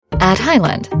At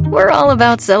Highland, we're all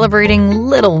about celebrating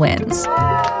little wins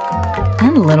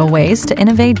and little ways to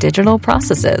innovate digital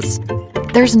processes.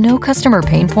 There's no customer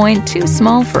pain point too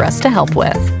small for us to help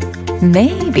with.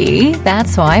 Maybe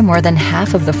that's why more than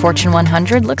half of the Fortune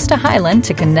 100 looks to Highland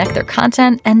to connect their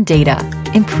content and data,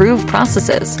 improve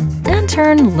processes, and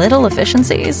turn little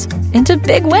efficiencies into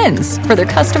big wins for their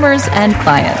customers and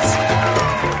clients.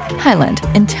 Highland,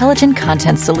 intelligent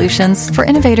content solutions for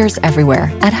innovators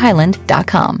everywhere at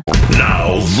highland.com.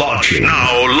 Now launching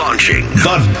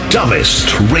the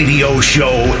dumbest radio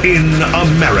show in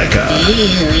America.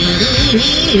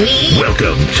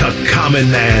 Welcome to Common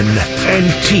Man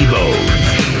and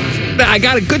T-Bone. I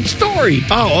got a good story.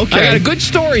 Oh, okay. I got a good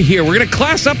story here. We're going to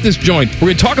class up this joint. We're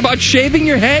going to talk about shaving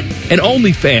your head and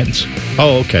OnlyFans.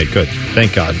 Oh, okay, good.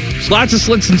 Thank God. Lots of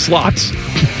slits and slots.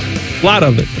 A lot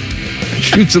of it.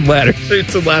 Shoots and ladders.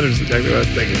 Shoots and ladders is exactly what I was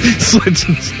thinking. Slits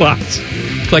and slots.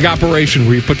 It's like Operation,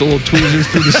 where you put the little tweezers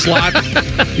through the slot.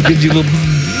 It gives you a little...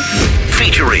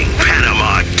 Featuring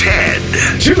Panama Ted.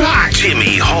 Too hot.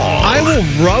 Timmy Hall. I will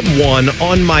rub one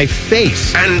on my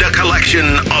face. And a collection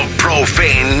of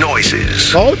profane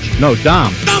noises. Coach? No,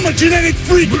 Dom. I'm a genetic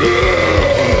freak.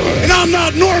 And I'm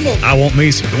not normal. I want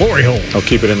me some glory hole. I'll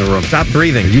keep it in the room. Stop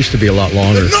breathing. It used to be a lot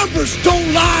longer. The numbers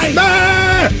don't lie.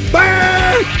 Bah! Bah!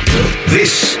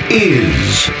 This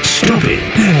is Stupid.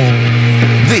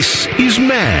 This is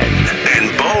Man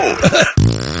and Bone.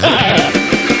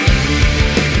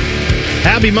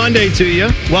 Happy Monday to you.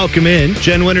 Welcome in.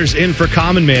 Jen Winters in for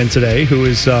Common Man today, who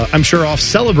is, I'm sure, off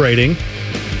celebrating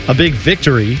a big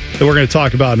victory that we're going to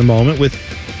talk about in a moment with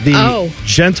the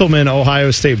gentleman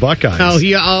Ohio State Buckeyes.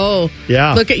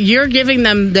 Yeah. Look, you're giving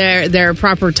them their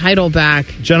proper title back.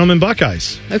 Gentlemen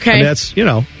Buckeyes. Okay. I mean, that's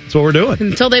what we're doing.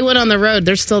 Until they went on the road,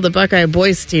 they're still the Buckeye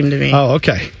boys team to me. Oh,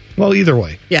 okay. Well, either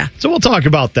way. Yeah. So we'll talk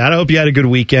about that. I hope you had a good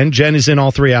weekend. Jen is in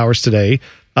all 3 hours today.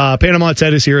 Panama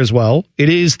Ted is here as well. It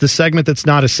is the segment that's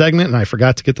not a segment, and I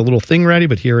forgot to get the little thing ready,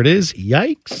 but here it is.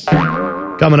 Yikes.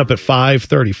 Coming up at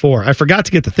 5:34. I forgot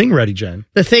to get the thing ready, Jen.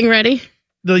 The thing ready?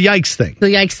 The Yikes thing. The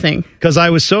Yikes thing. Because I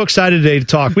was so excited today to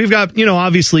talk. We've got,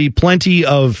 obviously plenty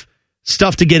of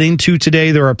stuff to get into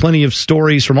today. There are plenty of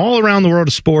stories from all around the world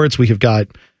of sports. We have got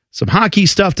some hockey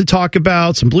stuff to talk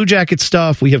about, some Blue Jacket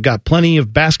stuff. We have got plenty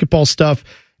of basketball stuff.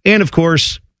 And, of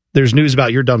course, there's news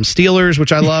about your dumb Steelers,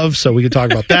 which I love, so we could talk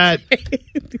about that.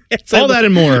 Yes, all that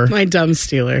and more. My dumb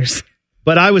Steelers.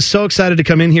 But I was so excited to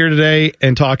come in here today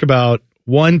and talk about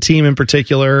one team in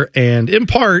particular, and in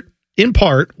part,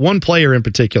 one player in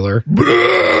particular.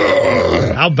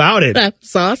 How about it?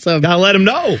 That's awesome. Gotta let him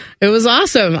know. It was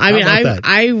awesome.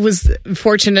 I was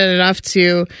fortunate enough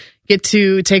to get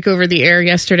to take over the air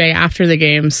yesterday after the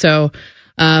game, so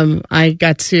I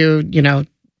got to,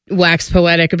 wax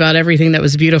poetic about everything that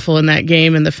was beautiful in that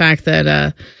game, and the fact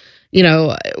that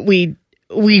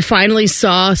we finally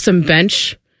saw some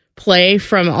bench play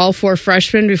from all four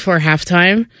freshmen before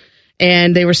halftime,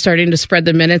 and they were starting to spread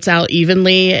the minutes out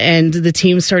evenly, and the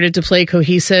team started to play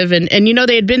cohesive, and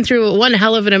they had been through one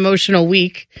hell of an emotional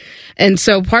week. And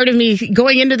so part of me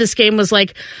going into this game was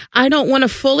like, I don't want to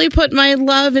fully put my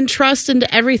love and trust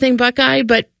into everything Buckeye,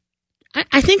 but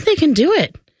I think they can do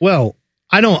it. Well,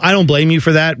 I don't blame you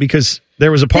for that, because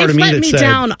there was a part of me that said... They've let me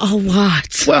down a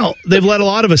lot. Well, they've let a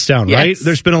lot of us down, yes. Right?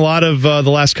 There's been a lot of, the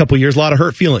last couple of years, a lot of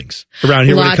hurt feelings around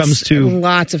here when it comes to...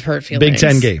 Lots of hurt feelings. Big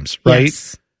Ten games, right?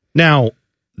 Yes. Now,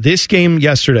 this game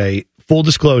yesterday, full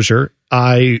disclosure,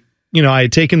 I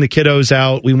had taken the kiddos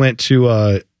out. We went to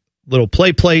a little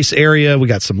play place area. We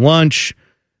got some lunch,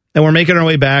 and we're making our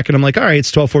way back, and I'm like, all right,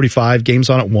 it's 12:45, game's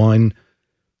on at 1.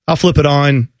 I'll flip it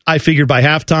on. I figured by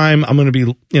halftime, I'm going to be,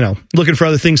 looking for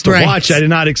other things to watch. I did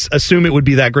not assume it would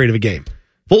be that great of a game.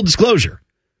 Full disclosure.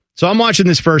 So I'm watching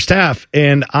this first half,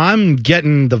 and I'm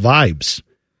getting the vibes.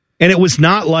 And it was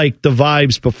not like the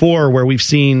vibes before where we've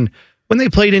seen when they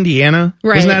played Indiana.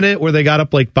 Right. Wasn't that it? Where they got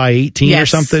up like by 18 or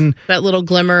something. That little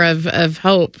glimmer of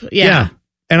hope. Yeah.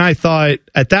 And I thought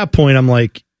at that point, I'm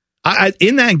like,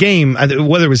 in that game,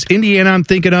 whether it was Indiana I'm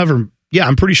thinking of, or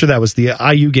I'm pretty sure that was the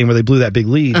IU game where they blew that big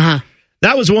lead. Uh-huh.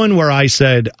 That was one where I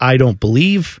said, I don't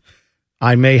believe.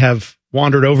 I may have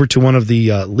wandered over to one of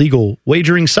the legal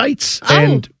wagering sites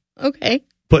and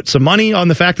put some money on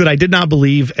the fact that I did not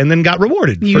believe, and then got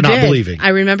rewarded for not believing. I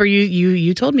remember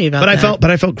you told me about that. But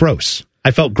I felt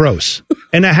gross.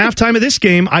 And at halftime of this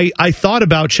game, I thought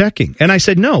about checking, and I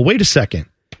said, no, wait a second.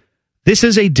 This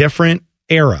is a different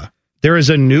era. There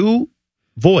is a new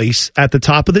voice at the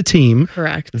top of the team.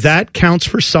 Correct. That counts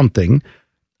for something.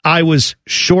 I was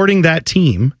shorting that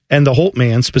team and the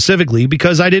Holtmann specifically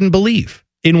because I didn't believe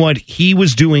in what he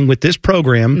was doing with this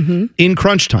program in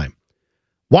crunch time.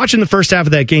 watching the first half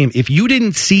of that game, if you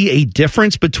didn't see a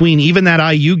difference between even that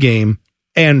IU game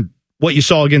and what you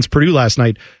saw against Purdue last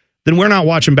night, then we're not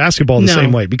watching basketball the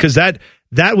same way, because that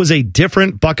was a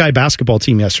different Buckeye basketball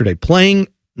team yesterday, playing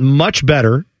much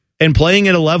better and playing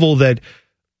at a level that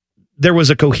there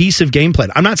was a cohesive game plan.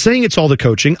 I'm not saying it's all the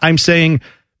coaching. I'm saying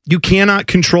you cannot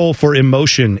control for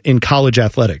emotion in college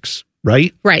athletics,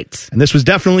 right? Right. And this was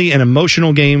definitely an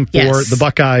emotional game for the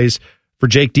Buckeyes, for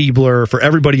Jake Diebler, for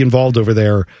everybody involved over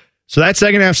there. So that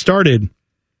second half started,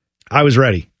 I was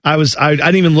ready. I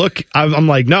didn't even look. I'm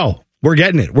like, no, we're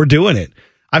getting it. We're doing it.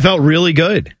 I felt really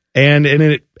good. And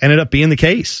it ended up being the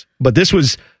case. But this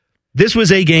was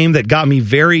a game that got me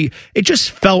it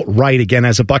just felt right again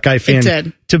as a Buckeye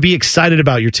fan to be excited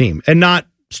about your team and not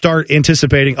start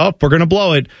anticipating, oh, we're going to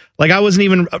blow it. Like, I wasn't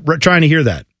even trying to hear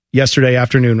that yesterday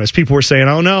afternoon as people were saying,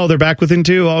 oh no, they're back within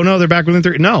 2. Oh no, they're back within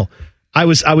 3. No, I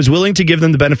was willing to give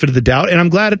them the benefit of the doubt, and I'm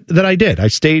glad that I did. I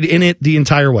stayed in it the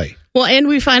entire way. Well, and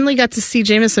we finally got to see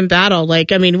Jamison battle.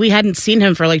 Like, I mean, we hadn't seen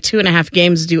him for like 2.5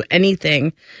 games do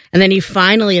anything. And then he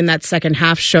finally in that second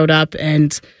half showed up,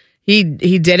 and he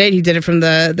did it. He did it from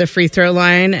the free throw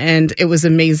line, and it was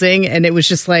amazing. And it was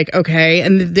just like, okay.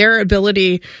 And their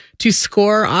ability to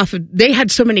score off of, they had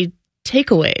so many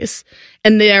takeaways,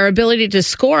 and their ability to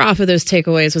score off of those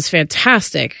takeaways was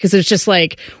fantastic, because it's just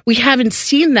like, we haven't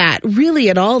seen that really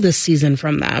at all this season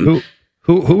from them.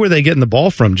 Who were they getting the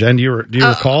ball from, Jen? Do you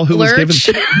recall who Lurch? was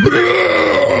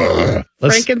giving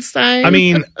Frankenstein? I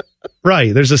mean,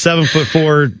 right. There's a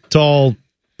 7'4" tall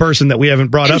person that we haven't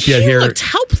brought up yet here. He looked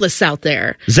helpless out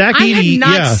there. Zach Edey, I had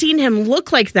not seen him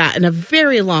look like that in a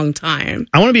very long time.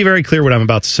 I want to be very clear what I'm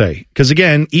about to say, because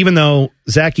again, even though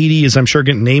Zach Edey is, I'm sure,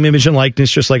 getting name, image, and likeness,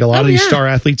 just like a lot of these star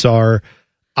athletes are,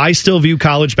 I still view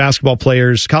college basketball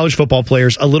players, college football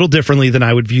players a little differently than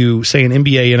I would view, say, an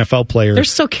NBA, NFL player. They're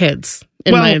still kids,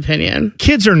 in my opinion.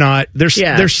 Kids are not. They're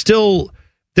still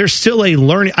a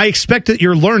learning. I expect that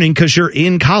you're learning because you're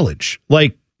in college.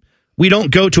 Like, we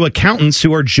don't go to accountants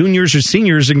who are juniors or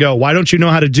seniors and go, why don't you know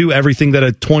how to do everything that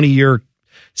a 20-year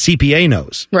CPA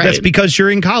knows? Right. That's because you're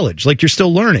in college. Like, you're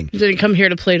still learning. You didn't come here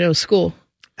to Plato school.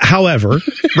 However,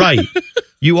 right,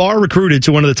 you are recruited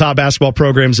to one of the top basketball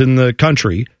programs in the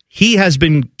country. He has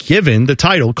been given the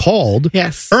title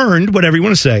earned, whatever you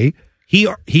want to say.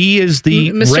 He is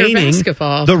the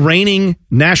reigning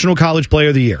National College Player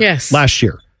of the Year last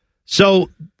year. So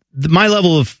my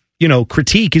level of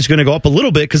critique is going to go up a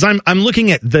little bit, because I'm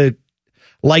looking at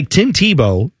like Tim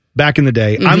Tebow back in the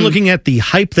day. Mm-hmm. I'm looking at the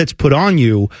hype that's put on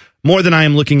you more than I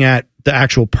am looking at the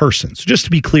actual person. So just to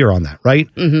be clear on that, right?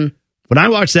 Mm-hmm. When I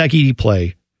watch Zach Edey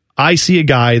play, I see a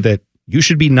guy that you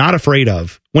should be not afraid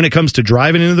of when it comes to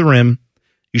driving into the rim.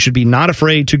 You should be not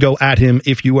afraid to go at him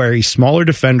if you are a smaller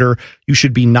defender. You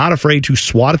should be not afraid to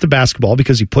swat at the basketball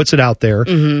because he puts it out there.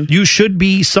 Mm-hmm. You should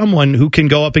be someone who can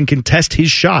go up and contest his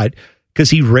shot, because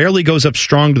he rarely goes up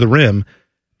strong to the rim.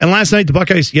 And last night,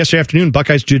 yesterday afternoon,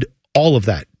 Buckeyes did all of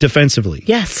that defensively.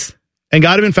 Yes. And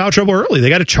got him in foul trouble early. They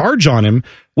got a charge on him,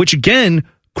 which, again,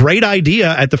 great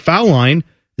idea at the foul line.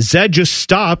 Zed just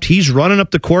stopped. He's running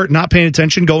up the court, not paying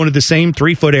attention, going to the same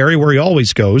 3-foot area where he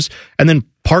always goes, and then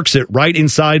parks it right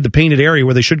inside the painted area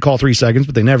where they should call 3 seconds,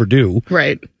 but they never do.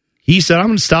 Right. He said, I'm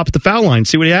going to stop at the foul line,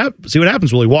 see what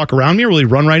happens. Will he walk around me, or will he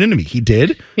run right into me? He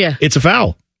did. Yeah. It's a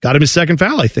foul. Got him his second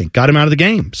foul, I think. Got him out of the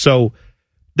game. So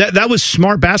that was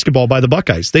smart basketball by the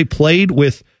Buckeyes. They played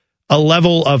with a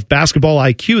level of basketball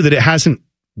IQ that it hasn't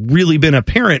really been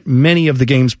apparent many of the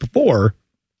games before.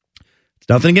 It's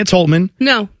nothing against Holtmann.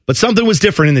 No. But something was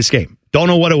different in this game. Don't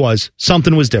know what it was.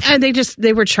 Something was different. And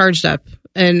they were charged up,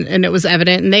 and it was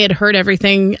evident. And they had heard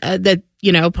everything that,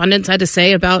 pundits had to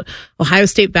say about Ohio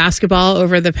State basketball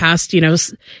over the past,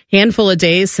 handful of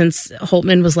days since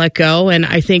Holtmann was let go. And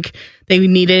I think they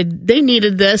needed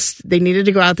this. They needed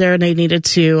to go out there, and they needed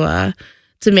to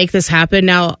make this happen.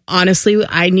 Now, honestly,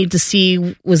 I need to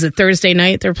see, was it Thursday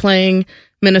night they're playing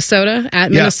Minnesota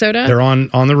at Minnesota? They're on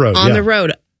the road. On the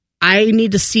road. I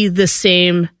need to see the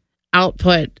same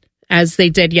output as they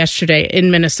did yesterday in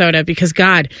Minnesota, because,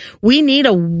 God, we need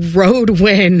a road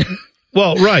win.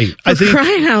 Well, right. I think,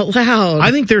 crying out loud.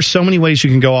 I think there's so many ways you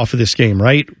can go off of this game,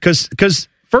 right? Because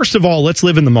first of all, let's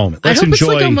live in the moment. Let's enjoy.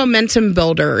 It's like a momentum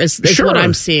builder is what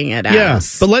I'm seeing it as. Yeah,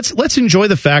 but let's enjoy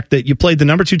the fact that you played the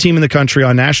number 2 team in the country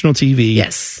on national TV.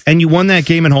 Yes. And you won that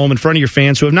game at home in front of your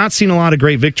fans who have not seen a lot of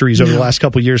great victories over the last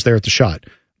couple of years there at the Shot.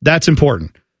 That's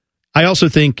important. I also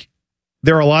think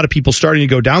there are a lot of people starting to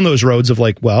go down those roads of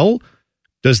like, well,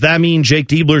 does that mean Jake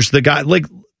Diebler's the guy? Like,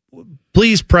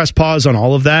 please press pause on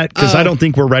all of that because I don't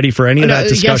think we're ready for any of that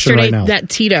discussion right now. That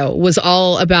Tito was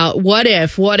all about what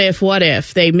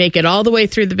if they make it all the way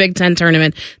through the Big Ten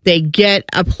tournament, they get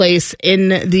a place in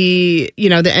the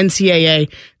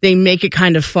NCAA, they make it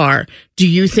kind of far. Do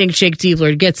you think Jake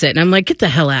Diebler gets it? And I'm like, get the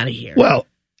hell out of here. Well,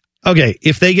 okay,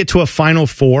 if they get to a Final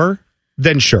Four,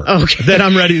 then sure. Okay. Then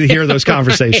I'm ready to hear those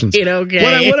conversations.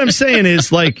 Okay. What I'm saying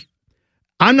is like,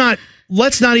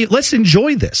 let's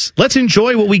enjoy this. Let's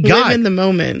enjoy what we got. Live in the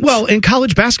moment. Well, and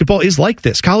college basketball is like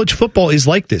this. College football is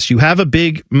like this. You have a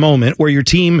big moment where your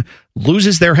team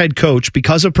loses their head coach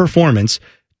because of performance.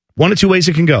 One of two ways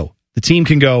it can go. The team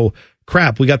can go,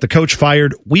 crap, we got the coach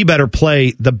fired. We better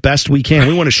play the best we can.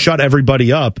 We want to shut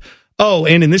everybody up. Oh,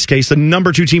 and in this case, the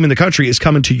number 2 team in the country is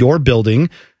coming to your building.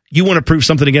 You want to prove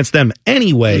something against them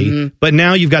anyway, but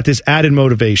now you've got this added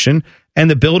motivation, and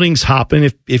the building's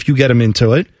hopping if you get them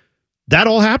into it. That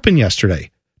all happened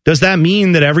yesterday. Does that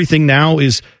mean that everything now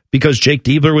is because Jake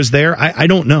Diebler was there? I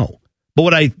don't know. But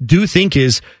what I do think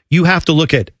is you have to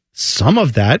look at some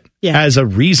of that as a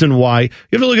reason why. You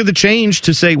have to look at the change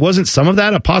to say, wasn't some of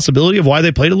that a possibility of why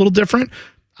they played a little different?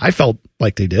 I felt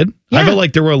like they did. Yeah. I felt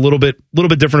like they were a little bit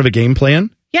different of a game plan.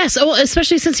 Yes,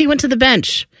 especially since he went to the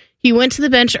bench. He went to the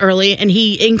bench early, and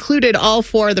he included all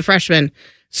 4 of the freshmen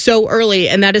so early,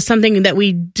 and that is something that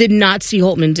we did not see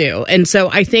Holtmann do. And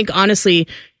so I think, honestly,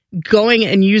 going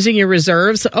and using your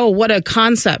reserves, what a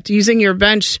concept, using your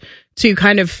bench to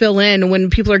kind of fill in when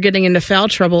people are getting into foul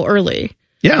trouble early.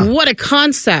 Yeah. What a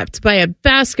concept by a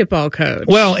basketball coach.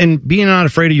 Well, and being not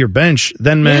afraid of your bench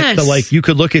then meant that you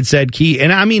could look at Zed Key,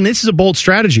 and I mean, this is a bold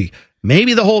strategy.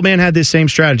 Maybe the Holtmann had this same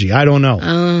strategy. I don't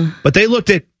know. But they looked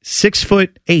at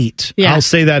 6'8". Yeah. I'll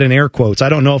say that in air quotes. I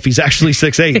don't know if he's actually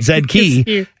 6'8", Zed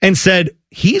Key, and said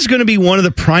he's going to be one of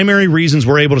the primary reasons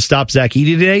we're able to stop Zach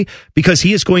Edey today because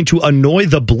he is going to annoy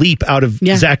the bleep out of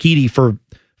Zach Edey for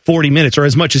 40 minutes or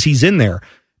as much as he's in there.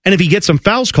 And if he gets some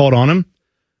fouls called on him,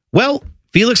 well,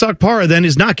 Felix Okpara then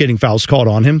is not getting fouls called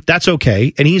on him. That's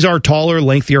okay. And he's our taller,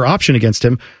 lengthier option against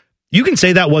him. You can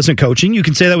say that wasn't coaching. You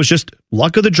can say that was just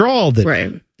luck of the draw.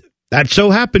 That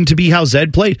so happened to be how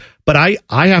Zed played. But I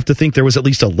have to think there was at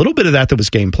least a little bit of that was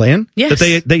game plan. Yes.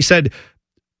 That they said,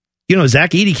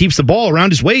 Zach Edey keeps the ball around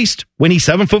his waist when he's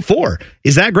 7'4".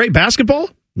 Is that great basketball?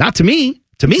 Not to me.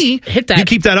 To me, hit that. You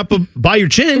keep that up by your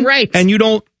chin. Right. And you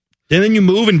don't, and then you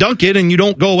move and dunk it and you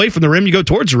don't go away from the rim. You go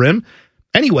towards the rim.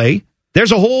 Anyway,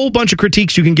 there's a whole bunch of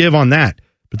critiques you can give on that.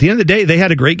 But at the end of the day, they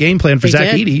had a great game plan for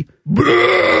Zach Edey.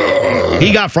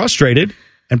 He got frustrated.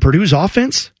 And Purdue's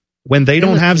offense, when they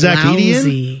don't have Zach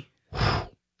Edey in,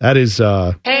 that is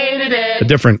a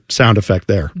different sound effect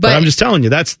there. But I'm just telling you,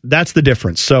 that's the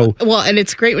difference. So and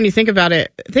it's great when you think about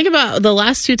it. Think about the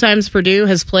last 2 times Purdue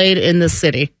has played in the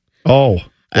city.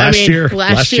 Last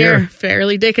year,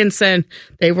 Fairleigh Dickinson.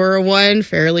 They were a 1.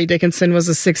 Fairleigh Dickinson was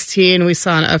a 16. We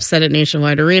saw an upset at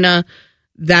Nationwide Arena.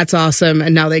 That's awesome.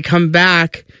 And now they come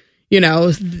back.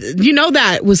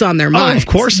 That was on their mind. Of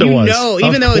course it was.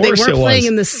 Even though they weren't playing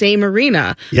in the same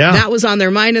arena, that was on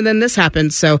their mind, and then this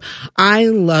happened. So I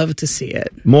love to see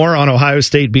it. More on Ohio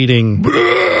State beating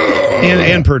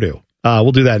and Purdue.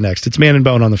 We'll do that next. It's Man and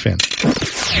Bone on the Fan.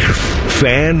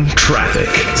 Fan Traffic.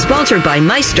 Sponsored by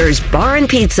Meister's Bar and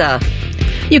Pizza.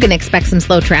 You can expect some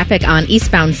slow traffic on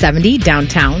eastbound 70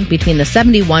 downtown between the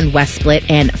 71 West Split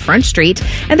and Front Street.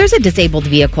 And there's a disabled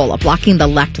vehicle blocking the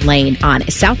left lane on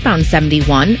southbound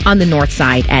 71 on the north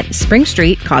side at Spring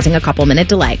Street, causing a couple-minute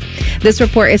delay. This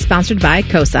report is sponsored by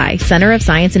COSI, Center of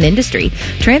Science and Industry.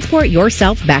 Transport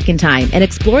yourself back in time and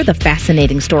explore the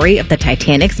fascinating story of the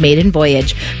Titanic's maiden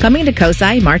voyage. Coming to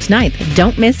COSI March 9th.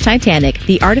 Don't miss Titanic,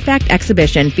 the artifact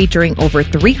exhibition featuring over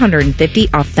 350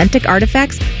 authentic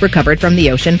artifacts recovered from the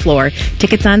ocean floor.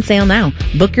 Tickets on sale now.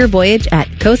 Book your voyage at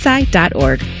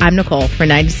cosi.org. I'm Nicole for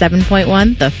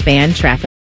 97.1 The Fan Traffic.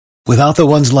 Without the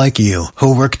ones like you,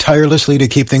 who work tirelessly to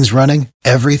keep things running,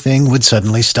 everything would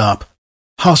suddenly stop.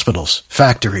 Hospitals,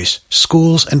 factories,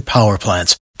 schools, and power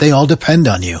plants, they all depend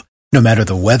on you. No matter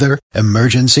the weather,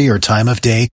 emergency, or time of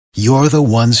day, you're the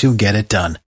ones who get it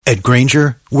done. At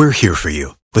Grainger, we're here for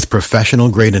you with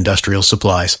professional-grade industrial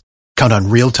supplies. Count on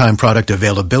real-time product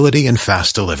availability and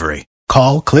fast delivery.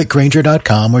 Call, click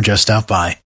Grainger.com, or just stop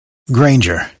by.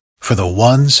 Grainger, for the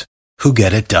ones who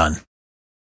get it done.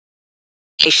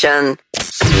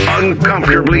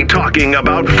 Uncomfortably talking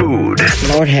about food.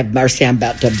 Lord have mercy, I'm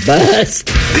about to bust.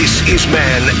 This is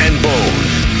Man and Bone.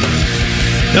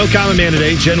 No common man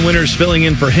today. Jen Winters filling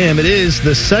in for him. It is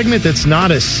the segment that's not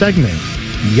a segment.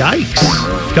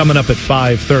 Yikes. Coming up at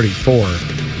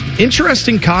 5:34.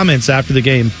 Interesting comments after the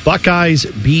game. Buckeyes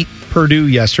beat Purdue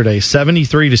yesterday,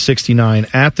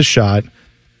 73-69 at the Shot.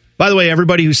 By the way,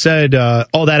 everybody who said, that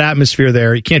atmosphere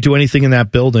there, you can't do anything in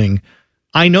that building.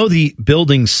 I know the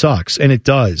building sucks, and it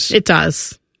does. It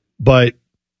does. But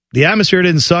the atmosphere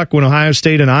didn't suck when Ohio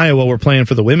State and Iowa were playing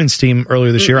for the women's team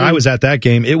earlier this year. I was at that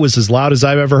game. It was as loud as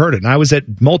I've ever heard it. And I was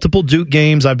at multiple Duke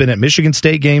games. I've been at Michigan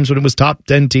State games when it was top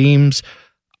 10 teams.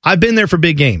 I've been there for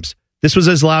big games. This was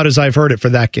as loud as I've heard it for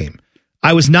that game.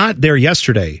 I was not there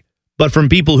yesterday, but from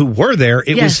people who were there,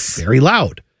 it was very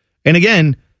loud. And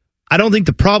again, I don't think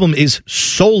the problem is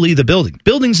solely the building.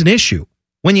 Building's an issue.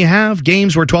 When you have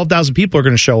games where 12,000 people are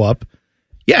going to show up,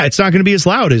 yeah, it's not going to be as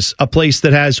loud as a place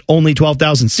that has only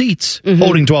 12,000 seats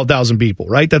holding 12,000 people,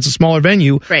 right? That's a smaller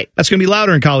venue. Right. That's going to be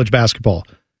louder in college basketball.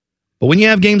 But when you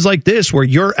have games like this where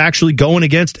you're actually going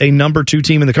against a number 2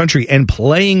 team in the country and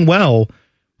playing well,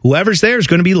 whoever's there is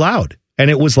going to be loud.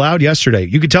 And it was loud yesterday.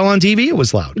 You could tell on TV it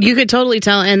was loud. You could totally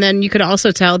tell. And then you could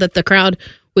also tell that the crowd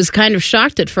was kind of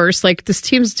shocked at first. Like, this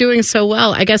team's doing so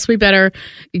well. I guess we better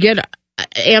get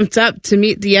amped up to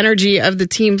meet the energy of the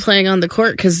team playing on the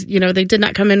court, because, they did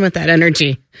not come in with that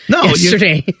energy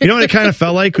yesterday. You know what it kind of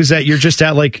felt like was that you're just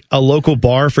at like a local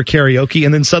bar for karaoke,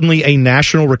 and then suddenly a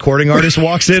national recording artist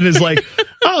walks in and is like,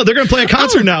 oh, they're going to play a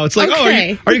concert now. It's like,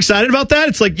 okay. Are you excited about that?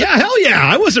 It's like, yeah, hell yeah.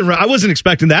 I wasn't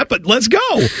expecting that, but let's go.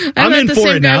 I'm in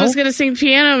for it now. I was going to sing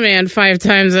Piano Man 5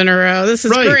 times in a row. This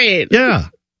is great. Yeah.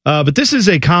 But this is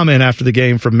a comment after the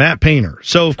game from Matt Painter.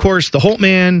 So, of course, the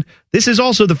Holtmann, this is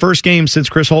also the first game since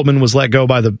Chris Holtmann was let go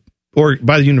by the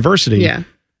university. Yeah.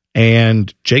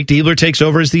 And Jake Diebler takes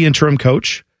over as the interim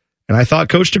coach, and I thought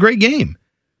coached a great game.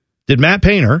 Did Matt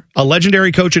Painter, a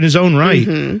legendary coach in his own right,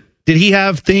 did he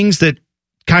have things that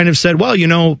kind of said,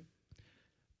 well,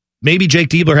 maybe Jake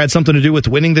Diebler had something to do with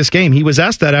winning this game? He was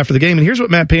asked that after the game, and here's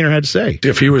what Matt Painter had to say.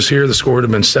 If he was here, the score would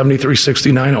have been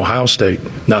 73-69 Ohio State.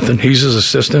 Nothing. He's his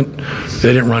assistant.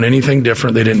 They didn't run anything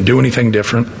different. They didn't do anything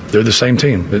different. They're the same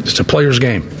team. It's a player's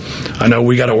game. I know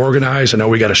we got to organize. I know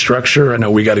we got to structure. I know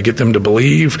we got to get them to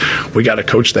believe. We got to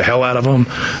coach the hell out of them.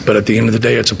 But at the end of the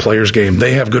day, it's a player's game.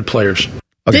 They have good players.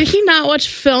 Okay. Did he not watch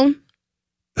film?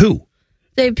 Who?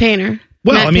 Dave Painter.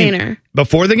 Well, Matt Painter.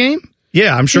 Before the game?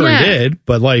 Yeah, I'm sure he did,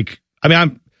 but I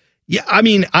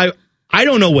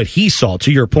don't know what he saw,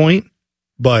 to your point,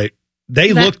 but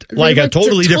they looked like a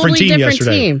totally different team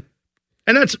yesterday.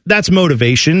 And that's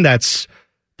motivation. That's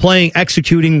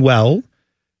executing well.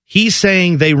 He's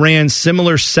saying they ran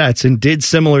similar sets and did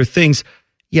similar things.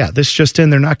 Yeah, this just in,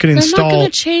 they're not going to install. They're not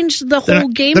going to change the whole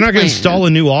game. They're not going to install a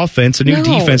new offense, a new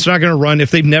defense. They're not going to run, if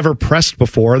they've never pressed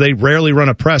before. They rarely run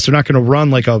a press. They're not going to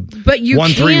run like a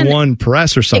 1-3-1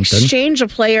 press or something. Exchange a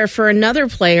player for another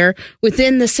player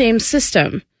within the same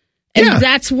system. And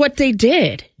that's what they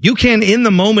did. You can, in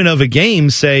the moment of a game,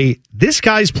 say, this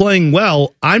guy's playing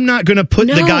well. I'm not going to put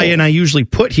the guy in I usually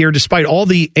put here, despite all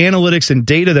the analytics and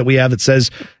data that we have that says,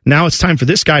 now it's time for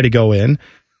this guy to go in.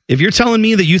 If you're telling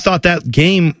me that you thought that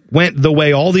game went the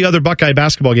way all the other Buckeye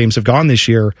basketball games have gone this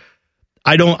year,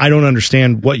 I don't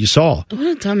understand what you saw. What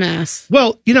a dumbass.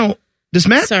 Well, does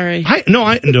Matt? Sorry.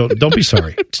 No, don't be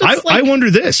sorry. I wonder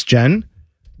this, Jen.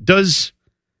 Does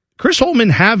Chris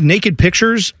Holtmann have naked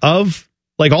pictures of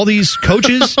all these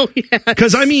coaches? Oh, yes.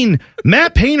 Because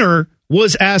Matt Painter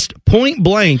was asked point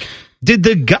blank, did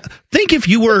the guy think, if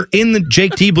you were in the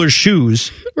Jake Diebler's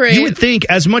shoes, right, you would think,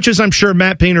 as much as I'm sure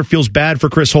Matt Painter feels bad for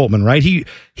Chris Holtmann, right? He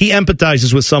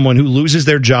empathizes with someone who loses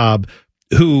their job,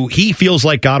 who he feels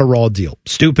like got a raw deal.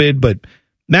 Stupid, but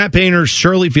Matt Painter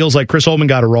surely feels like Chris Holtmann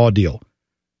got a raw deal.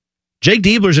 Jake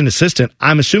Diebler's an assistant.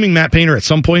 I'm assuming Matt Painter at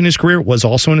some point in his career was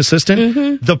also an assistant.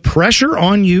 Mm-hmm. The pressure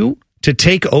on you to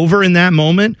take over in that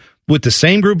moment with the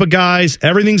same group of guys,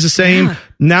 everything's the same. Yeah.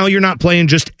 Now you're not playing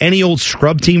just any old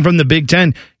scrub team from the Big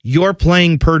Ten. You're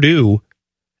playing Purdue,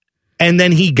 and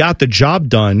then he got the job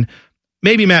done.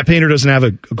 Maybe Matt Painter doesn't have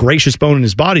a gracious bone in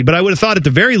his body, but I would have thought at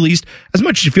the very least, as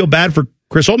much as you feel bad for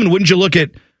Chris Holtmann, wouldn't you look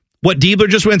at what Diebler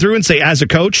just went through and say, as a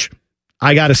coach,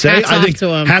 I got to say, I think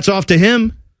hats off to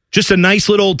him. Just a nice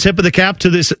little tip of the cap to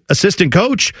this assistant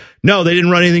coach. No, they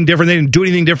didn't run anything different. They didn't do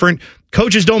anything different.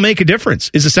 Coaches don't make a difference,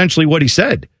 is essentially what he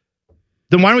said.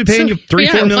 Then why are we paying you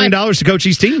 $4 million to coach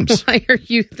these teams? Why are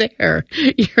you there?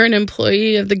 You're an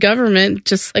employee of the government,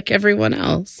 just like everyone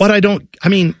else. But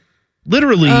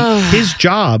literally, his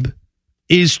job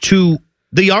is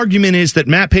the argument is that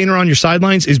Matt Painter on your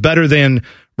sidelines is better than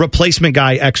replacement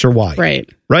guy X or Y.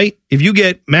 Right? If you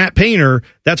get Matt Painter,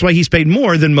 that's why he's paid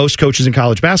more than most coaches in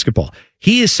college basketball.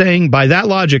 He is saying, by that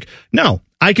logic, no,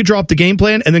 I could draw up the game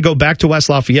plan and then go back to West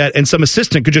Lafayette, and some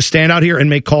assistant could just stand out here and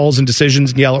make calls and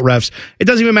decisions and yell at refs. It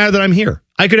doesn't even matter that I'm here.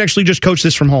 I could actually just coach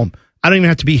this from home. I don't even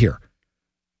have to be here.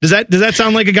 Does that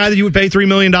sound like a guy that you would pay $3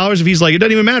 million if he's like, it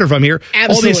doesn't even matter if I'm here?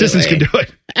 Absolutely. All the assistants can do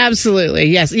it. Absolutely.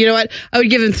 Yes. You know what? I would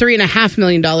give him $3.5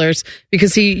 million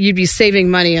because you'd be saving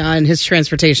money on his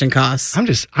transportation costs.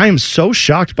 I am so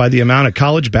shocked by the amount of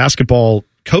college basketball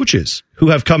coaches who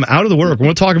have come out of the woodwork.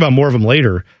 We'll talk about more of them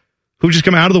later, who just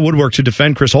come out of the woodwork to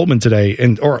defend Chris Holtmann today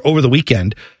or over the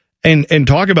weekend and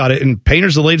talk about it. And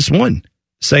Painter's the latest one,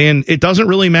 saying it doesn't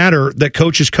really matter that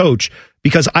coach is coach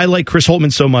because I like Chris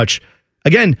Holtmann so much.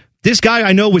 Again, this guy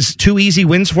I know was 2 easy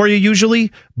wins for you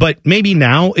usually, but maybe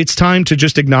now it's time to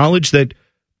just acknowledge that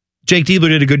Jake Diebler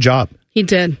did a good job. He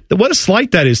did. What a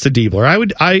slight that is to Diebler.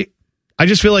 I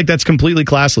just feel like that's completely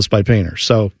classless by Painter.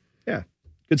 So, yeah,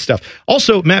 good stuff.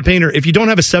 Also, Matt Painter, if you don't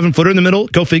have a 7-footer in the middle,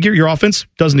 go figure, your offense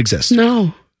doesn't exist.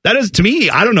 No. That is, to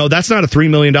me, I don't know. That's not a $3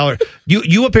 million.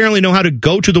 You apparently know how to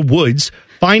go to the woods,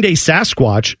 find a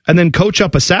Sasquatch, and then coach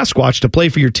up a Sasquatch to play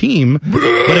for your team. But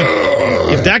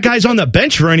if that guy's on the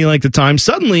bench for any length of time,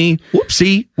 suddenly,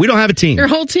 whoopsie, we don't have a team. Your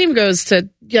whole team goes to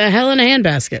hell in a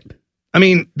handbasket. I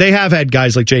mean, they have had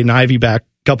guys like Jaden Ivey back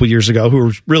a couple years ago who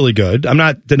were really good. I'm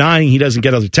not denying he doesn't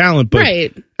get other talent, but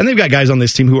right. And they've got guys on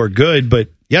this team who are good. But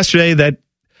yesterday,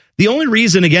 the only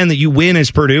reason, again, that you win as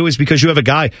Purdue is because you have a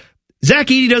guy. Zach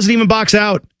Edey doesn't even box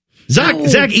out. Zach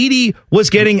Edey was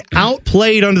getting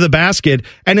outplayed under the basket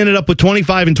and ended up with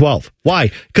 25 and 12.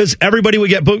 Why? Because everybody would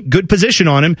get good position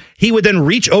on him. He would then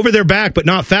reach over their back but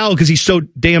not foul because he's so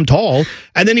damn tall.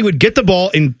 And then he would get the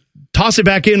ball and toss it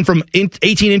back in from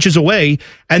 18 inches away.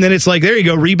 And then it's like, there you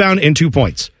go, rebound and 2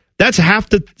 points. That's half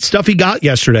the stuff he got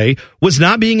yesterday, was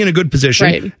not being in a good position.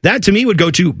 Right. That, to me, would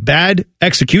go to bad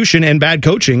execution and bad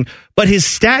coaching. But his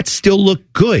stats still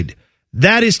look good.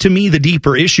 That is, to me, the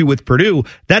deeper issue with Purdue.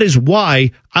 That is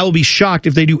why I will be shocked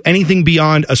if they do anything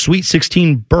beyond a Sweet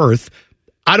 16 berth.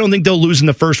 I don't think they'll lose in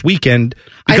the first weekend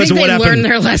because of what happened. I think they learned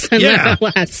their lesson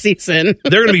last season.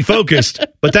 They're going to be focused.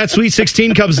 But that Sweet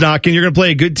 16 comes knocking. You're going to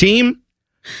play a good team.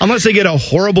 Unless they get a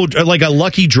horrible, like a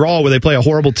lucky draw where they play a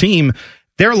horrible team,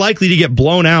 they're likely to get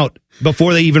blown out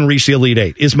before they even reach the Elite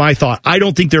Eight, is my thought. I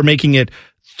don't think they're making it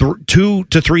 2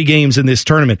 to 3 games in this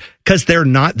tournament because they're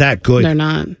not that good. They're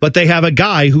not. But they have a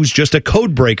guy who's just a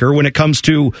code breaker when it comes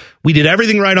to, we did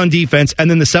everything right on defense,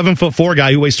 and then the 7'4"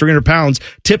 guy who weighs 300 pounds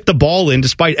tipped the ball in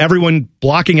despite everyone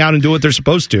blocking out and doing what they're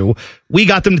supposed to. We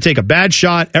got them to take a bad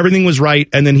shot. Everything was right,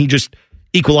 and then he just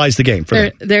equalized the game for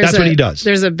them. That's what he does.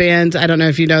 There's a band, I don't know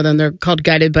if you know them, they're called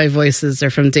Guided by Voices.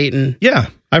 They're from Dayton. Yeah,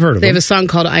 I've heard of them. They have a song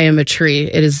called I Am a Tree.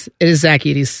 It is Zach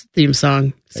Edey's theme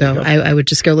song. So I would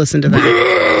just go listen to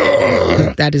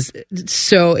that. That is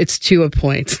so, it's to a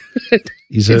point.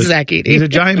 It's Zach Edey. He's a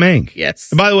giant mank.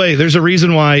 Yes. And by the way, there's a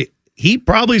reason why he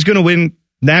probably is going to win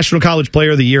National College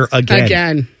Player of the Year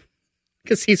again.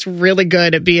 Because he's really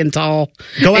good at being tall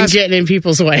and getting in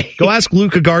people's way. Go ask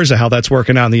Luka Garza how that's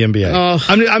working out in the NBA. Oh.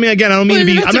 I mean, again, I don't mean to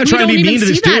be. I'm not trying to be mean to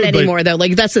this dude. We don't even see that anymore, though.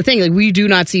 Like, that's the thing. Like, we do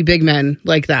not see big men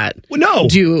like that. No,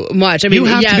 do much. I mean, you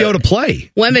have to be able to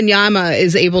play. Wembanyama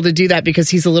is able to do that because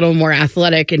he's a little more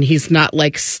athletic and he's not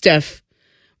like stiff,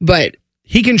 but.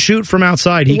 He can shoot from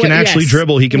outside. He can actually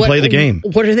dribble. He can play the game.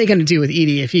 What are they going to do with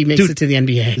Edey if he makes it to the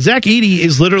NBA? Zach Edey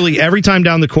is literally every time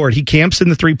down the court, he camps in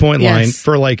the 3-point line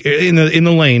for like in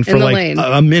the lane for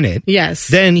a minute. Yes.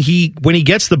 Then when he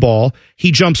gets the ball,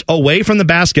 he jumps away from the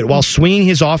basket while swinging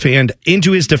his offhand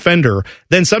into his defender.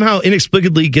 Then somehow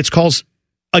inexplicably gets calls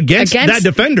against that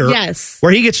defender. Yes.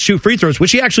 Where he gets to shoot free throws,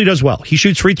 which he actually does well. He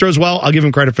shoots free throws well. I'll give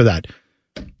him credit for that.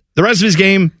 The rest of his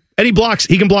game, and he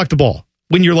can block the ball.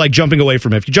 When you're like jumping away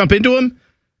from him. If you jump into him,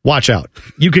 watch out.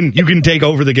 You can take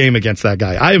over the game against that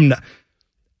guy.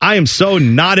 I am so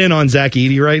not in on Zach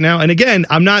Edey right now. And again,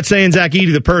 I'm not saying Zach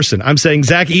Edey the person. I'm saying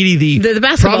Zach Edey the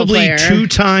basketball probably player.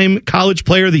 2-time college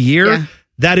player of the year. Yeah.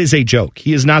 That is a joke.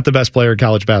 He is not the best player in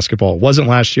college basketball. It wasn't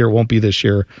last year, won't be this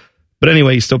year. But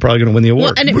anyway, he's still probably going to win the award.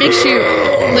 Well, and it makes you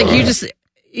like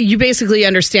you basically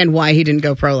understand why he didn't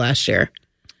go pro last year.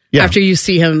 Yeah. After you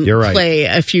see him play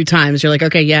a few times, you're like,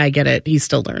 okay, yeah, I get it. He's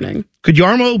still learning. Could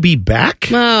Jarmo be back?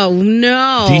 Oh,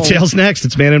 no. Details next.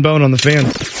 It's Man and Bone on the Fan.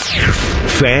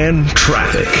 Fan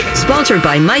Traffic. Sponsored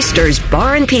by Meister's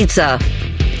Bar and Pizza.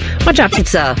 Watch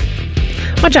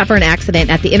out for an accident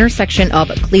at the intersection of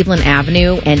Cleveland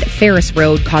Avenue and Ferris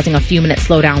Road, causing a few-minute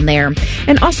slowdown there.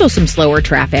 And also some slower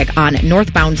traffic on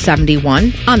northbound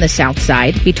 71 on the south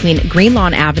side between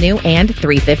Greenlawn Avenue and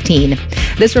 315.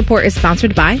 This report is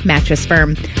sponsored by Mattress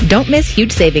Firm. Don't miss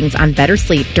huge savings on better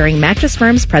sleep during Mattress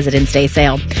Firm's President's Day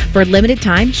sale. For a limited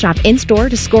time, shop in-store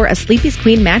to score a Sleepy's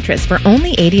Queen mattress for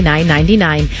only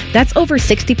 $89.99. That's over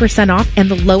 60% off and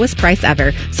the lowest price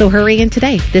ever. So hurry in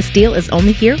today. This deal is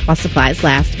only here while supplies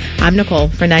last. I'm Nicole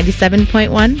for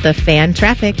 97.1 The Fan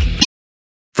Traffic.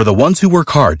 For the ones who work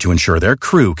hard to ensure their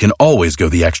crew can always go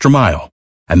the extra mile,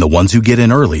 and the ones who get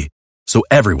in early so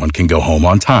everyone can go home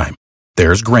on time.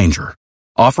 There's Grainger,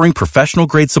 offering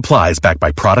professional-grade supplies backed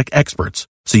by product experts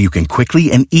so you can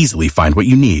quickly and easily find what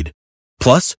you need.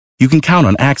 Plus, you can count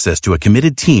on access to a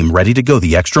committed team ready to go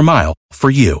the extra mile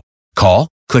for you. Call,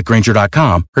 click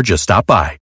Grainger.com, or just stop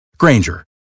by. Grainger,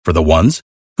 for the ones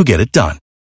who get it done.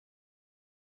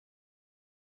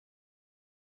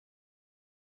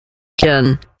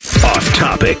 Off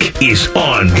Topic is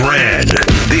on brand.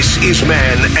 This is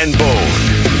Man and Bone.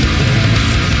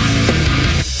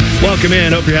 Welcome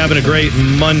in. Hope you're having a great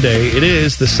Monday. It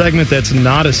is the segment that's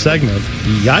not a segment.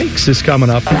 Yikes is coming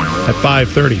up at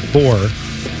 5:34.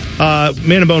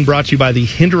 Man and Bone brought to you by the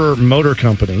Hinderer Motor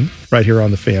Company right here on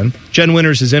The Fan. Jen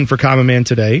Winters is in for Common Man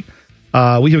today.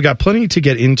 We have got plenty to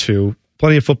get into,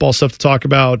 plenty of football stuff to talk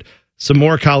about, some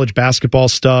more college basketball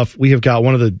stuff. We have got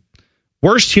one of the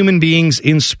worst human beings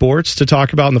in sports to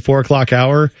talk about in the 4 o'clock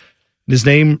hour. His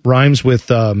name rhymes with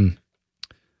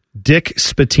Dick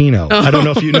Pitino. Oh. I don't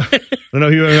know if you know. I don't know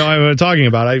if you know what I'm talking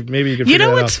about. Maybe you could. You know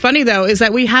figure that what's out. funny though is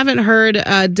that we haven't heard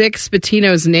Dick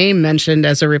Pitino's name mentioned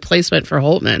as a replacement for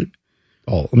Holtmann.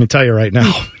 Oh, let me tell you right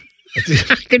now.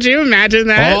 Could you imagine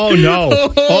that? Oh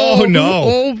no! Oh no!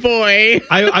 Oh boy!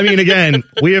 I mean, again,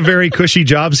 we have very cushy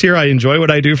jobs here. I enjoy what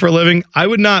I do for a living. I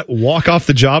would not walk off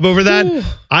the job over that. Ooh.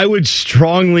 I would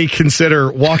strongly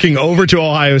consider walking over to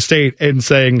Ohio State and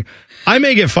saying, I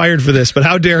may get fired for this, but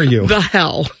how dare you? The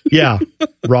hell. Yeah.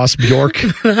 Ross Bjork.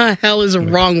 The hell is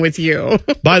wrong with you?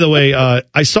 By the way,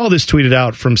 I saw this tweeted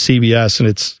out from CBS, and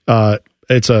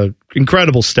it's a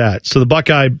incredible stat. So the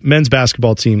Buckeye men's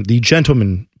basketball team, the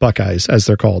Gentlemen Buckeyes, as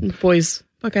they're called.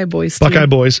 Buckeye boys. Buckeye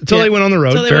boys. Until they went on the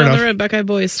road. Until they Fair went enough. on the road, Buckeye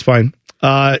boys. It's fine.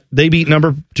 They beat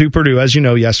number 2 Purdue, as you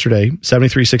know, yesterday,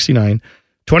 73-69.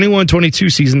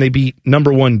 21-22 season, they beat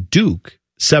number 1 Duke,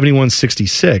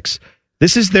 71-66.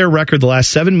 This is their record the last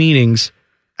 7 meetings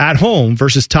at home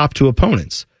versus top 2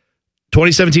 opponents.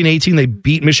 2017-18, they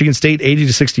beat Michigan State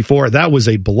 80-64. That was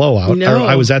a blowout. No.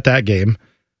 I was at that game.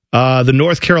 The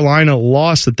North Carolina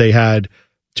loss that they had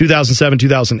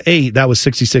 2007-2008, that was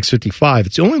 66-55.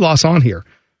 It's the only loss on here.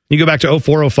 You go back to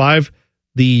 04-05,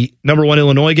 the number 1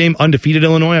 Illinois game, undefeated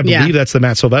Illinois. I believe that's the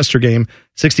Matt Sylvester game,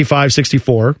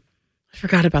 65-64. I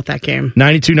forgot about that game.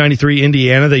 92-93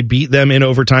 Indiana, they beat them in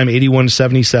overtime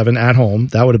 81-77 at home.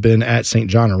 That would have been at St.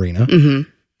 John Arena. Mm-hmm.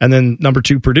 And then number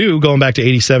 2 Purdue, going back to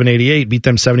 87-88, beat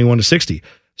them 71-60.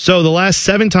 So the last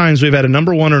 7 times we've had a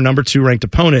number 1 or number 2 ranked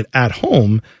opponent at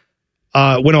home,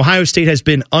 when Ohio State has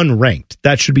been unranked.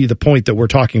 That should be the point that we're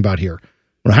talking about here.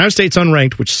 When Ohio State's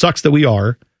unranked, which sucks that we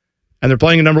are, and they're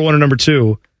playing a number 1 or number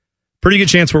 2, pretty good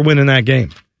chance we're winning that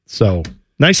game. So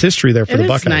nice history there for the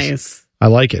Buckeyes. Nice. I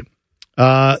like it.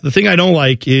 The thing I don't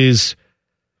like is,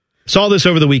 saw this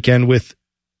over the weekend with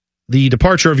the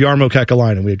departure of Jarmo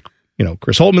Kekalainen. We had,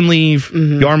 Chris Holtmann leave.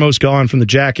 Mm-hmm. Jarmo's gone from the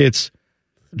Jackets.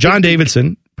 John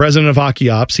Davidson, president of Hockey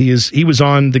Ops, he was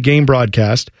on the game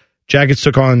broadcast. Jackets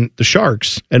took on the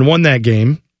Sharks and won that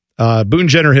game. Boone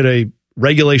Jenner hit a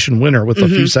regulation winner with a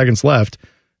few seconds left.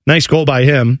 Nice goal by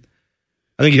him.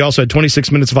 I think he also had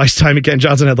 26 minutes of ice time. Ken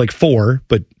Johnson had like 4,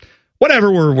 but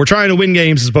whatever. We're trying to win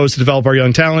games as opposed to develop our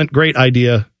young talent. Great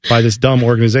idea by this dumb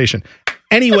organization.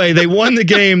 Anyway, they won the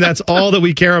game. That's all that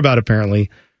we care about,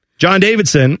 apparently. John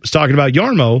Davidson was talking about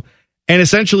Jarmo and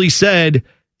essentially said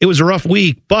it was a rough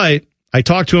week, but I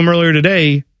talked to him earlier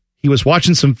today. He was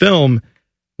watching some film.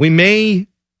 We may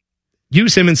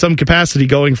use him in some capacity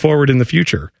going forward in the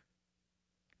future.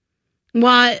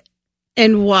 What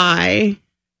and why?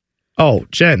 Oh,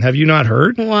 Jen, have you not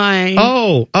heard? Why?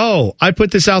 Oh, I put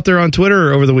this out there on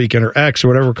Twitter over the weekend, or X, or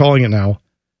whatever we're calling it now.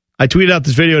 I tweeted out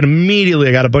this video, and immediately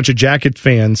I got a bunch of Jacket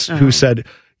fans who said,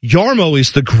 Jarmo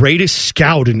is the greatest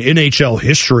scout in NHL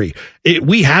history.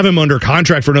 We have him under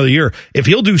contract for another year. If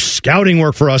he'll do scouting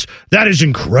work for us, that is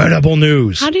incredible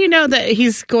news. How do you know that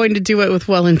he's going to do it with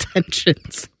well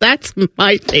intentions? That's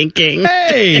my thinking.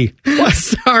 Hey,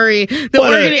 sorry.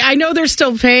 I know they're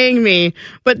still paying me,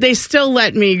 but they still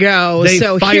let me go. They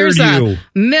so fired here's you. a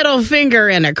middle finger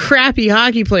and a crappy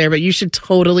hockey player, but you should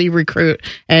totally recruit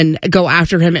and go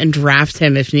after him and draft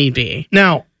him if need be.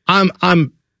 Now,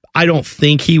 I don't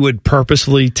think he would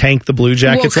purposefully tank the Blue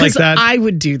Jackets like that. I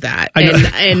would do that.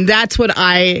 And that's what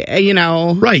right,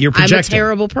 you're projecting. I'm a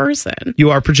terrible person.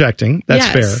 You are projecting. That's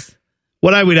fair.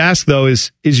 What I would ask, though,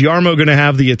 is Jarmo going to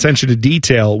have the attention to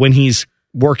detail when he's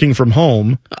working from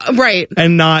home? Right.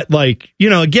 And not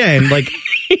again,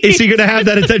 is he going to have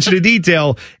that attention to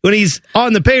detail when he's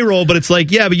on the payroll, but it's like,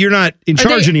 yeah, but you're not in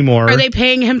charge anymore. Are they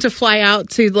paying him to fly out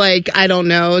to, I don't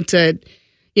know, to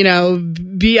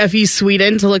BFE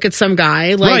Sweden to look at some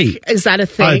guy? Like, right. Is that a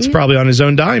thing? It's probably on his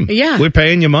own dime. Yeah. We're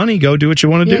paying you money. Go do what you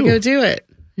want to do. Go do it.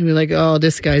 And be like, oh,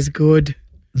 this guy's good.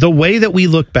 The way that we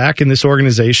look back in this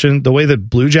organization, the way that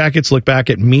Blue Jackets look back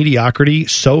at mediocrity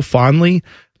so fondly,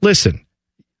 listen,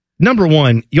 number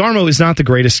one, Jarmo is not the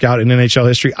greatest scout in NHL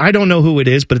history. I don't know who it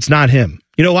is, but it's not him.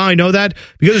 You know why I know that?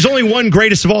 Because there's only one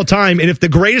greatest of all time, and if the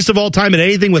greatest of all time at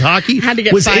anything with hockey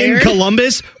was in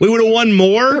Columbus, we would have won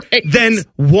more than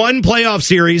one playoff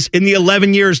series in the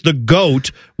 11 years the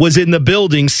GOAT was in the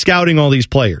building scouting all these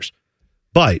players.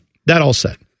 But that all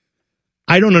said,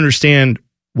 I don't understand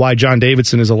why John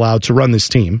Davidson is allowed to run this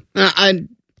team.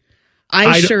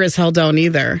 I sure as hell don't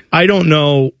either. I don't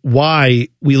know why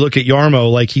we look at Jarmo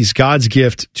like he's God's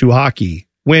gift to hockey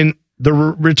when the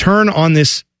return on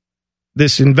this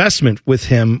investment with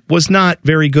him was not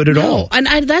very good at all. And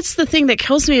that's the thing that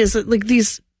kills me is that, like,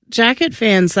 these Jacket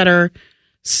fans that are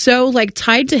so like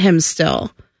tied to him still.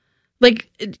 Like,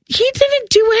 he didn't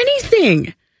do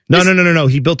anything. No.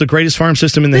 He built the greatest farm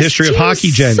system in the history of hockey,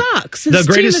 Jen. Sucks. This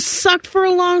team has sucked for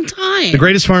a long time. The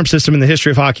greatest farm system in the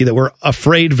history of hockey that we're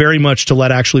afraid very much to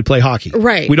let actually play hockey.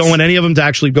 Right. We don't want any of them to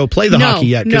actually go play the hockey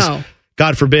yet. No.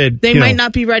 God forbid. They might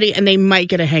not be ready, and they might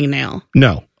get a hangnail.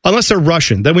 No. Unless they're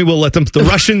Russian. Then we will let them. The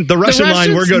Russian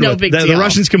line, we're good with. The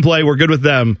Russians can play. We're good with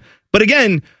them. But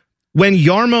again, when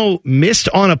Jarmo missed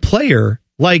on a player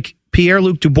like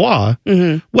Pierre-Luc Dubois,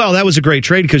 well, that was a great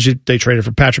trade because they traded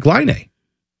for Patrick Laine.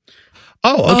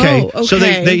 Oh, okay. So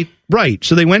they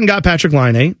So they went and got Patrick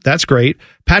Laine. That's great.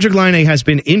 Patrick Laine has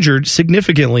been injured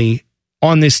significantly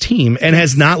on this team and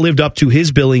has not lived up to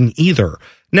his billing either.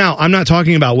 Now, I'm not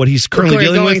talking about what he's currently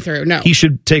dealing with. No. He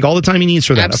should take all the time he needs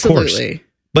for that, Absolutely. Of course.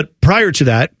 But prior to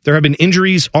that, there have been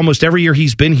injuries almost every year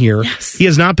he's been here. Yes. He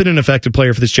has not been an effective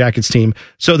player for this Jackets team.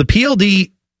 So the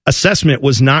PLD assessment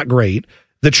was not great.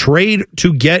 The trade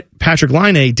to get Patrick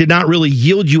Laine did not really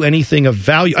yield you anything of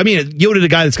value. I mean, it yielded a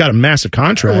guy that's got a massive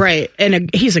contract. Right. And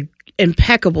he's an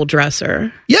impeccable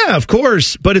dresser. Yeah, of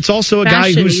course. But it's also a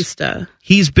guy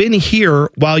he's been here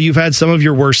while you've had some of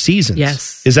your worst seasons.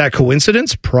 Yes. Is that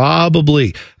coincidence?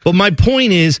 Probably. But my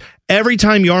point is, every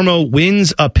time Jarmo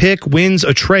wins a pick, wins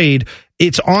a trade,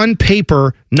 it's on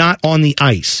paper, not on the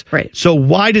ice. Right. So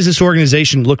why does this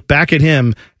organization look back at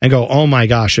him and go, oh my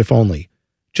gosh, if only?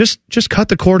 Just cut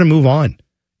the cord and move on.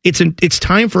 It's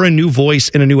time for a new voice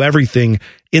and a new everything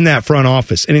in that front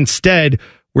office. And instead,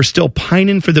 we're still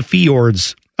pining for the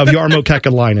fjords of Jarmo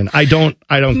Kekalainen. I don't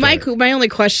My only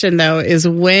question, though, is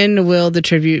when will the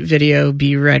tribute video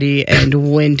be ready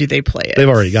and when do they play it? They've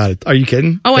already got it. Are you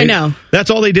kidding? I know. That's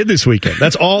all they did this weekend.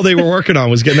 That's all they were working on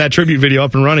was getting that tribute video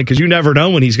up and running because you never know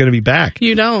when he's going to be back.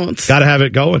 You don't. Got to have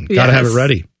it going. Got to have it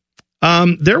ready.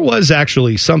 There was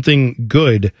actually something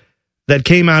good that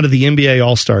came out of the NBA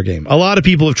All-Star game. A lot of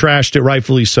people have trashed it,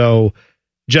 rightfully so.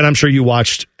 Jen, I'm sure you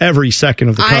watched every second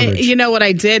of the coverage. You know what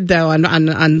I did, though,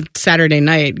 on Saturday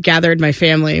night? Gathered my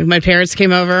family. My parents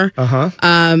came over.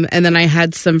 And then I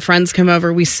had some friends come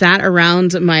over. We sat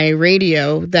around my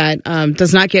radio that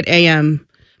does not get AM,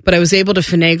 but I was able to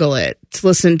finagle it to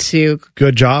listen to.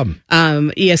 Good job.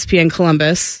 ESPN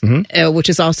Columbus, which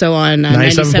is also on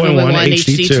 97.1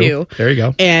 HD2. There you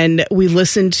go. And we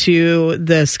listened to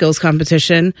the skills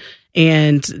competition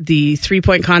and the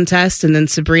 3-point contest, and then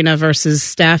Sabrina versus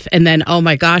Steph. And then, oh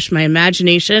my gosh, my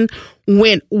imagination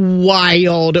went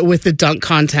wild with the dunk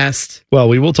contest. Well,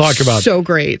 we will talk about so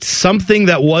great. Something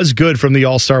that was good from the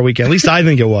All-Star weekend. At least I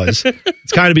think it was.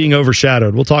 It's kind of being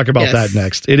overshadowed. We'll talk about that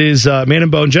next. It is Man and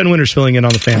Bone. Jen Winters filling in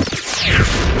on the Fan.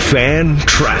 Fan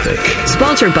Traffic.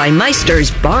 Sponsored by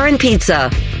Meister's Bar and Pizza.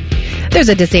 There's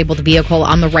a disabled vehicle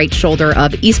on the right shoulder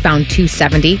of eastbound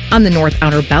 270 on the north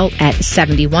outer belt at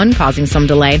 71, causing some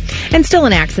delay, and still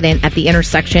an accident at the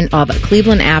intersection of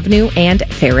Cleveland Avenue and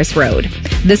Ferris Road.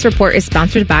 This report is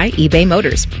sponsored by eBay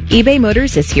Motors. eBay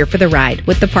Motors is here for the ride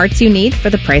with the parts you need for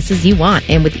the prices you want.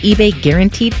 And with eBay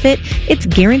Guaranteed Fit, it's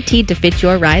guaranteed to fit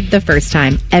your ride the first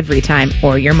time, every time,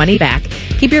 or your money back.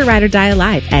 Keep your ride or die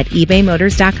alive at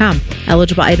ebaymotors.com.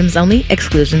 Eligible items only.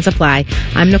 Exclusions apply.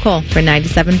 I'm Nicole for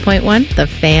 97.1. The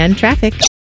Fan Traffic.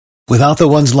 Without the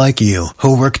ones like you,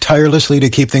 who work tirelessly to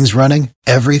keep things running,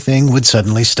 everything would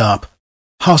suddenly stop.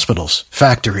 Hospitals,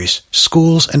 factories,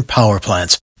 schools, and power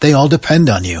plants, they all depend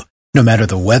on you. No matter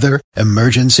the weather,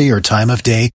 emergency, or time of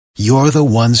day, you're the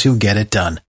ones who get it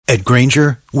done. At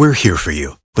Grainger, we're here for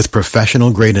you with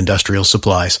professional-grade industrial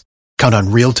supplies. Count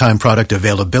on real-time product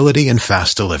availability and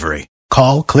fast delivery.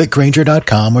 Call, click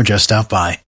Grainger.com, or just stop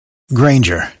by.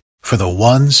 Grainger, for the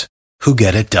ones who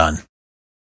get it done.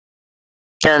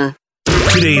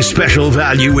 Today's special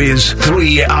value is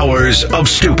 3 hours of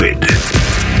stupid.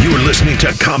 You're listening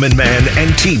to Common Man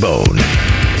and T-Bone.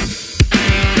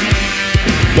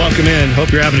 Welcome in.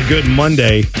 Hope you're having a good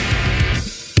Monday.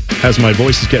 As my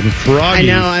voice is getting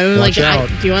froggy. I know. I'm Watch like, out.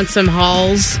 do you want some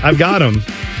Halls? I've got them.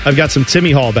 I've got some Timmy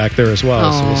Hall back there as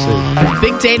well. So we'll see.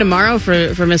 Big day tomorrow for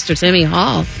Mr. Timmy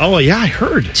Hall. Oh, yeah, I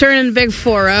heard. Turning big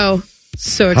 4-0.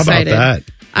 So excited. How about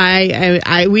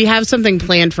that? We have something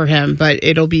planned for him, but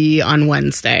it'll be on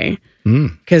Wednesday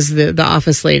because the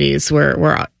office ladies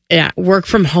work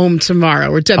from home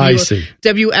tomorrow. We're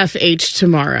WFH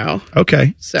tomorrow.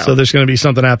 Okay. So there's going to be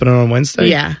something happening on Wednesday?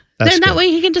 Yeah. That's then that good. way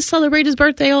he can just celebrate his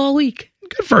birthday all week.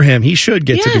 Good for him. He should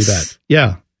get to do that.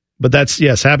 Yeah. But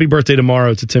happy birthday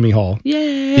tomorrow to Timmy Hall.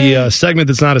 Yay. The segment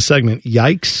that's not a segment,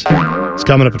 Yikes, it's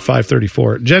coming up at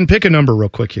 5:34. Jen, pick a number real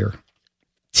quick here.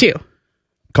 2.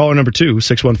 Caller number 2,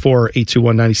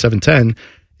 614-821-9710,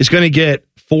 is going to get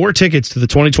 4 tickets to the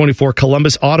 2024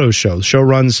 Columbus Auto Show. The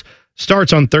show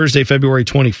starts on Thursday, February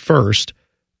 21st.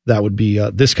 That would be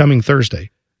this coming Thursday.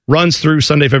 Runs through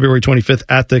Sunday, February 25th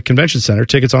at the Convention Center.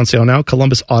 Tickets on sale now,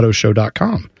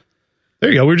 columbusautoshow.com. There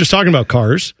you go. We were just talking about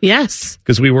cars. Yes.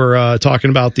 Because we were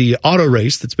talking about the auto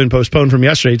race that's been postponed from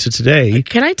yesterday to today.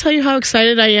 Can I tell you how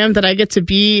excited I am that I get to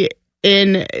be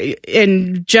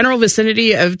in general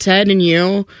vicinity of Ted and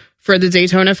you for the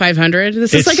Daytona 500?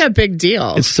 This is like a big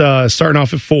deal. It's starting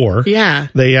off at 4. Yeah.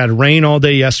 They had rain all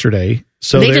day yesterday.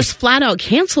 So they just flat out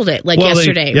canceled it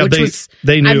yesterday,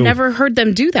 they knew. I've never heard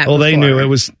them do that. Well, before. They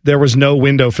knew there was no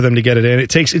window for them to get it in.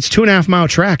 It's 2.5 mile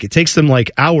track. It takes them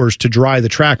like hours to dry the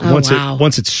track once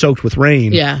it's soaked with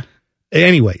rain. Yeah.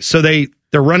 Anyway, so they're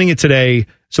running it today.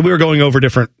 So we were going over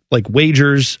different like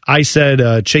wagers. I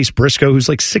said Chase Briscoe, who's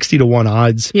like 60-1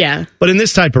 odds. Yeah. But in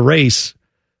this type of race,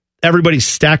 everybody's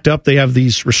stacked up. They have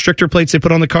these restrictor plates they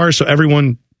put on the cars, so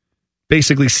everyone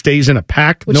basically stays in a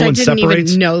pack. Which no one didn't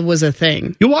separates. Even know was a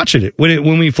thing. You watch it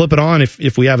when we flip it on.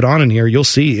 If we have it on in here, you'll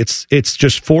see it's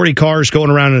just 40 cars going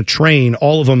around in a train,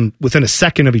 all of them within a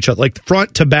second of each other, like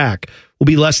front to back will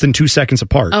be less than 2 seconds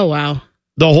apart. Oh wow!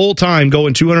 The whole time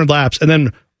going 200 laps, and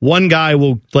then one guy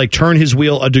will like turn his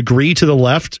wheel a degree to the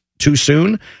left too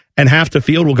soon, and half the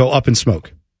field will go up in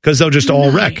smoke because they'll just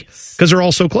all wreck because they're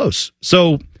all so close.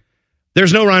 So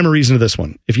there's no rhyme or reason to this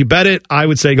one. If you bet it, I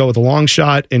would say go with a long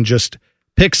shot and just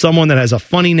pick someone that has a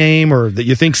funny name or that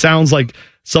you think sounds like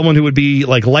someone who would be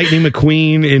like Lightning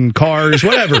McQueen in Cars,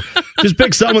 whatever. Just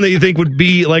pick someone that you think would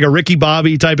be like a Ricky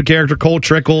Bobby type of character, Cole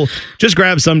Trickle. Just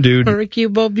grab some dude. Ricky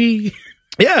Bobby.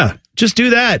 Yeah, just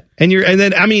do that. And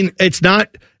then it's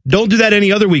not. Don't do that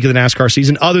any other week of the NASCAR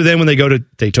season other than when they go to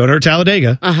Daytona or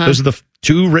Talladega. Those are the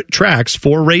 2 tracks,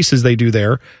 4 races they do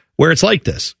there where it's like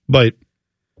this. But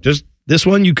just this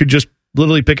one, you could just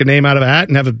literally pick a name out of a hat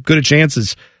and have as good a chance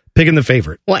as picking the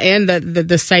favorite. Well, and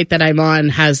the site that I'm on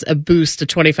has a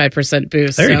 25%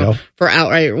 boost. There you go. For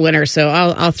outright winner. So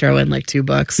I'll throw in like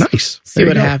 $2. Nice. See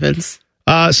what happens.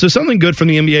 So something good from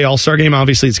the NBA All-Star Game.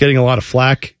 Obviously, it's getting a lot of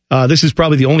flack. This is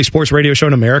probably the only sports radio show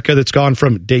in America that's gone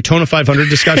from Daytona 500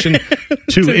 discussion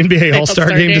to NBA All-Star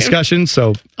Game discussion.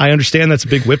 So I understand that's a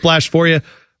big whiplash for you.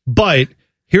 But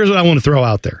here's what I want to throw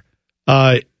out there.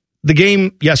 The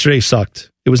game yesterday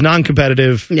sucked. It was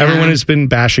non-competitive. Yeah. Everyone has been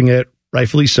bashing it,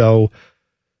 rightfully so.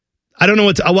 I don't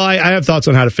know I have thoughts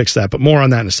on how to fix that, but more on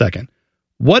that in a second.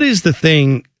 What is the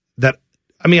thing that,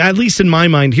 at least in my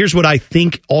mind, here's what I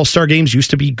think All-Star games used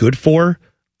to be good for.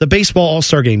 The baseball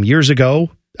All-Star game years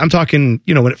ago, I'm talking,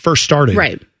 when it first started.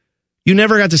 Right. You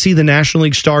never got to see the National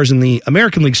League stars and the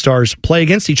American League stars play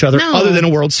against each other other than a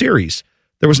World Series.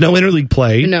 There was no interleague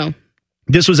play. No.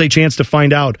 This was a chance to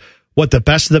find out what the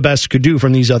best of the best could do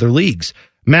from these other leagues.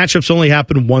 Matchups only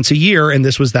happen once a year, and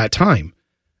this was that time.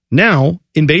 Now,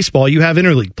 in baseball, you have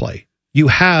interleague play. You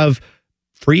have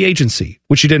free agency,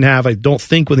 which you didn't have, I don't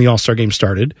think, when the All-Star game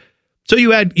started. So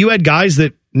you had guys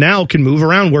that now can move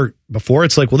around where before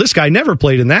it's like, well, this guy never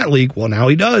played in that league. Well, now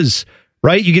he does,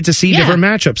 right? You get to see different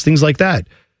matchups, things like that.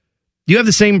 You have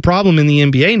the same problem in the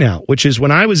NBA now, which is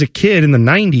when I was a kid in the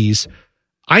 90s,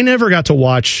 I never got to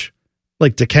watch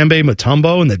like Dikembe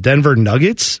Mutombo and the Denver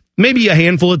Nuggets, maybe a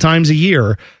handful of times a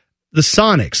year. The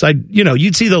Sonics,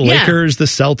 you'd see the Lakers, the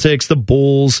Celtics, the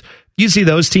Bulls, you'd see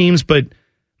those teams, but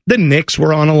the Knicks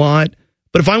were on a lot.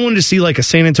 But if I wanted to see like a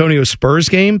San Antonio Spurs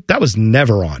game, that was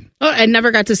never on. Oh, I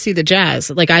never got to see the Jazz.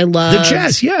 Like I love the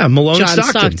Jazz, Malone, John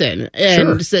Stockton.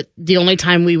 And the only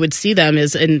time we would see them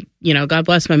is God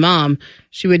bless my mom.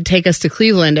 She would take us to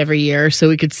Cleveland every year so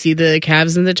we could see the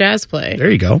Cavs and the Jazz play.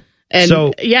 There you go. And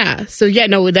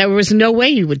there was no way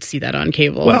you would see that on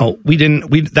cable. Well, we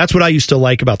didn't. That's what I used to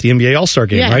like about the NBA All-Star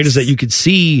game, right? Is that you could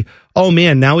see, oh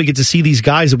man, now we get to see these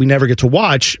guys that we never get to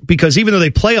watch because even though they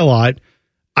play a lot,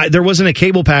 there wasn't a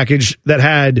cable package that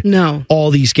had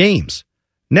all these games.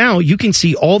 Now you can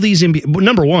see all these.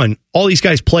 Number one, all these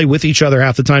guys play with each other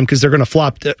half the time because they're going to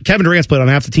flop. Kevin Durant's played on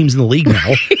half the teams in the league now.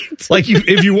 Right. Like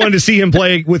if you wanted to see him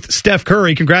play with Steph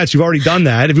Curry, congrats, you've already done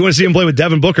that. If you want to see him play with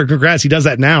Devin Booker, congrats, he does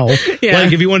that now. Yeah.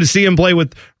 Like if you want to see him play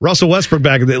with Russell Westbrook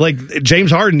back, like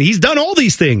James Harden, he's done all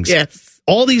these things. Yes,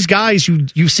 all these guys,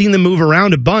 you've seen them move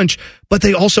around a bunch, but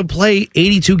they also play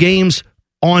 82 games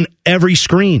on every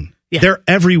screen. Yeah. They're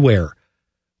everywhere.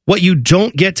 What you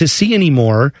don't get to see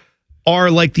anymore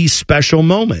are like these special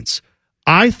moments.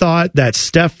 I thought that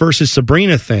Steph versus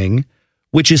Sabrina thing,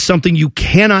 which is something you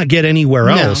cannot get anywhere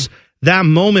else, that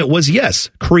moment was, yes,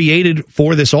 created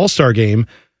for this All-Star game,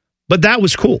 but that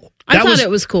was cool. I thought it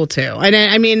was cool too. And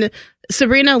I mean,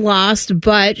 Sabrina lost,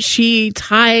 but she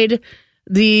tied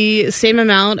the same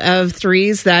amount of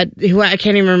threes I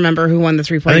can't even remember who won the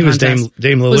 3-point contest. I think it was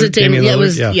Dame Lillard. Was it Dame? Lillard? It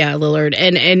was, Lillard.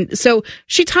 And so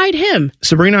she tied him.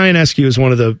 Sabrina Ionescu is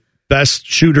one of the best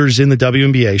shooters in the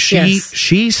WNBA.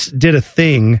 She did a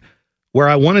thing where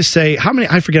I want to say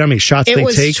I forget how many shots they take. It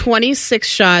was 26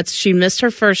 shots. She missed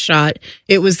her first shot.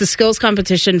 It was the skills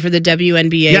competition for the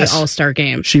WNBA All-Star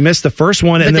game. She missed the first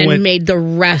one and then made the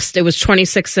rest. It was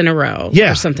 26 in a row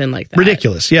or something like that.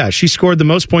 Ridiculous. Yeah, she scored the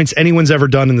most points anyone's ever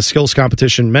done in the skills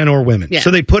competition, men or women. Yeah.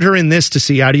 So they put her in this to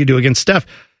see how do you do against Steph,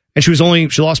 and she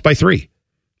lost by 3.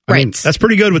 I mean, that's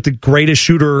pretty good with the greatest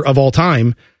shooter of all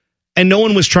time. And no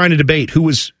one was trying to debate who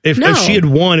was, if she had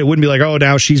won, it wouldn't be like, oh,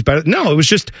 now she's better. No, it was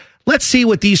just, let's see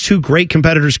what these two great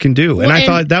competitors can do. And I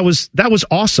thought that was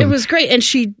awesome. It was great. And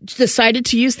she decided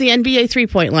to use the NBA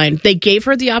 3-point line. They gave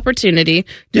her the opportunity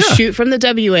to shoot from the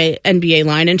WNBA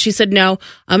line. And she said, no,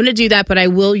 I'm going to do that, but I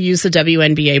will use the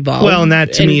WNBA ball. Well, and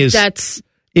that to me is,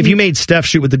 if you made Steph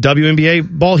shoot with the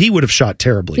WNBA ball, he would have shot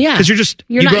terribly. Yeah. Because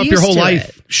you grew up your whole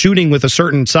life shooting with a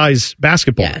certain size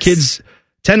basketball. Yes. Kids,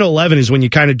 10 to 11 is when you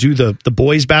kind of do the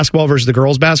boys basketball versus the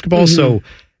girls basketball. Mm-hmm. So,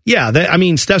 yeah,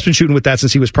 Steph's been shooting with that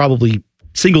since he was probably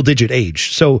single-digit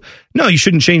age. So, no, you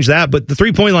shouldn't change that. But the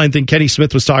 3-point line thing Kenny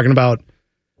Smith was talking about,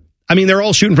 they're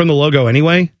all shooting from the logo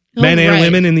anyway, men and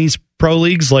women in these pro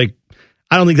leagues. Like,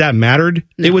 I don't think that mattered.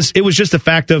 No. It was just the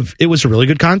fact of it was a really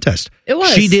good contest. It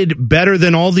was. She did better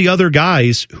than all the other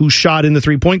guys who shot in the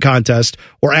 3-point contest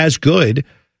or as good.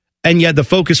 And yet the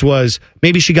focus was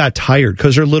maybe she got tired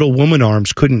because her little woman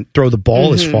arms couldn't throw the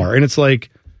ball as far. And it's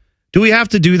like, do we have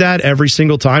to do that every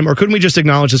single time? Or couldn't we just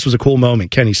acknowledge this was a cool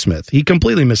moment? Kenny Smith. He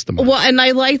completely missed the mark. Well, and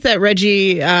I like that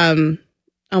Reggie, oh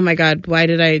my God, why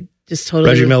did I just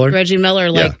totally... Reggie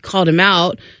Miller called him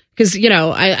out. Because,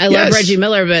 I love Reggie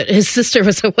Miller, but his sister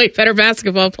was a way better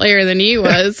basketball player than he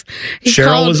was.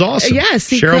 Cheryl was awesome. Yes.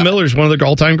 Cheryl Miller's one of the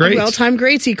all-time greats. All-time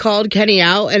greats. He called Kenny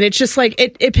out, and it's just like,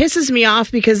 it pisses me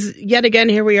off because, yet again,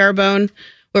 here we are, Bone,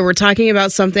 where we're talking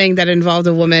about something that involved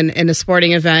a woman in a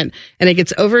sporting event, and it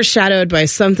gets overshadowed by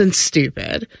something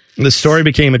stupid. The story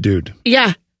became a dude.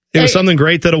 Yeah. It was something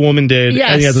great that a woman did,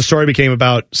 and the story became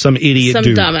about some idiot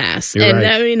dude. Some dumbass. You're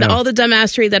right. All the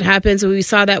dumbassery that happens, we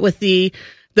saw that with the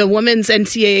women's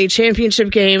NCAA championship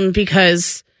game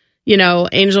because,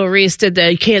 Angel Reese did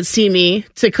the "You Can't See Me"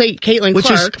 to Caitlin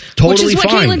Clark. Which is what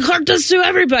fine. Caitlin Clark does to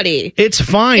everybody. It's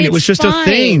fine. It was just a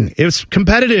thing. It was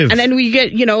competitive. And then we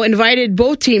get, invited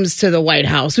both teams to the White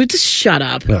House. We just shut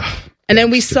up. Ugh. And then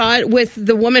we saw it with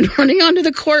the woman running onto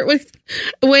the court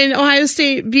when Ohio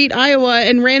State beat Iowa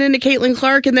and ran into Caitlin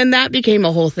Clark, and then that became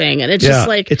a whole thing. And it's just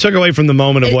like... It took away from the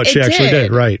moment of what she actually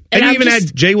did, right. And you even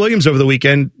had Jay Williams over the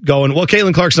weekend going, well,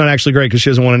 Caitlin Clark's not actually great because she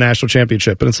hasn't won a national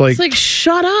championship. And it's like...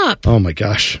 shut up. Oh, my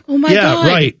gosh. Oh, my God.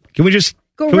 Yeah, right. Can we just...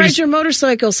 ride your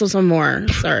motorcycle some more.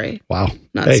 Sorry. Wow.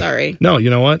 Not sorry. No, you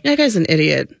know what? That guy's an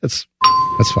idiot. That's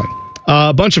fine.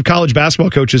 A bunch of college basketball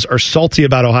coaches are salty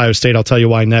about Ohio State. I'll tell you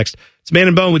why next. It's Man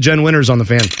and Bone with Jen Winters on the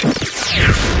Fan.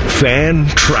 Fan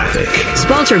Traffic.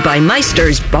 Sponsored by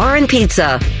Meister's Bar and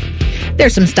Pizza.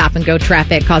 There's some stop-and-go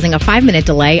traffic causing a 5-minute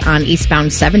delay on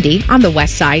eastbound 70 on the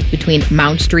west side between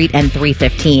Mount Street and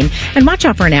 315. And watch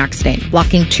out for an accident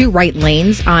blocking 2 right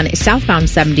lanes on southbound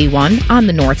 71 on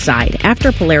the north side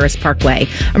after Polaris Parkway.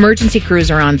 Emergency crews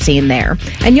are on scene there.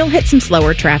 And you'll hit some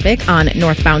slower traffic on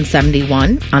northbound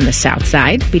 71 on the south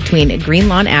side between Green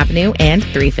Lawn Avenue and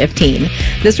 315.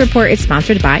 This report is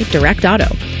sponsored by Direct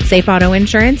Auto. Safe Auto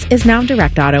Insurance is now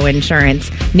Direct Auto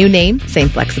Insurance. New name, same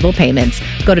flexible payments.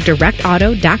 Go to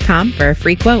directauto.com for a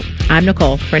free quote. I'm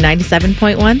Nicole for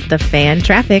 97.1 The Fan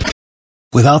Traffic.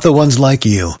 Without the ones like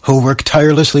you, who work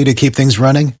tirelessly to keep things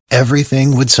running,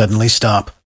 everything would suddenly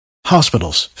stop.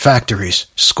 Hospitals, factories,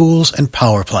 schools, and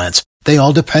power plants, they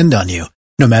all depend on you.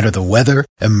 No matter the weather,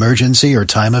 emergency, or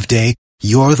time of day,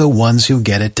 you're the ones who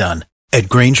get it done. At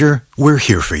Grainger, we're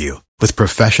here for you with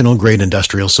professional-grade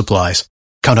industrial supplies.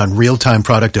 Count on real-time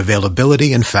product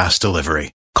availability and fast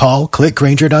delivery. Call, click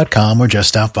Grainger.com, or just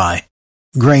stop by.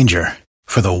 Grainger,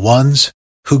 for the ones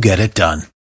who get it done.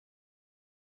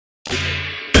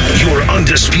 Your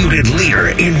undisputed leader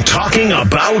in talking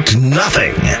about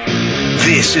nothing.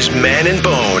 This is Man and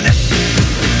Bone.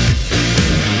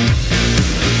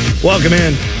 Welcome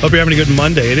in. Hope you're having a good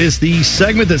Monday. It is the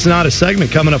segment that's not a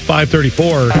segment coming up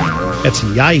 5:34. It's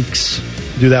Yikes.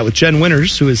 Do that with Jen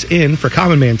Winters, who is in for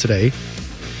Common Man today.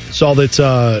 Saw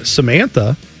that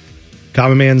Samantha,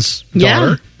 Common Man's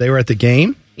daughter, they were at the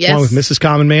game. Yes. Along with Mrs.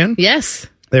 Common Man. Yes.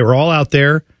 They were all out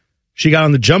there. She got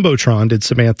on the Jumbotron, did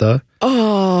Samantha.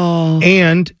 Oh.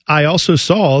 And I also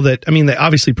saw that,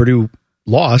 obviously Purdue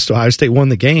lost. Ohio State won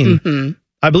the game. Mm-hmm.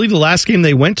 I believe the last game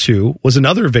they went to was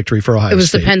another victory for Ohio State. It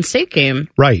was the Penn State game.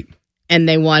 Right. And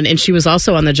they won. And she was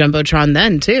also on the Jumbotron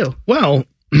then, too. Well,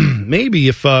 maybe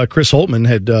if Chris Holtmann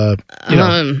had,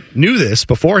 knew this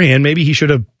beforehand, maybe he should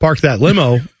have parked that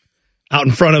limo out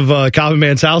in front of Common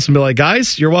Man's house and be like,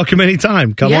 guys, you're welcome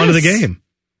anytime. Come on to the game.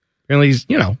 Apparently, he's,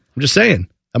 I'm just saying.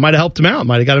 That might have helped him out.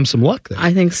 Might have got him some luck there.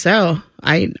 I think so.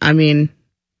 I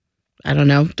don't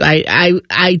know.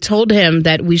 I told him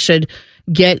that we should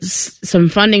get some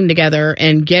funding together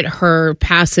and get her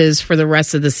passes for the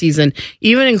rest of the season,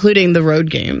 even including the road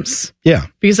games. Yeah.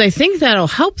 Because I think that'll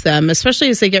help them, especially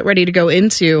as they get ready to go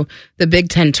into the Big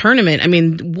Ten tournament.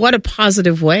 What a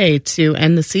positive way to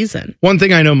end the season. One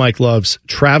thing I know Mike loves,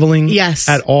 traveling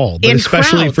at all, but and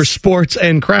especially crowds. for sports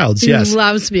and crowds. Yes. He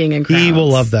loves being in crowds. He will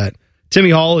love that. Timmy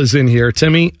Hall is in here.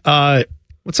 Timmy,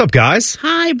 what's up, guys?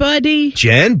 Hi, buddy.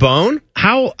 Jen, Bone.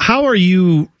 How are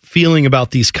you feeling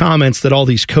about these comments that all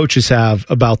these coaches have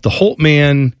about the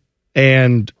Holtmann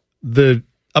and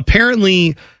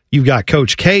apparently you've got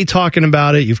Coach K talking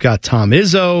about it. You've got Tom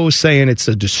Izzo saying it's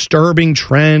a disturbing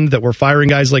trend that we're firing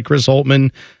guys like Chris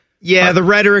Holtmann. Yeah, the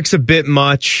rhetoric's a bit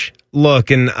much.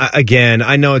 Look, and again,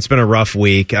 I know it's been a rough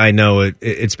week. I know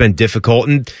it's been difficult.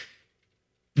 And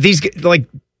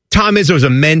Tom Izzo's a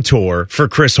mentor for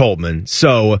Chris Holtmann.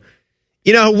 So,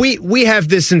 we have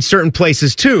this in certain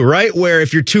places too, right? Where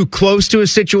if you're too close to a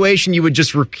situation, you would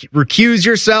just recuse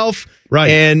yourself. Right.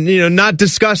 And, not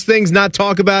discuss things, not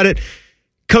talk about it.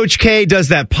 Coach K does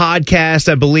that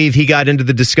podcast. I believe he got into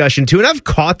the discussion too. And I've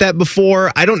caught that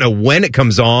before. I don't know when it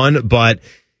comes on, but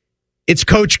it's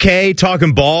Coach K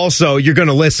talking ball. So you're going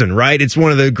to listen, right? It's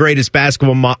one of the greatest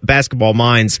basketball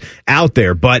minds out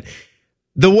there. But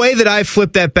the way that I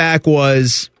flipped that back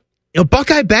was,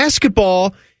 Buckeye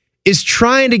basketball is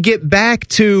trying to get back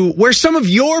to where some of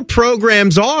your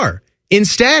programs are in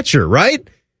stature, right?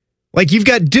 Like you've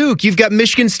got Duke, you've got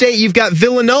Michigan State, you've got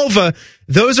Villanova.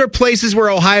 Those are places where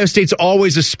Ohio State's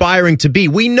always aspiring to be.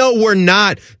 We know we're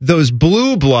not those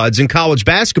blue bloods in college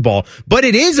basketball, but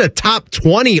it is a top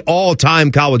 20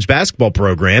 all-time college basketball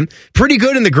program. Pretty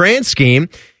good in the grand scheme.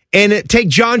 And take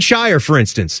John Shire, for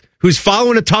instance, who's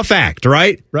following a tough act,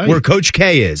 right? Where Coach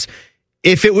K is.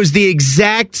 If it was the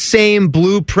exact same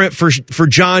blueprint for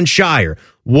John Shire,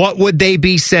 what would they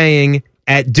be saying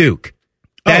at Duke?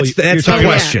 That's the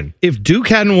question. If Duke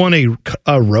hadn't won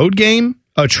a road game,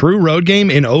 a true road game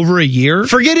in over a year,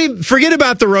 forget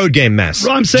about the road game mess.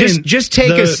 Well, I'm saying just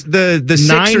take us the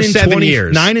 6 or 7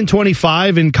 years,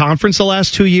 9-25 in conference the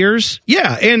last 2 years.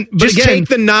 Yeah, but just take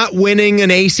the not winning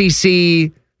an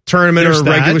ACC tournament or a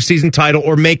regular season title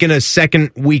or making a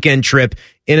second weekend trip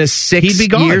in a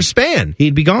 6-year span.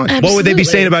 He'd be gone. Absolutely. What would they be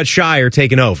saying about Shire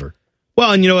taking over?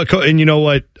 Well, and you know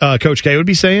what Coach K would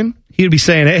be saying? He would be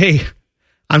saying, "Hey,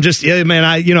 I'm just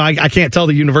I can't tell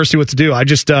the university what to do. I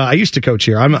used to coach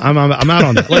here. I'm out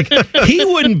on that." Like he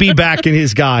wouldn't be backing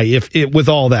his guy with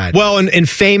all that. Well, and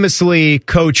famously,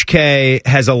 Coach K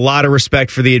has a lot of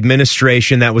respect for the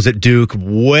administration that was at Duke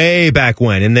way back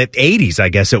when in the 80s, I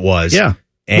guess it was. Yeah.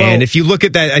 And if you look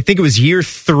at that, I think it was year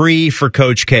 3 for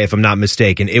Coach K, if I'm not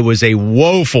mistaken. It was a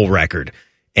woeful record.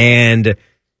 And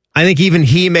I think even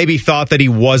he maybe thought that he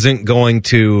wasn't going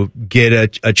to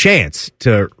get a chance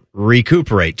to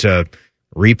recuperate, to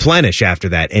replenish after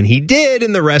that. And he did,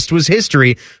 and the rest was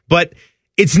history. But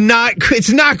it's not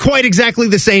quite exactly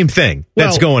the same thing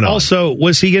that's going on. Also,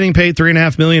 was he getting paid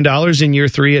 $3.5 million in year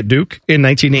 3 at Duke in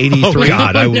 1983? Oh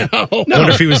God, I wonder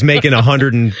if he was making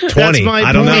 120. That's my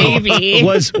I don't point. know. Maybe.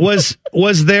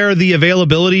 Was there the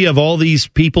availability of all these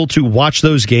people to watch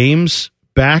those games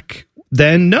back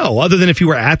then? No, other than if you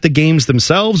were at the games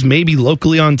themselves, maybe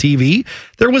locally on TV.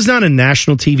 There was not a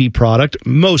national TV product,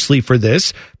 mostly for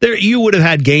this. You would have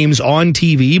had games on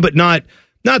TV, but not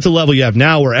the level you have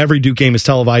now where every Duke game is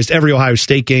televised. Every Ohio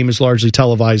State game is largely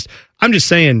televised. I'm just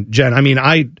saying, Jen,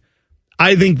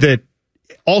 I think that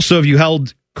also if you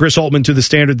held Chris Holtmann to the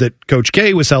standard that Coach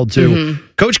K was held to. Mm-hmm.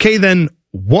 Coach K then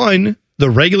won the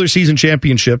regular season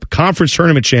championship, conference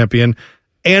tournament champion,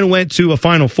 and went to a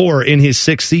Final Four in his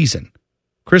 6th season.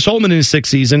 Chris Holtmann in his 6th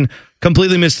season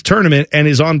completely missed the tournament and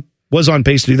was on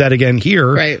pace to do that again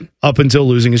here up until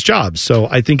losing his job. So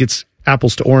I think it's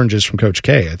apples to oranges from Coach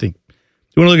K. I think if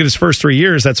you want to look at his first 3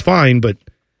 years, that's fine, but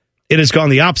it has gone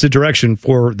the opposite direction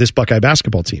for this Buckeye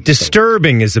basketball team.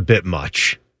 Disturbing is a bit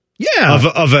much. Yeah.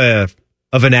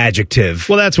 Of an adjective.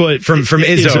 Well, that's what from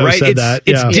Izzo, right? Said that.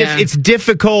 It's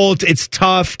difficult. It's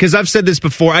tough because I've said this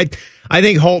before. I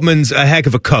think Holtmann's a heck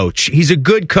of a coach. He's a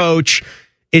good coach.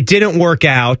 It didn't work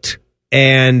out,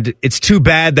 and it's too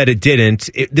bad that it didn't.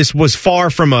 This was far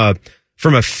from a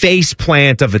face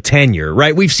plant of a tenure,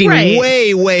 right? We've seen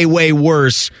way, way, way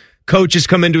worse coaches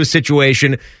come into a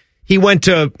situation. He went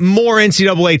to more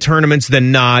NCAA tournaments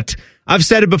than not. I've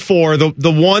said it before.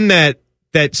 The one that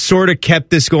sort of kept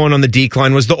this going on the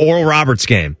decline was the Oral Roberts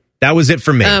game. That was it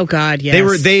for me. Oh, God,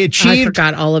 yes. They achieved... I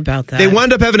forgot all about that. They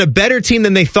wound up having a better team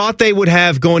than they thought they would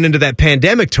have going into that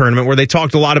pandemic tournament where they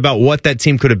talked a lot about what that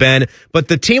team could have been. But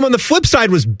the team on the flip side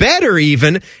was better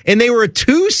even, and they were a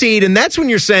 2 seed, and that's when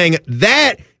you're saying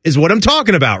that is what I'm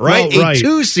talking about, right? Well, a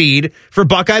 2 seed for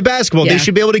Buckeye basketball. Yeah. They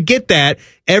should be able to get that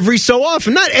every so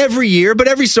often. Not every year, but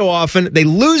every so often. They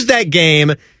lose that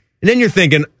game, and then you're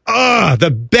thinking,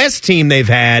 the best team they've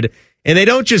had, and they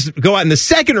don't just go out in the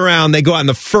second round, they go out in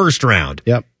the first round.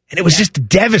 Yep. And it was just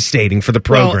devastating for the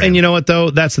program. Well, and you know what,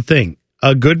 though? That's the thing.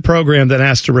 A good program that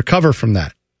has to recover from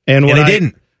that. And they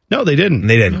didn't. No, they didn't.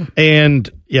 They didn't. And,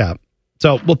 yeah.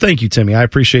 So, well, thank you, Timmy. I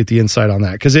appreciate the insight on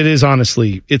that, because it is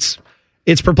honestly, it's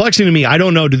perplexing to me. I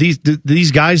don't know. Do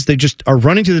these guys, they just are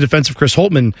running to the defense of Chris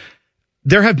Holtmann.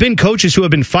 There have been coaches who have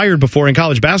been fired before in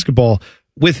college basketball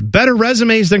with better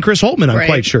resumes than Chris Holtmann, I'm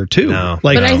quite sure, too. No.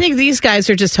 But I think these guys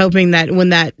are just hoping that when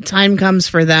that time comes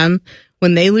for them,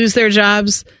 when they lose their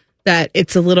jobs, that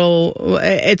it's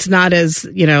not as,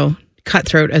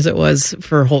 cutthroat as it was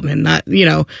for Holtmann. Not,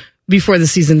 before the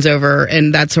season's over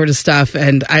and that sort of stuff.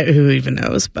 And who even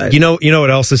knows? But you know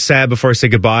what else is sad before I say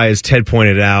goodbye, as Ted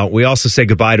pointed out, we also say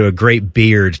goodbye to a great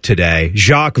beard today.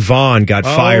 Jacques Vaughn got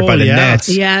fired by the Nets.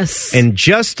 Yes. And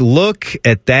just look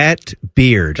at that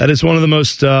beard. That is one of the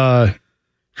most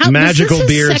magical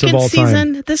beards of all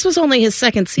time. This was only his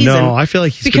second season. No, I feel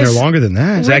like he's been there longer than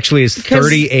that. It's actually his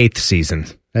 38th season.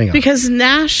 Hang on. Because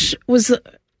Nash was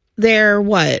there,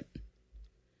 what?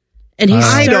 And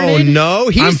I don't know.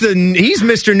 He's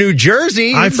Mr. New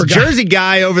Jersey. He's the Jersey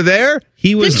guy over there.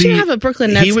 Didn't you have a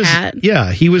Brooklyn Nets hat?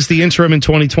 Yeah, he was the interim in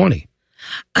 2020.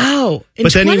 Oh, in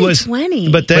but then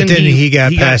 2020. But then he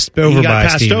got passed over by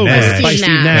Steve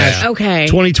Nash. Okay.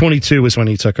 2022 was when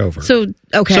he took over. So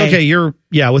you're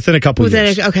within a couple of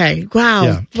years. Okay. Wow.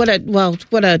 Yeah. What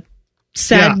a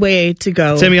sad way to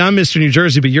go. Timmy, I'm Mr. New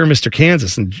Jersey, but you're Mr.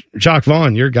 Kansas, and Jacques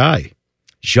Vaughn, your guy.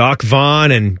 Jacques Vaughn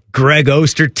and Greg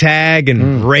Ostertag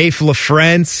and Rafe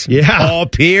LaFrance. Yeah. Paul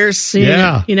Pierce. You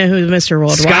know who Mr.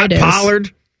 Worldwide Scott is.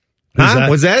 Pollard.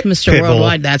 What's that? Mr. Pitbull.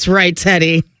 Worldwide. That's right,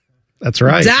 Teddy. That's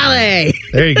right. Dolly.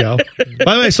 There you go.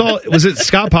 By the way, was it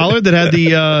Scott Pollard that had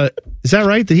the, is that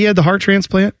right? That he had the heart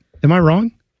transplant? Am I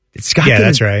wrong?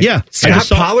 That's right. Yeah. Scott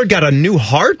Pollard got a new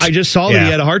heart? I just saw that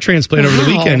he had a heart transplant over the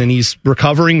weekend, and he's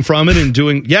recovering from it and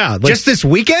doing, just this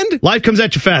weekend? Life comes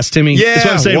at you fast, Timmy. Yeah, that's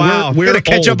what I'm saying. Wow. We're going to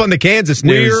catch up on the Kansas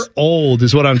news. We're old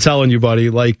is what I'm telling you, buddy.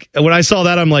 Like, when I saw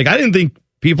that, I'm like, I didn't think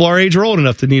people our age were old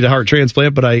enough to need a heart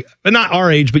transplant, but not our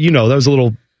age, but that was a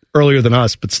little earlier than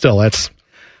us, but still, I think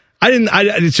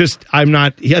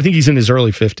he's in his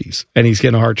early 50s, and he's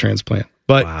getting a heart transplant.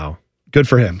 But wow. Good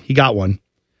for him. He got one.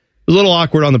 It was a little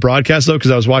awkward on the broadcast, though,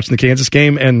 because I was watching the Kansas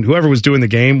game, and whoever was doing the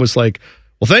game was like,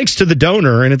 well, thanks to the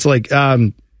donor. And it's like, I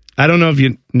don't know if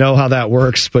you know how that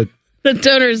works, but the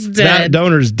donor's dead. That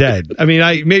donor's dead. I mean,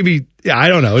 I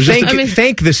don't know.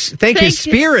 Thank his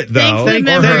spirit, though. Thank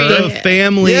the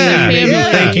family.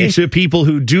 Thank you to people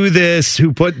who do this,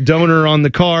 who put donor on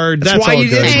the card. That's why you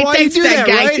do that,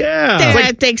 right?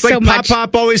 Yeah. Thanks so much.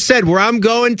 Pop always said, where I'm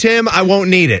going, Tim, I won't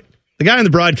need it. The guy on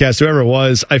the broadcast, whoever it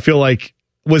was, I feel like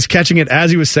was catching it as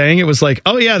he was saying it, was like,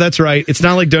 oh yeah, that's right. It's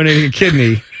not like donating a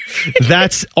kidney.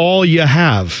 That's all you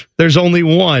have. There's only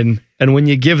one. And when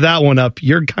you give that one up,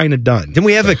 you're kind of done. Didn't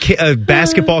we have a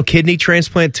basketball kidney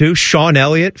transplant too? Sean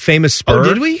Elliott, famous Spur. Oh,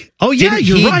 did we? Oh, yeah,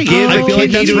 you're right. Give I a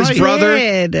kidney to his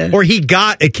brother, or he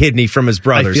got a kidney from his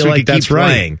brother. I feel so like that's keep right.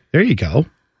 Playing. There you go.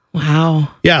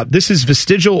 Wow. Yeah, this is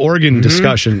vestigial organ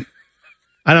discussion.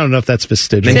 I don't know if that's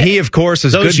vestigial. And he, of course,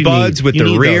 is good buds with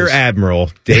the Rear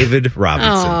Admiral, David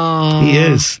Robinson. He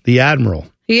is the Admiral.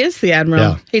 He is the Admiral.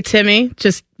 Yeah. Hey, Timmy,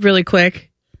 just really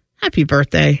quick. Happy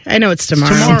birthday. I know it's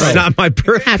tomorrow. It's not my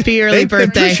birthday. Happy early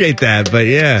birthday. I appreciate that, but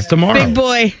yeah. It's tomorrow. Big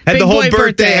boy. Had Big the whole boy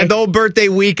birthday. Had the whole birthday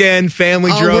weekend.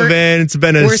 Family drove in. It's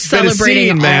been a We're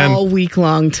celebrating scene, man. all week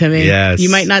long, Timmy. Yes. You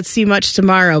might not see much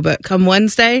tomorrow, but come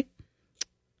Wednesday,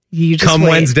 you just wait.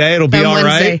 Wednesday, it'll be all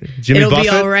right. Jimmy It'll Buffett? be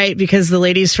all right because the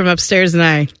ladies from upstairs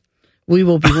and we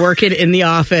will be working in the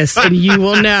office, and you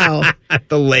will know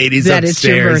the ladies that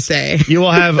upstairs. it's your birthday. You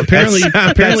will have apparently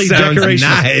decorations.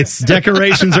 Nice.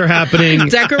 Decorations are happening.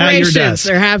 Decorations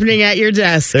are happening at your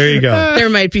desk. There you go. There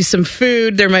might be some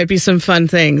food. There might be some fun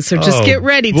things. So just get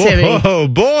ready, Timmy. Oh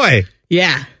boy!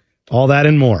 Yeah, all that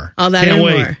and more. All that Can't and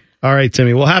wait. more. All right,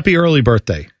 Timmy. Well, happy early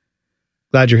birthday.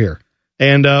 Glad you're here,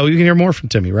 and you can hear more from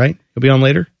Timmy. Right? You'll be on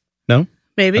later. No,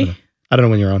 maybe. I don't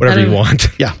know when you're on. Whatever you want.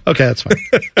 Yeah. Okay, that's fine.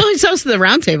 Well, he's hosting the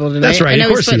roundtable tonight. That's right. I know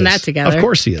Of course he's putting he is. that together. Of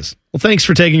course he is. Well, thanks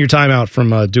for taking your time out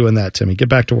from doing that, Timmy. Get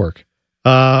back to work.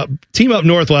 Team Up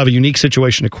North will have a unique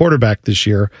situation at quarterback this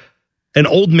year. An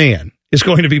old man is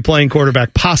going to be playing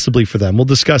quarterback possibly for them. We'll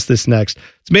discuss this next.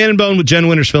 It's Man and Bone with Jen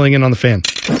Winters filling in on the Fan.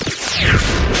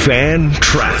 Fan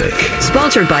traffic.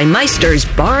 Sponsored by Meister's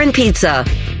Bar and Pizza.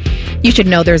 You should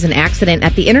know there's an accident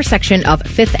at the intersection of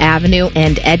 5th Avenue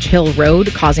and Edge Hill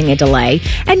Road causing a delay,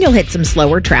 and you'll hit some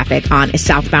slower traffic on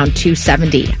southbound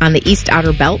 270 on the east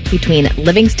outer belt between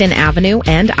Livingston Avenue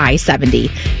and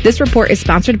I-70. This report is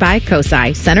sponsored by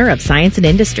COSI, Center of Science and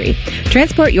Industry.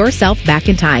 Transport yourself back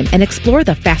in time and explore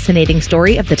the fascinating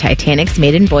story of the Titanic's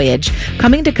maiden voyage.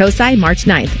 Coming to COSI March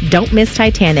 9th. Don't miss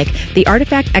Titanic, the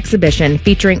artifact exhibition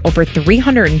featuring over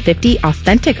 350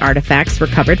 authentic artifacts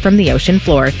recovered from the ocean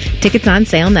floor. Tickets on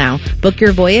sale now. Book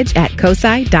your voyage at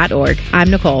cosi.org. I'm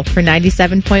Nicole for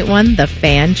 97.1 The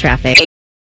Fan Traffic.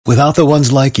 Without the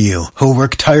ones like you, who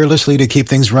work tirelessly to keep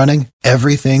things running,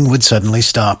 everything would suddenly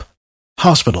stop.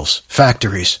 Hospitals,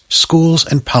 factories, schools,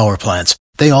 and power plants,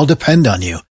 they all depend on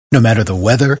you. No matter the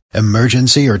weather,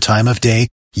 emergency, or time of day,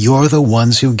 you're the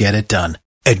ones who get it done.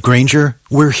 At Grainger,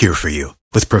 we're here for you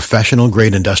with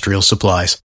professional-grade industrial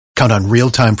supplies. Count on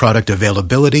real-time product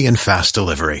availability and fast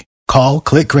delivery. Call,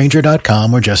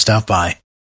 clickgrainger.com, or just stop by.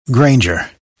 Grainger,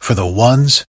 for the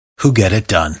ones who get it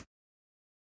done.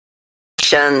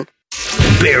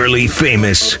 Barely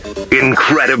famous,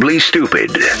 incredibly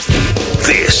stupid.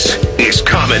 This is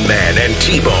Common Man and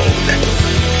T-Bone.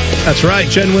 That's right.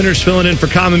 Jen Winters filling in for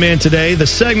Common Man today. The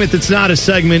segment that's not a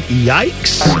segment,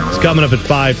 Yikes, is coming up at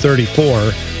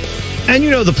 5:34. And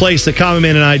you know the place that Common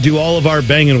Man and I do all of our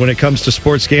banging when it comes to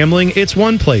sports gambling? It's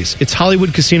one place. It's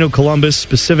Hollywood Casino Columbus,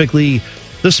 specifically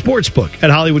the sports book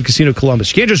at Hollywood Casino Columbus.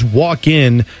 You can't just walk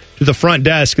in to the front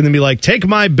desk and then be like, take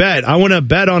my bet. I want to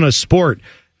bet on a sport.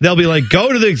 They'll be like,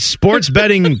 go to the sports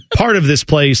betting part of this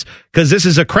place because this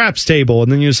is a craps table.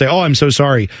 And then you say, oh, I'm so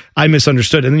sorry. I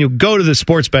misunderstood. And then you'll go to the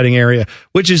sports betting area,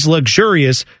 which is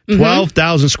luxurious,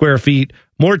 12,000 square feet,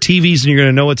 more TVs than you're going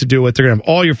to know what to do with. They're going to have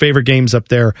all your favorite games up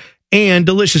there. And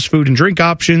delicious food and drink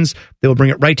options. They will bring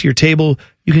it right to your table.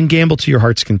 You can gamble to your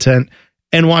heart's content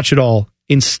and watch it all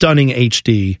in stunning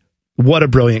HD. What a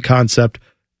brilliant concept.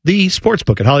 The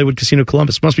Sportsbook at Hollywood Casino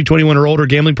Columbus. Must be 21 or older.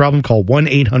 Gambling problem? Call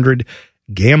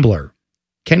 1-800-GAMBLER.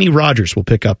 Kenny Rogers will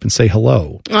pick up and say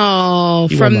hello. Oh,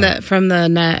 from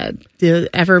the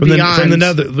ever beyond. From the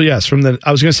nether, yes,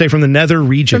 I was going to say from the nether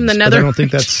regions. From the nether. I don't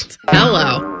think that's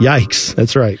Hello. Yikes.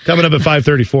 That's right. Coming up at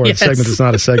 5:34. Yes. The segment is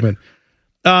not a segment.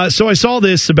 So I saw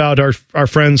this about our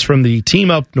friends from the Team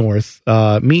Up North,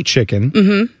 Meat Chicken.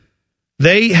 Mm-hmm.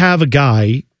 They have a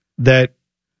guy that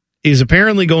is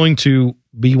apparently going to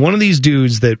be one of these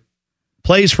dudes that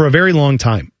plays for a very long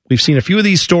time. We've seen a few of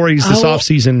these stories this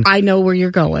offseason. I know where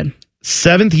you're going.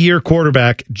 7th-year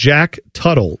quarterback Jack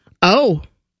Tuttle. Oh.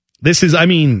 This is,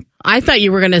 I thought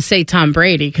you were going to say Tom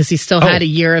Brady because he still had a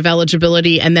year of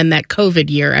eligibility, and then that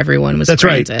COVID year everyone was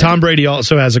granted. Right. Tom Brady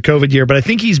also has a COVID year, but I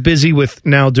think he's busy with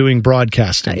now doing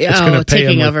broadcasting. It's gonna pay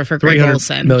taking him over for Greg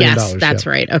Olsen. Yes, that's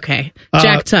right. Okay.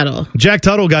 Jack Tuttle. Jack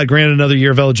Tuttle got granted another year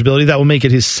of eligibility. That will make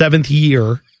it his 7th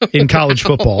year in college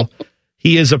football.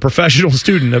 He is a professional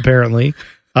student, apparently.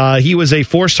 He was a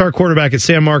 4-star quarterback at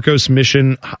San Marcos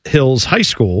Mission Hills High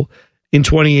School in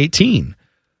 2018.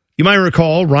 You might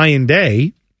recall Ryan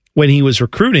Day, when he was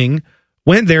recruiting,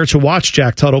 went there to watch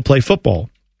Jack Tuttle play football.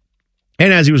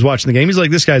 And as he was watching the game, he's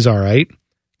like, this guy's all right.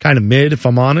 Kind of mid, if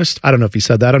I'm honest. I don't know if he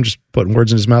said that. I'm just putting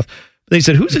words in his mouth. But he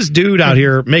said, who's this dude out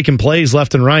here making plays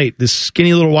left and right? This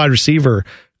skinny little wide receiver,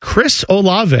 Chris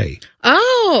Olave.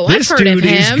 Oh, this I've heard of him.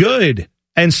 This dude is good.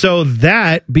 And so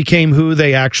that became who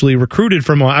they actually recruited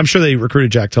from. I'm sure they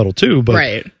recruited Jack Tuttle too,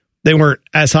 but they weren't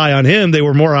as high on him. They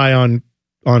were more high on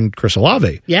Chris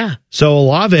Olave. Yeah. So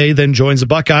Olave then joins the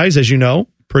Buckeyes, as you know.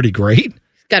 Pretty great.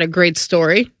 Got a great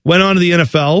story. Went on to the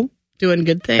NFL. Doing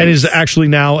good things. And is actually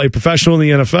now a professional in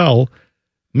the NFL.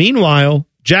 Meanwhile,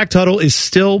 Jack Tuttle is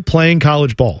still playing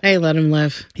college ball. Hey, let him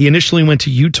live. He initially went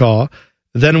to Utah,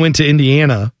 then went to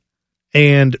Indiana,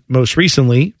 and most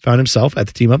recently found himself at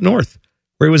the team up north,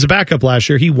 where he was a backup last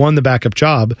year. He won the backup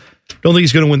job. Don't think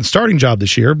he's going to win the starting job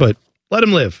this year, but let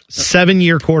him live.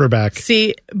 7-year quarterback.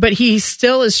 See, but he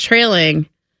still is trailing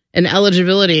in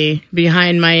eligibility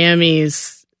behind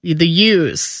Miami's, the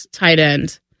U's tight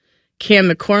end, Cam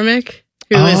McCormick,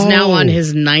 who is now on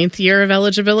his 9th year of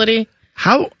eligibility.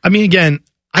 How? I mean, again,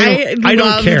 I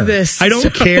don't care. I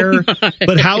don't care.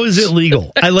 But how is it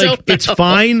legal? It's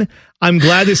fine. I'm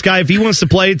glad this guy, if he wants to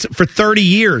play for 30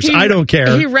 years, I don't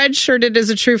care. He redshirted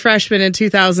as a true freshman in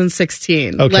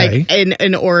 2016. Okay. Like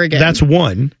in Oregon. That's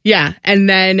one. Yeah. And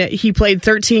then he played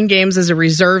 13 games as a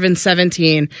reserve in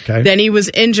 17. Okay. Then he was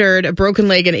injured, a broken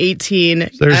leg in 18.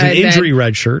 There's an injury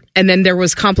redshirt. And then there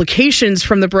was complications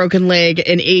from the broken leg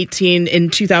in 18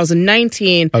 in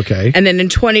 2019. Okay. And then in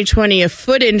 2020, a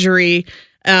foot injury.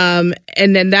 And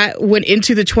then that went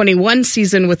into the 21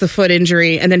 season with a foot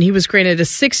injury. And then he was granted a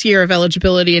 6-year of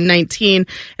eligibility in 19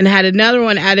 and had another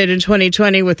one added in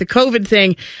 2020 with the COVID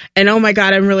thing. And oh my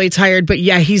God, I'm really tired. But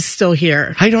yeah, he's still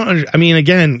here. I mean,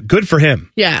 again, good for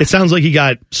him. Yeah. It sounds like he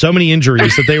got so many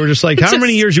injuries that they were just like, how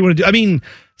many years you want to do? I mean,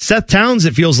 Seth Towns,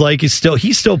 it feels like he's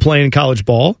still playing college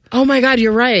ball. Oh my God,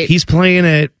 you're right. He's playing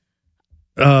at,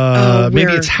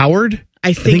 maybe it's Howard.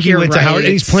 I think he went to Howard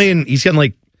and he's getting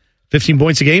like 15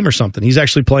 points a game or something. He's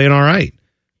actually playing all right.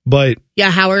 But yeah,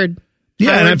 Howard. Yeah,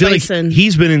 Howard and I feel Bison. like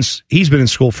he's been in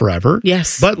school forever.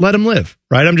 Yes. But let him live,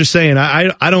 right? I'm just saying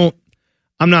I'm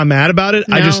not mad about it.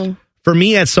 No. For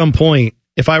me at some point,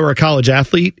 if I were a college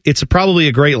athlete, it's probably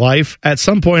a great life. At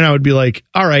some point I would be like,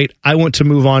 all right, I want to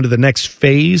move on to the next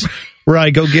phase where I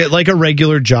go get like a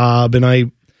regular job and It's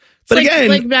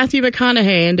like Matthew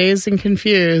McConaughey in Dazed and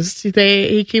Confused.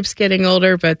 He keeps getting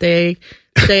older, but they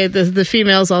the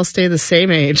females all stay the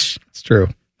same age. It's true.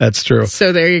 That's true.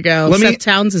 So there you go. Seth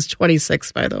Towns is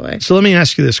 26, by the way. So let me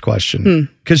ask you this question,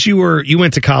 because you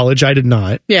went to college. I did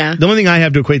not. Yeah. The only thing I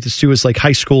have to equate this to is like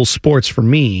high school sports for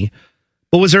me.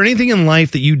 But was there anything in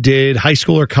life that you did, high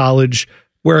school or college,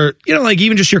 where like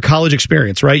even just your college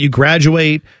experience, right? You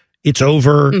graduate, it's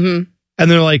over. Mm-hmm.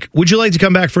 And they're like, would you like to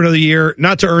come back for another year?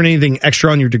 Not to earn anything extra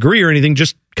on your degree or anything.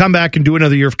 Just come back and do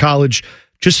another year of college.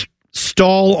 Just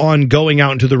stall on going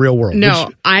out into the real world.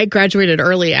 No, I graduated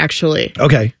early, actually.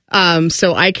 Okay.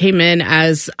 So I came in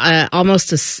as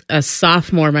almost a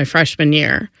sophomore my freshman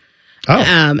year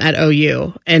at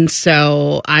OU. And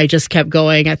so I just kept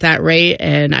going at that rate.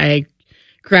 And I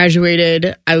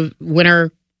graduated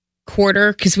winter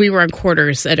quarter, because we were on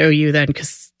quarters at OU then,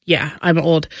 because yeah, I'm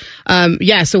old.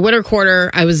 So winter quarter,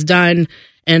 I was done,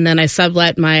 and then I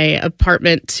sublet my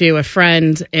apartment to a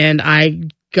friend, and I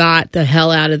got the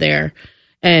hell out of there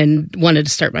and wanted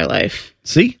to start my life.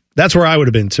 See, that's where I would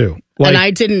have been too. And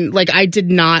I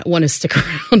did not want to stick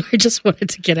around. I just wanted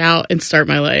to get out and start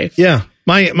my life. Yeah.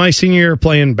 My senior year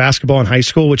playing basketball in high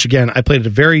school, which again, I played at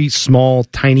a very small,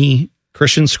 tiny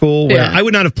Christian school where I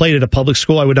would not have played at a public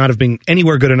school. I would not have been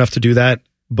anywhere good enough to do that,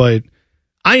 but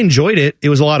I enjoyed it. It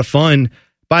was a lot of fun.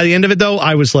 By the end of it, though,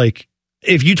 I was like,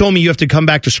 if you told me you have to come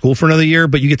back to school for another year,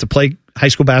 but you get to play high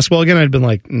school basketball again, I'd been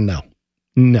like, no,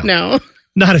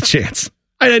 not a chance.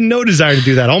 I had no desire to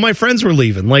do that. All my friends were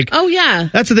leaving. Like, oh yeah,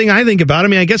 that's the thing I think about. I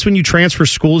mean, I guess when you transfer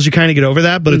schools, you kind of get over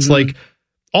that, but it's like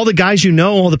all the guys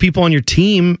all the people on your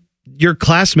team, your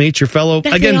classmates, your fellow,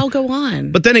 they all go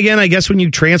on. But then again, I guess when you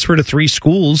transfer to 3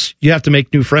 schools, you have to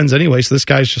make new friends anyway. So this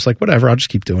guy's just like, whatever, I'll just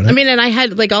keep doing it. I mean, and I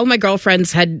had all my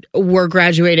girlfriends were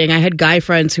graduating. I had guy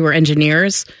friends who were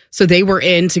engineers, so they were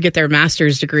in to get their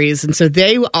master's degrees, and so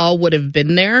they all would have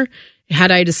been there had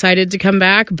I decided to come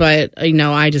back. But I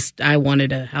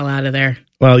wanted the hell out of there.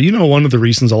 Well, one of the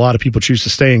reasons a lot of people choose to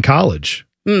stay in college.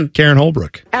 Karen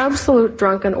Holbrook. Absolute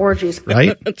drunken orgies.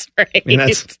 Right? That's right. I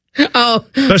mean,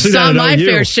 saw my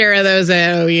fair share of those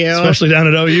at OU. Especially down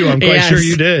at OU. I'm quite sure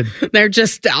you did. They're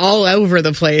just all over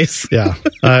the place. Yeah,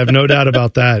 I have no doubt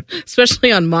about that.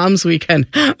 Especially on Mom's Weekend.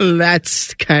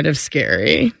 That's kind of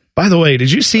scary. By the way,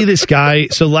 did you see this guy?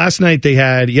 So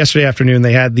yesterday afternoon,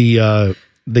 they had the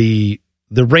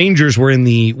Rangers were in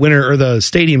the winter or the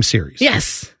Stadium Series.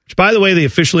 Yes. Which, by the way, they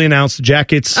officially announced the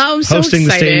Jackets hosting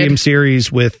the Stadium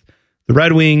Series with the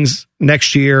Red Wings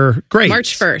next year. Great.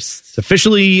 March 1st. It's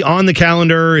officially on the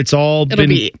calendar. It'll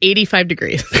be 85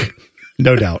 degrees.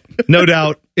 No doubt. No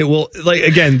doubt. It will.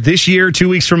 Again, this year, 2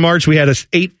 weeks from March, we had an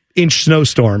 8-inch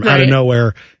snowstorm out of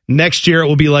nowhere. Next year, it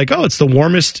will be like, it's the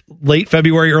warmest late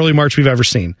February, early March we've ever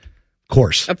seen.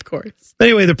 course. Of course.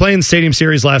 Anyway, they're playing the Stadium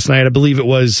Series last night. I believe it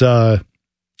was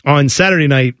on Saturday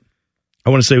night. I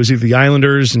want to say it was either the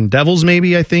Islanders and Devils,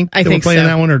 maybe, I think. They were playing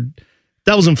that one, or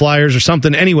Devils and Flyers or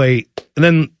something. Anyway, and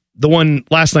then the one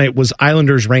last night was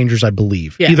Islanders, Rangers, I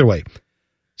believe. Yeah. Either way.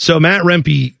 So Matt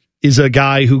Rempe is a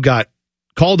guy who got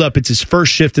called up. It's his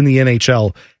first shift in the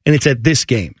NHL, and it's at this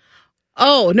game.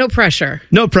 Oh, no pressure.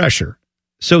 No pressure.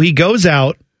 So he goes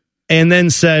out and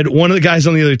then said, one of the guys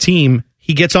on the other team,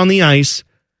 he gets on the ice.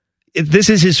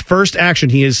 This is his first action.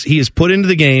 He is put into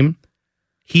the game.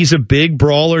 He's a big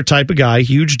brawler type of guy,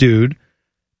 huge dude.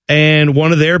 And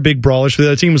one of their big brawlers for the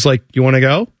other team was like, you want to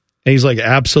go? And he's like,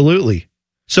 absolutely.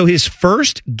 So his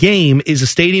first game is a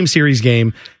Stadium Series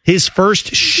game. His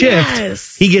first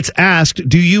shift, he gets asked,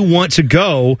 do you want to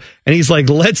go? And he's like,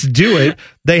 let's do it.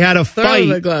 They had a fight.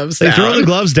 The gloves they down. throw the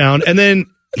gloves down. And then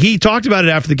he talked about it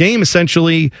after the game.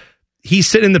 Essentially, he's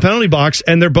sitting in the penalty box,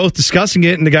 and they're both discussing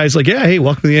it. And the guy's like, yeah, hey,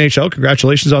 welcome to the NHL.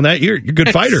 Congratulations on that. You're a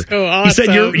good fighter. So awesome. He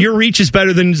said, your reach is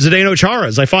better than Zdeno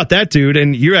Chara's. I fought that dude,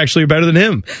 and you're actually better than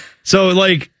him. So,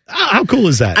 like, how cool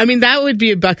is that? I mean, that would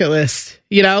be a bucket list.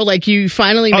 You know, like you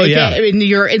finally make it. I mean,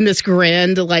 you're in this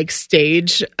grand, like,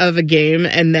 stage of a game,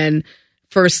 and then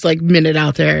first, like, minute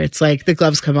out there, it's like the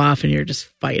gloves come off, and you're just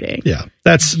fighting. Yeah.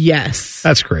 That's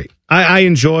great. I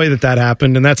enjoy that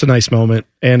happened, and that's a nice moment.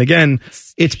 And again,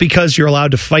 it's because you're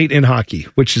allowed to fight in hockey,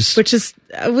 which is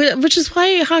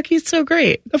why hockey is so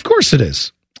great. Of course it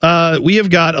is. We have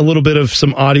got a little bit of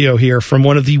some audio here from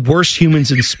one of the worst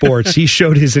humans in sports. He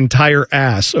showed his entire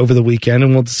ass over the weekend,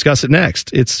 and we'll discuss it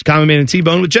next. It's Common Man and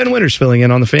T-Bone with Jen Winters filling in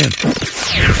on the Fan.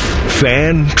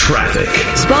 Fan Traffic.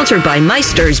 Sponsored by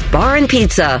Meister's Bar and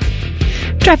Pizza.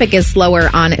 Traffic is slower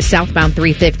on southbound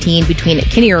 315 between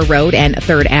Kinnear Road and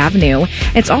 3rd Avenue.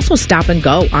 It's also stop and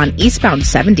go on eastbound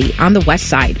 70 on the west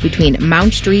side between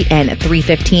Mount Street and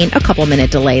 315. A couple-minute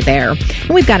delay there. And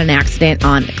we've got an accident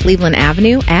on Cleveland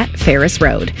Avenue at Ferris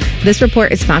Road. This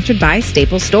report is sponsored by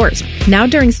Staples Stores. Now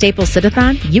during Staples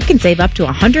Sit-a-thon, you can save up to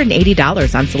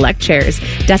 $180 on select chairs,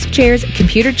 desk chairs,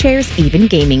 computer chairs, even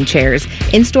gaming chairs.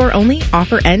 In-store only,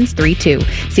 offer ends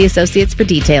 3/2. See associates for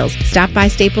details. Stop by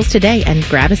Staples today and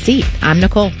grab a seat. I'm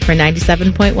Nicole for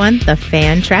 97.1 The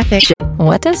Fan Traffic.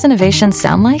 What does innovation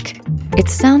sound like? It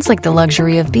sounds like the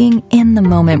luxury of being in the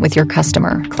moment with your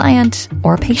customer, client,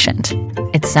 or patient.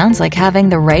 It sounds like having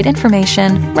the right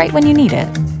information right when you need it.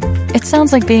 It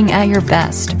sounds like being at your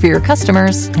best for your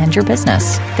customers and your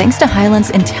business. Thanks to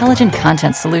Hyland's intelligent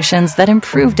content solutions that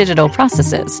improve digital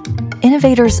processes,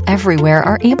 innovators everywhere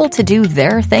are able to do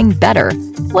their thing better,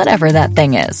 whatever that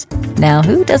thing is. Now,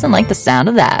 who doesn't like the sound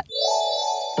of that?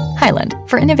 Hyland,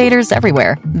 for innovators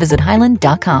everywhere. Visit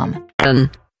Hyland.com.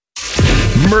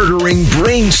 Murdering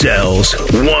brain cells,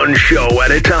 one show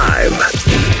at a time.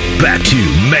 Back to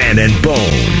Man and Bone.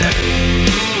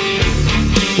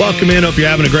 Welcome in. Hope you're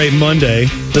having a great Monday.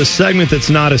 The segment that's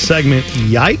not a segment,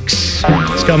 Yikes.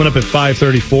 It's coming up at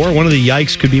 5:34. One of the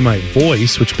Yikes could be my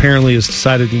voice, which apparently is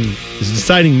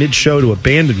deciding mid-show to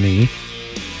abandon me.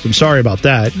 So I'm sorry about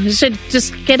that. You should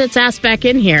just get its ass back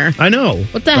in here. I know.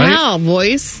 What the hell,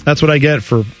 voice? That's what I get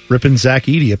for ripping Zach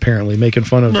Edey, apparently, making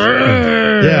fun of...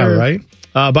 yeah, right?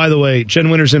 By the way,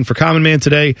 Jen Winters in for Common Man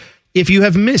today. If you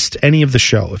have missed any of the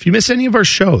show, if you miss any of our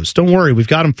shows, don't worry. We've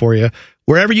got them for you.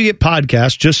 Wherever you get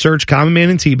podcasts, just search Common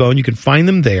Man and T-Bone. You can find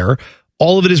them there.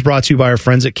 All of it is brought to you by our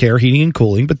friends at Care Heating and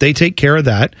Cooling, but they take care of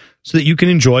that so that you can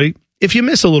enjoy... If you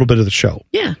miss a little bit of the show.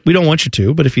 Yeah. We don't want you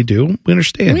to, but if you do, we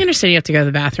understand. We understand you have to go to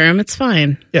the bathroom. It's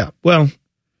fine. Yeah. Well,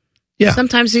 yeah.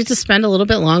 Sometimes you have to spend a little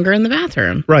bit longer in the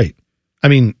bathroom. Right. I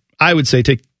mean, I would say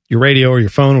take your radio or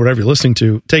your phone, whatever you're listening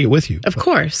to, take it with you. Of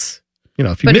course. You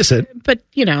know, if you miss it. But,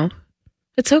 you know,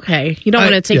 it's okay. You don't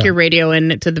want to take your radio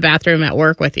into the bathroom at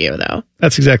work with you, though.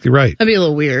 That's exactly right. That'd be a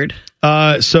little weird.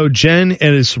 So Jen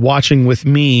is watching with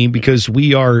me because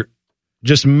we are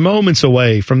just moments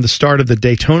away from the start of the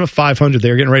Daytona 500.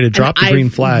 They're getting ready to drop the green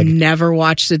flag. I've never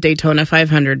watched the Daytona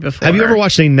 500 before. Have you ever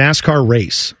watched a NASCAR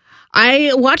race?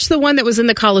 I watched the one that was in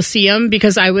the Coliseum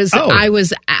because I was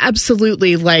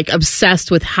absolutely like obsessed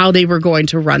with how they were going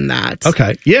to run that.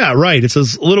 Okay. Yeah, right. It's a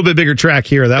little bit bigger track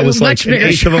here. That was like an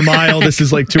eighth of a mile. This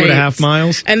is like 2.5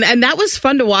 miles. And that was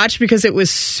fun to watch because it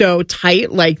was so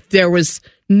tight. Like there was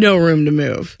no room to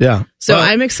move. Yeah. So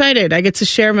I'm excited. I get to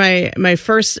share my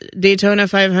first Daytona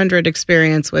 500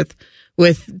 experience with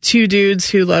two dudes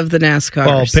who love the NASCAR.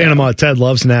 Well, Panama Ted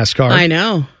loves NASCAR. I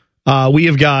know.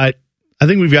 I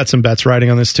think we've got some bets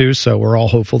riding on this too, so we're all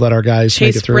hopeful that our guys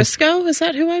make it through. Chase Briscoe? Is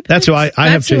that who I picked? That's who I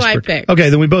have Chase Briscoe. Picked. Okay,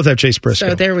 then we both have Chase Briscoe.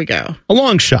 So there we go. A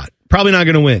long shot. Probably not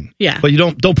going to win. Yeah. But you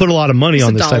don't put a lot of money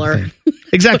on this type of thing.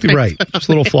 Exactly right. Just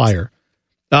a little flyer.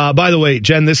 By the way,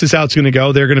 Jen, this is how it's going to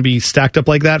go. They're going to be stacked up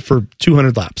like that for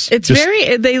 200 laps.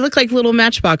 They look like little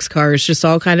Matchbox cars, just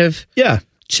all kind of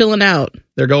chilling out.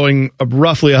 They're going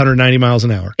roughly 190 miles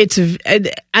an hour. It's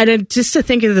just to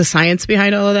think of the science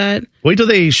behind all of that. Wait till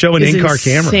they show an in-car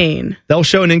camera. They'll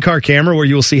show an in-car camera where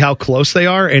you will see how close they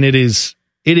are, and it is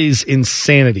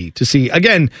insanity to see.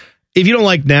 Again, if you don't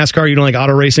like NASCAR, you don't like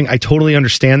auto racing, I totally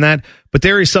understand that. But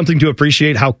there is something to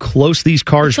appreciate how close these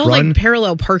cars run. Like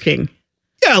parallel parking.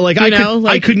 Yeah, like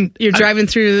I couldn't. You're driving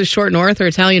through the Short North or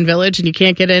Italian Village and you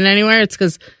can't get in anywhere. It's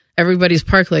because everybody's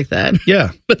parked like that. Yeah,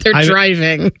 but they're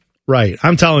driving. Right,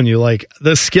 I'm telling you, like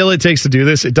the skill it takes to do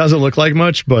this. It doesn't look like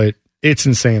much, but it's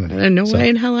insanity. No way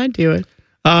in hell I'd do it.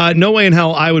 No way in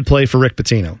hell I would play for Rick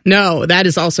Pitino. No, that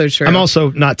is also true. I'm also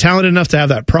not talented enough to have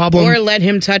that problem. Or let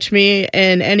him touch me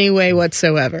in any way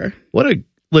whatsoever.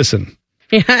 Listen.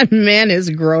 Yeah, man is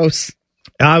gross.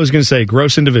 I was going to say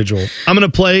gross individual. I'm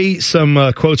going to play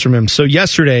some quotes from him. So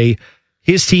yesterday,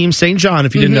 his team, St. John,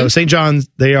 if you didn't know, St. John,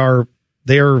 they are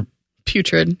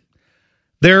putrid.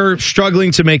 They're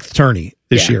struggling to make the tourney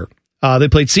this year. They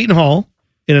played Seton Hall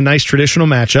in a nice traditional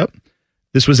matchup.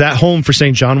 This was at home for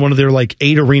St. John, one of their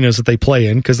 8 arenas that they play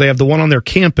in, because they have the one on their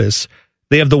campus.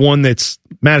 They have the one that's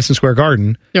Madison Square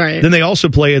Garden. Right. Then they also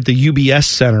play at the UBS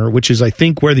Center, which is, I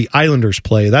think, where the Islanders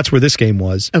play. That's where this game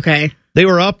was. Okay. They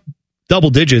were up double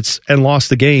digits and lost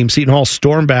the game. Seton Hall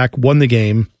stormed back, won the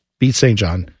game, beat St.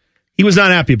 John. He was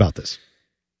not happy about this.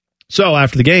 So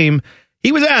after the game,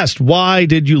 he was asked, why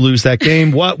did you lose that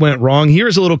game? What went wrong?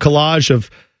 Here's a little collage of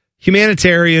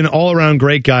humanitarian, all-around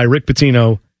great guy, Rick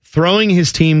Pitino, throwing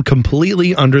his team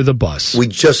completely under the bus. We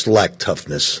just lack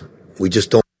toughness. We just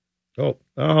don't.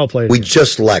 I'll play it. We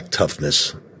just lack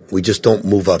toughness. We just don't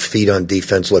move our feet on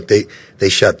defense. Look, they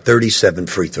shot 37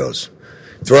 free throws.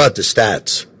 Throw out the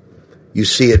stats. You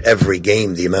see it every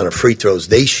game, the amount of free throws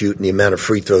they shoot and the amount of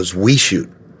free throws we shoot.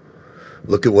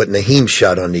 Look at what Naheem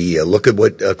shot on the year. Look at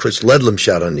what Chris Ledlam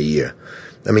shot on the year.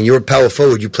 I mean, you're a power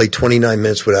forward. You play 29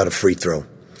 minutes without a free throw.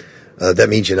 That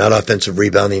means you're not offensive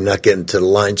rebounding, not getting to the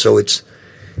line. So it's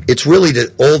really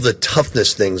all the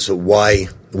toughness things of why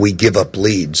we give up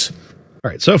leads. All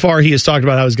right, so far he has talked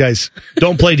about how his guys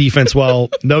don't play defense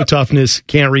well, no toughness,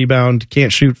 can't rebound,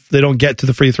 can't shoot, they don't get to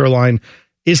the free throw line.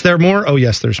 Is there more? Oh,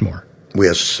 yes, there's more. We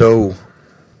are so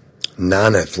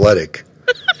non-athletic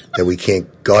that we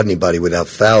can't guard anybody without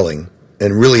fouling.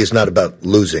 And really it's not about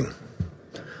losing.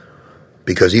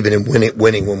 Because even in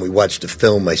winning, when we watch the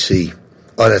film, I see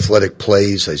unathletic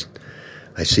plays.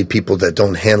 I see people that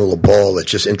don't handle the ball,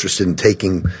 that's just interested in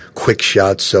taking quick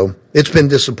shots. So it's been a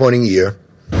disappointing year.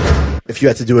 If you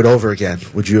had to do it over again,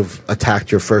 would you have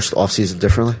attacked your first offseason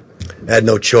differently? I had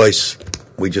no choice.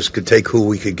 We just could take who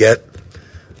we could get,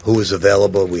 who was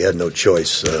available. We had no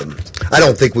choice. I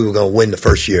don't think we were going to win the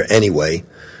first year anyway,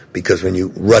 because when you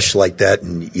rush like that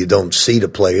and you don't see the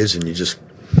players and you just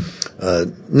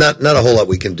not a whole lot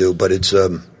we can do. But it's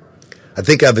I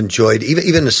think I've enjoyed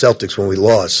even the Celtics when we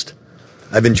lost.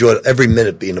 I've enjoyed every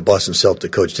minute being a Boston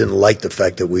Celtic coach. Didn't like the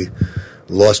fact that we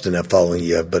lost in that following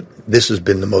year, but this has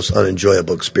been the most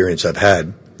unenjoyable experience I've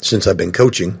had since I've been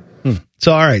coaching.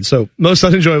 So, all right. So, most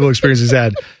unenjoyable experience he's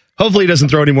had. Hopefully he doesn't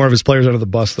throw any more of his players under the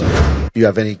bus, though. You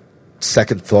have any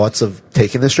second thoughts of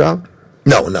taking this job?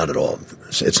 No, not at all.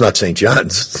 It's not St.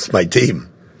 John's. It's my team.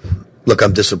 Look,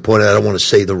 I'm disappointed. I don't want to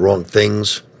say the wrong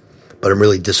things, but I'm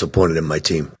really disappointed in my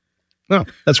team. Oh,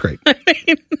 that's great.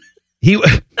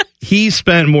 He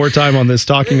spent more time on this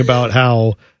talking about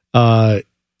how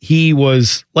he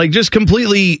was just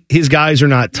completely, his guys are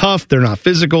not tough, they're not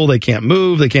physical, they can't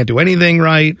move, they can't do anything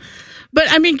right. But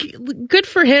I mean, good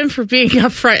for him for being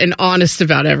upfront and honest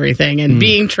about everything and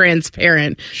being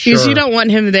transparent. Because you don't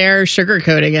want him there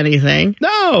sugarcoating anything.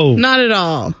 No, not at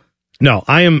all. No,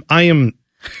 I am. I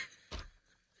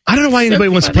don't know why anybody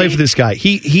wants to play for this guy.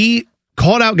 He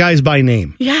called out guys by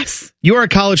name. Yes. You are a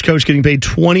college coach getting paid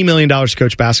 $20 million to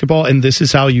coach basketball, and this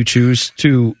is how you choose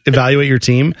to evaluate your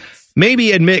team.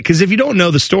 Maybe admit, because if you don't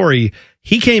know the story,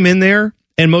 he came in there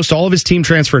and most all of his team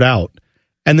transferred out.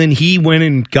 And then he went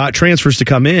and got transfers to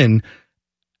come in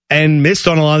and missed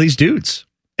on a lot of these dudes.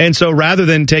 And so rather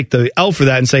than take the L for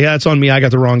that and say, yeah, it's on me, I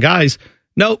got the wrong guys.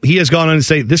 No, he has gone on and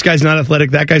say, this guy's not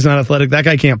athletic, that guy's not athletic, that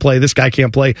guy can't play, this guy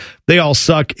can't play. They all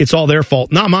suck. It's all their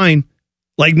fault. Not mine.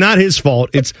 Not his fault.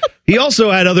 It's. He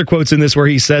also had other quotes in this where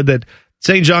he said that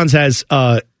St. John's has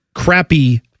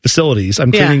crappy facilities.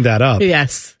 I'm cleaning that up.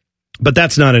 Yes. But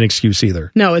that's not an excuse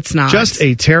either. No, it's not. Just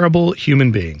a terrible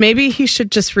human being. Maybe he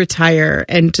should just retire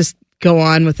and just go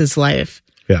on with his life.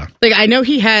 Yeah. Like, I know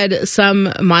he had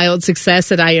some mild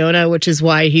success at Iona, which is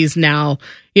why he's now,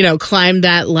 climbed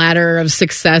that ladder of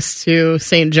success to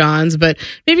St. John's, but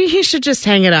maybe he should just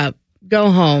hang it up,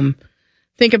 go home,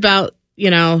 think about,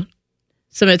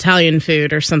 some Italian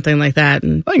food or something like that.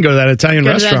 And I can go to that Italian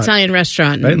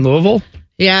restaurant. Right in Louisville?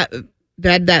 Yeah.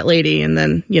 Bed that lady, and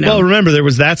then, Well, remember, there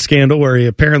was that scandal where he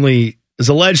apparently is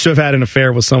alleged to have had an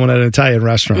affair with someone at an Italian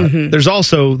restaurant. Mm-hmm. There's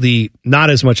also the not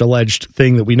as much alleged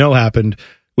thing that we know happened,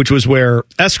 which was where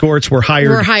escorts were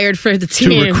hired for the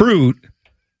team to recruit.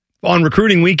 On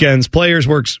recruiting weekends, players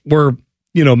were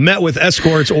met with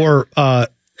escorts or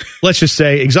let's just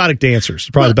say exotic dancers.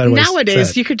 Probably the better way.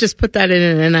 Nowadays, you could just put that in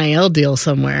an NIL deal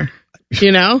somewhere.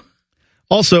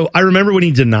 Also, I remember when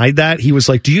he denied that, he was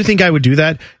like, do you think I would do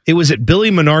that? It was at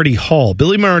Billy Minardi Hall.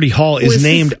 Billy Minardi Hall is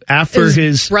named after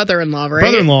his brother-in-law, right?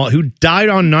 Brother-in-law who died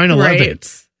on 9/11.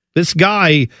 Right. This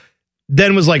guy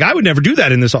then was like, I would never do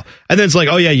that in this hall. And then it's like,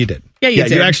 oh yeah, you did. Yeah, you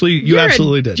did. You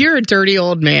absolutely did. You're a dirty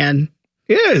old man.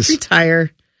 Yes.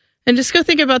 Retire. And just go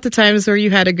think about the times where you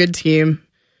had a good team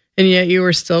and yet you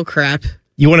were still crap.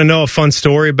 You want to know a fun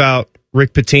story about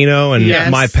Rick Pitino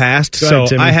and my past? Go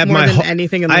ahead, I had More than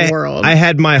anything in the world. I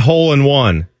had my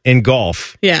hole-in-one in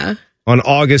golf. Yeah. On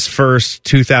August 1st,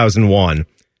 2001.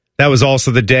 That was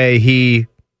also the day he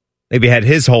maybe had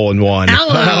his hole-in-one.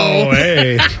 Hello. Oh,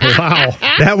 hey. Wow.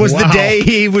 That was the day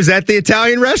he was at the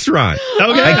Italian restaurant.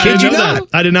 Okay. I kid you not.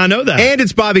 I did not know that. And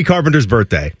it's Bobby Carpenter's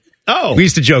birthday. Oh. We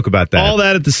used to joke about that. All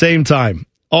that at the same time.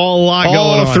 A lot going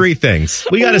on. All three things.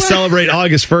 We got to celebrate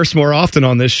August 1st more often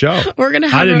on this show. We're going to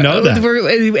have I didn't know that.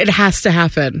 It has to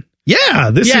happen.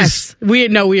 Yeah,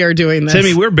 we are doing this.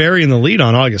 Timmy, we're burying the lead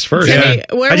on August 1st. Timmy,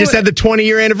 I just had the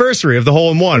 20-year anniversary of the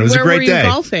hole-in-one. It was a great day. Where were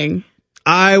you golfing?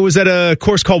 I was at a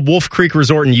course called Wolf Creek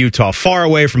Resort in Utah, far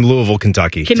away from Louisville,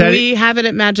 Kentucky. Can we have it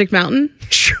at Magic Mountain?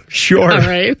 Sure. All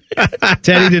right.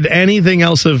 Teddy, did anything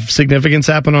else of significance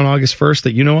happen on August 1st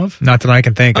that you know of? Not that I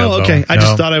can think of. Oh, okay. No. I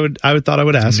just thought I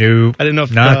would ask. Nope. I didn't know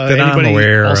if Not that anybody I'm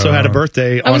aware also had a of.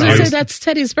 birthday I was on going to say August. that's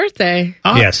Teddy's birthday.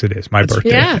 Yes, it is my birthday.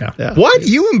 Yeah. What?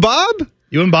 You and Bob?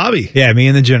 You and Bobby. Yeah, me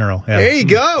and the general. Yeah. There you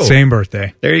go. Same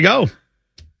birthday. There you go.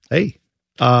 Hey.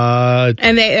 And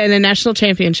a national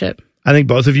championship. I think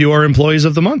both of you are employees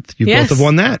of the month. You Yes. both have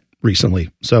won that recently.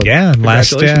 So Yeah,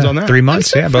 last congratulations on that. 3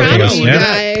 months. I'm so Both of proud us. of you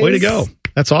Yeah. guys. Way to go.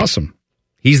 That's awesome.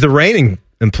 He's the reigning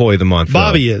employee of the month.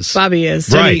 Bobby is. Bobby is.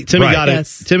 Right. Timmy got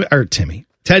Yes. it. Timmy.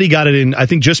 Teddy got it in, I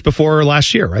think, just before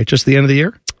last year, right? Just the end of the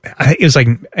year? It was like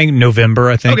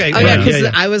November, I think. Okay. Oh, yeah, Yeah, because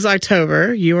yeah. I was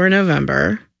October. You were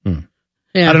November.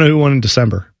 Yeah. I don't know who won in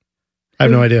December. I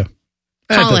have no idea.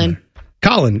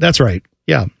 Colin, that's right.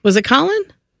 Yeah, Was it Colin?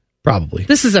 probably.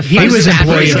 This is a He fun was fact.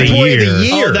 employee of the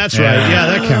year. Oh, that's right. Yeah,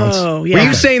 that counts. Oh, Were yeah.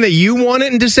 you saying that you won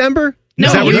it in December? No,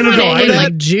 Is that what you you won know? it in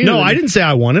like June. No, I didn't say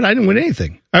I won it. I didn't win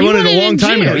anything. I You won it won a it long in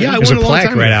time ago. June. Yeah, I There's won a it a long plaque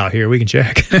time right ago. out here. We can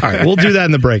check. All right, we'll do that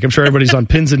in the break. I'm sure everybody's on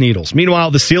pins and needles.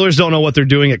 Meanwhile, the Steelers don't know what they're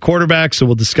doing at quarterback, so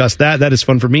we'll discuss that. That is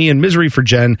fun for me and misery for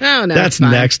Jen. Oh, no, That's it's fine.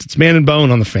 next. It's Man and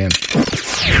Bone on the Fan.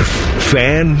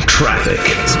 Fan traffic.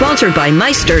 Sponsored by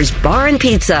Meister's Bar and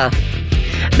Pizza.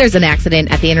 There's an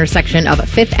accident at the intersection of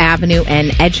 5th Avenue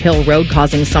and Edge Hill Road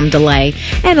causing some delay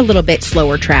and a little bit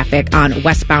slower traffic on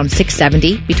westbound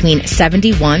 670 between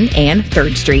 71 and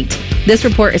 3rd Street. This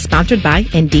report is sponsored by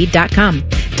Indeed.com.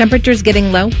 Temperatures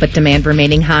getting low, but demand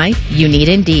remaining high? You need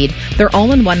Indeed. Their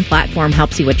all-in-one platform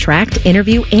helps you attract,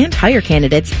 interview, and hire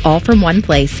candidates all from one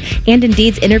place. And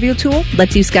Indeed's interview tool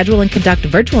lets you schedule and conduct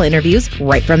virtual interviews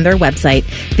right from their website.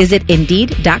 Visit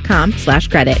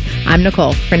Indeed.com/credit. I'm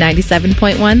Nicole for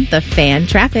 97.1 The Fan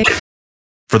Traffic.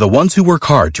 For the ones who work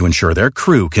hard to ensure their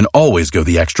crew can always go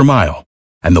the extra mile,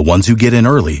 and the ones who get in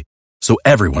early so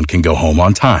everyone can go home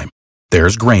on time,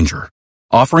 there's Grainger,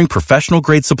 offering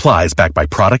professional-grade supplies backed by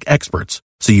product experts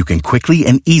so you can quickly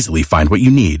and easily find what you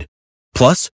need.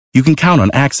 Plus, you can count on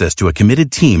access to a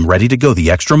committed team ready to go the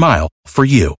extra mile for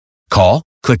you. Call,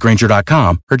 click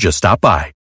Grainger.com, or just stop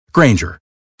by. Grainger,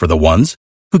 for the ones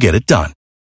who get it done.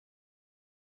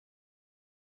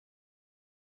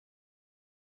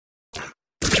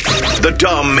 The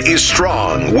dumb is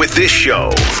strong with this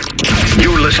show.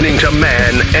 You're listening to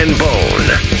Man and Bone.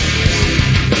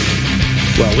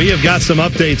 Well, we have got some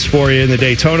updates for you in the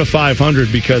Daytona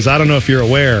 500 because I don't know if you're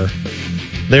aware,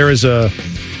 there's a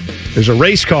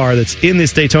race car that's in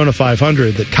this Daytona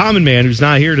 500 that Common Man, who's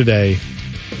not here today,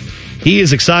 he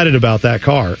is excited about that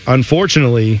car.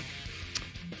 Unfortunately,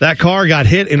 that car got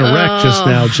hit in a wreck just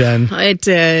now, Jen. It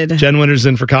did. Jen Winters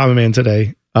in for Common Man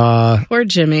today. Poor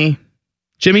Jimmy.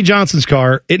 Jimmy Johnson's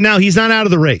car. Now he's not out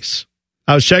of the race.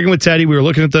 I was checking with Teddy. We were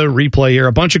looking at the replay here.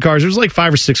 A bunch of cars. There's like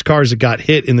 5 or 6 cars that got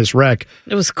hit in this wreck.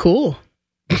 It was cool.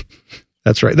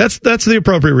 That's right. That's the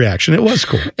appropriate reaction. It was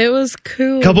cool. It was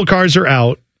cool. A couple cars are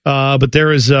out, but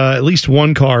there is at least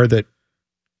one car that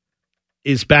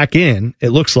is back in, it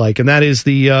looks like, and that is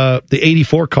the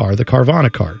 84 car, the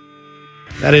Carvana car.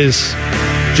 That is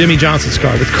Jimmy Johnson's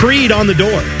car with Creed on the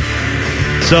door.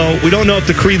 So we don't know if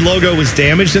the Creed logo was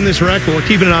damaged in this wreck, but we're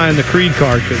keeping an eye on the Creed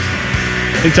car because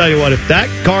let me tell you what, if that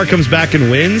car comes back and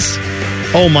wins,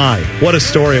 oh my, what a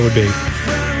story it would be.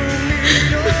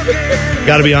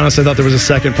 Got to be honest, I thought there was a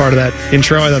second part of that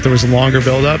intro. I thought there was a longer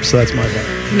build-up, so that's my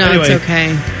bad. No, anyway, it's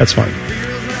okay. That's fine.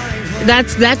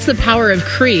 That's the power of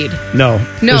Creed. No,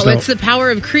 it's the power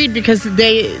of Creed because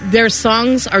their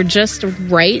songs are just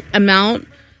right amount,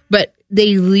 but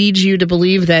they lead you to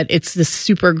believe that it's this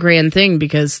super grand thing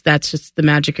because that's just the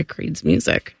magic of Creed's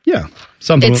music. Yeah.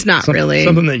 It's not really.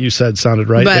 Something that you said sounded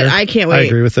right but there. I can't wait. I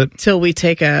agree with it. Till we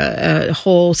take a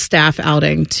whole staff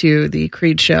outing to the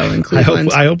Creed show in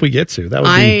Cleveland. I hope we get to. That would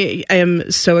be... I am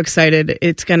so excited.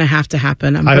 It's going to have to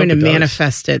happen. I'm going to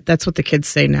manifest it. That's what the kids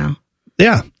say now.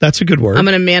 Yeah, that's a good word. I'm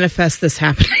going to manifest this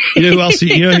happening. You know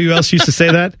who else used to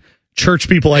say that? Church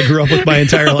people I grew up with my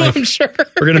entire life. I'm sure.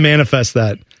 We're going to manifest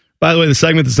that. By the way, the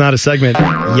segment that's not a segment,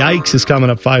 Yikes, is coming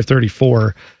up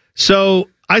 5:34. So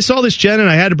I saw this, Jen, and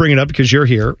I had to bring it up because you're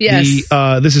here. Yes.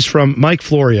 This is from Mike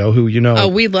Florio, who you know. Oh,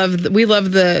 we love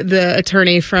the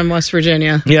attorney from West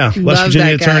Virginia. Yeah, West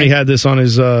Virginia attorney had this on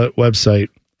his website.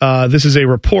 This is a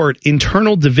report,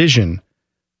 internal division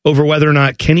over whether or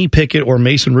not Kenny Pickett or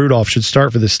Mason Rudolph should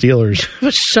start for the Steelers.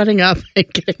 Shutting up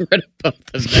and getting rid of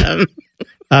both of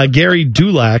them. Gary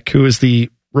Dulac, who is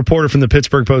the reporter from the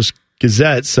Pittsburgh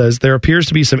Post-Gazette, says there appears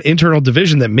to be some internal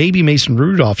division that maybe Mason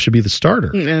Rudolph should be the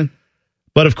starter. Yeah.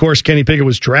 But, of course, Kenny Pickett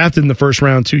was drafted in the first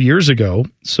round 2 years ago,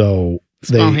 so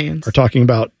they are talking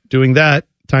about doing that.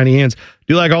 Tiny hands.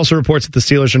 Dulac also reports that the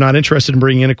Steelers are not interested in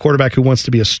bringing in a quarterback who wants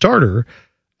to be a starter.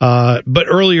 But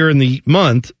earlier in the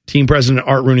month, team president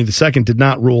Art Rooney II did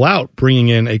not rule out bringing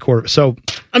in a quarterback. So,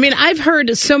 I mean, I've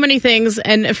heard so many things,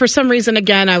 and for some reason,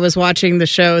 again, I was watching the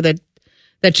show that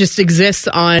just exists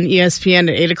on ESPN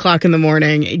at 8 o'clock in the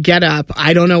morning. Get Up.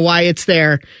 I don't know why it's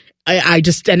there. I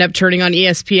just end up turning on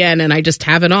ESPN and I just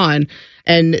have it on.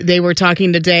 And they were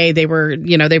talking today. They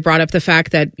brought up the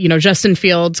fact that, Justin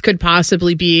Fields could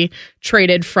possibly be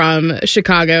traded from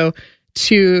Chicago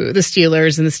to the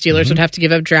Steelers, and the Steelers would have to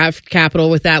give up draft capital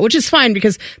with that, which is fine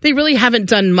because they really haven't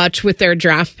done much with their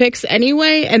draft picks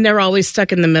anyway, and they're always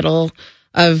stuck in the middle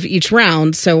of each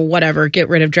round. So whatever, get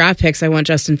rid of draft picks. I want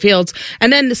Justin Fields.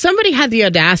 And then somebody had the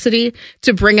audacity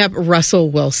to bring up Russell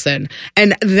Wilson.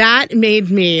 And that made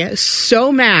me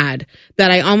so mad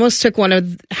that I almost took one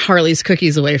of Harley's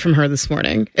cookies away from her this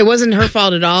morning. It wasn't her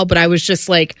fault at all, but I was just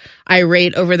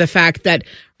irate over the fact that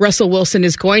Russell Wilson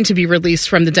is going to be released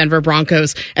from the Denver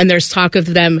Broncos. And there's talk of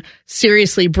them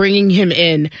seriously bringing him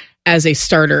in as a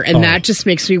starter, and that just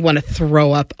makes me want to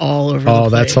throw up all over the place. Oh,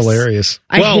 that's hilarious.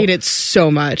 I hate it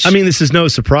so much. I mean, this is no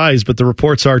surprise, but the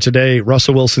reports are today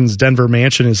Russell Wilson's Denver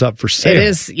mansion is up for sale. It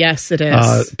is. Yes, it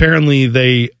is. Apparently,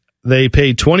 they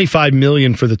paid $25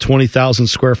 million for the 20,000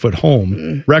 square foot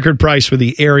home, record price for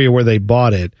the area where they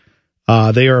bought it.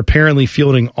 They are apparently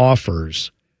fielding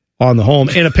offers on the home,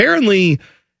 and apparently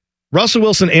Russell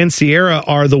Wilson and Sierra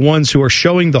are the ones who are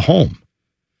showing the home.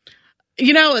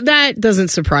 That doesn't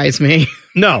surprise me.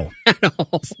 No. At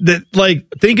all.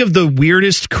 Think of the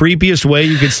weirdest, creepiest way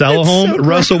you could sell a home. So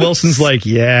Russell Wilson's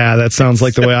that sounds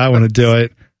like the way I want to do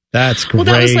it. That's great.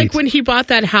 Well, that was like when he bought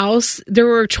that house, there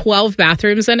were 12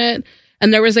 bathrooms in it.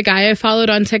 And there was a guy I followed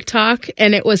on TikTok,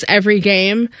 and it was every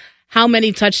game. How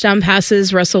many touchdown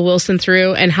passes Russell Wilson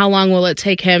threw, and how long will it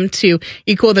take him to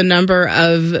equal the number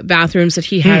of bathrooms that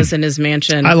he has in his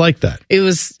mansion? I like that. It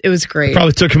was great. It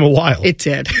probably took him a while. It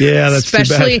did. Yeah, that's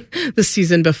especially too bad. The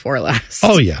season before last.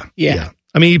 Oh yeah.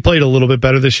 I mean, he played a little bit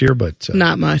better this year, but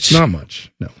not much. Not much.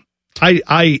 No.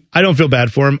 I don't feel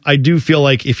bad for him. I do feel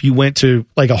like if you went to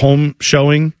a home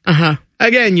showing,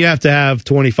 again, you have to have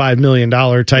 $25 million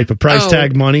type of price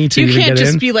tag money to even get in. You can't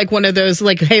just be like one of those,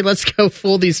 hey, let's go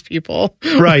fool these people.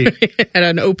 Right. At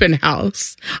an open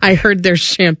house. I heard there's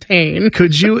champagne.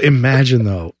 Could you imagine,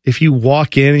 though, if you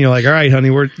walk in and you're like, all right, honey,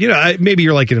 maybe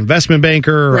you're like an investment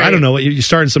banker, or I don't know, you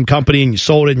started some company and you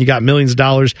sold it and you got millions of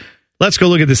dollars. Let's go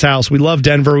look at this house. We love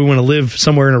Denver. We want to live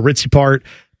somewhere in a ritzy part.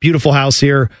 Beautiful house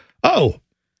here. Oh,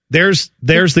 there's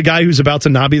the guy who's about to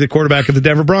not be the quarterback of the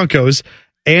Denver Broncos,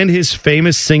 and his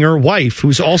famous singer wife,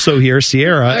 who's also here,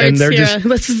 Sierra. Right, and they're Sierra,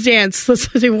 let's just dance. Let's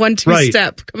do 1-2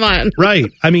 step. Come on.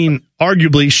 Right. I mean,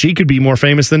 arguably, she could be more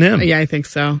famous than him. Yeah, I think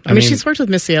so. I mean, she's worked with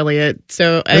Missy Elliott,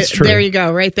 so that's true. There you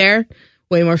go. Right there.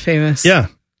 Way more famous. Yeah.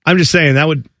 I'm just saying that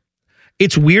would...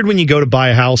 it's weird when you go to buy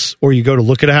a house or you go to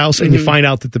look at a house and you find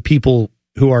out that the people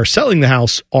who are selling the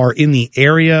house are in the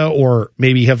area, or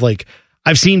maybe have like,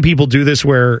 I've seen people do this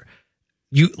where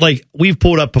we've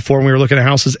pulled up before when we were looking at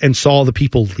houses and saw the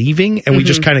people leaving, and we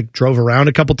just kind of drove around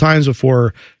a couple times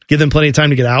before, give them plenty of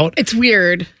time to get out. It's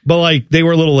weird. But like, they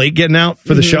were a little late getting out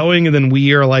for the showing, and then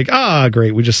we are like,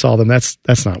 great, we just saw them. That's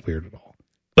not weird at all.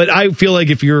 But I feel like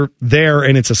if you're there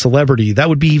and it's a celebrity, that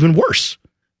would be even worse.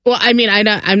 Well, I mean,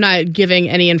 I'm not giving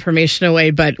any information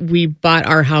away, but we bought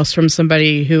our house from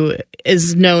somebody who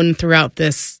is known throughout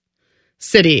this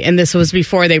city, and this was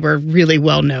before they were really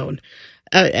well known.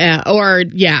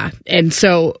 And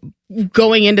so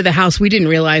going into the house, we didn't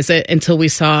realize it until we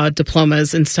saw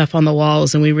diplomas and stuff on the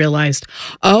walls, and we realized,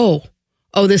 oh,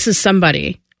 this is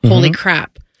somebody. Holy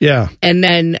crap. Yeah. And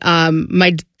then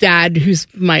my dad, who's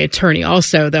my attorney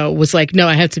also, though, was like, no,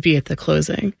 I have to be at the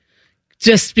closing.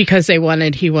 Just because he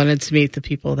wanted to meet the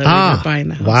people that we were buying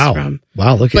the house from.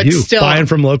 Wow, look at you, buying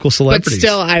from local celebrities. But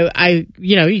still, I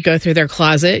you go through their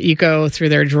closet, you go through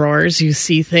their drawers, you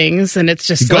see things, and it's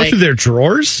just go through their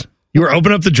drawers? You were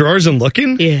opening up the drawers and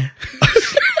looking? Yeah.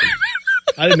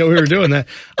 I didn't know we were doing that.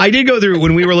 I did go through,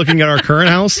 when we were looking at our current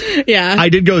house, I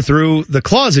did go through the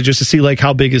closet just to see like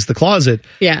how big is the closet.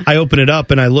 Yeah. I open it up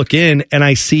and I look in and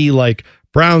I see like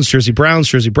Browns jersey, Browns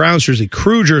jersey, Browns jersey,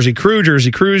 Crew jersey, Crew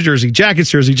jersey, Crews jersey, Jackets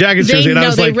jersey, Jackets jersey. And I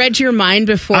was they read your mind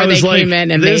before they came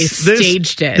in and they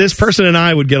staged it. This person and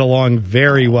I would get along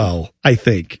very well, I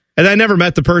think. And I never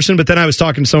met the person, but then I was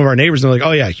talking to some of our neighbors and they're like,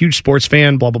 oh yeah, huge sports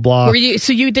fan, blah, blah, blah.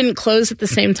 So you didn't close at the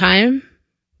same time?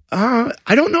 I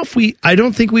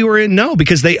don't think we were in, no,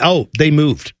 because they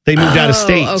moved. They moved out of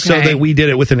state so that we did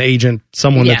it with an agent,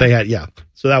 someone that they had. Yeah.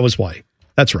 So that was why.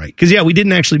 That's right. Because we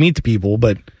didn't actually meet the people,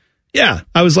 but yeah,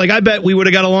 I was like, I bet we would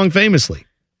have got along famously.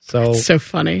 So it's so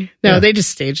funny. No, they just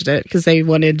staged it because they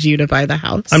wanted you to buy the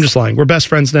house. I'm just lying. We're best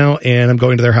friends now, and I'm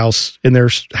going to their house in their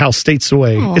house states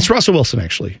away. Aww. It's Russell Wilson,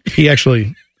 actually.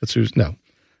 Getting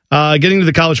to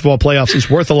the college football playoffs is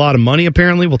worth a lot of money,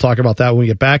 apparently. We'll talk about that when we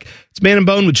get back. It's Man and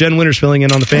Bone with Jen Winters filling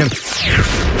in on the Fan.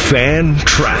 Fan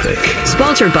Traffic.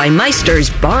 Sponsored by Meister's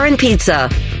Bar and Pizza.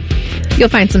 You'll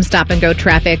find some stop-and-go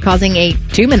traffic causing a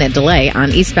 2-minute delay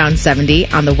on eastbound 70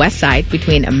 on the west side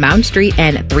between Mound Street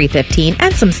and 315,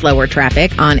 and some slower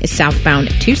traffic on southbound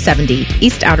 270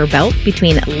 East Outer Belt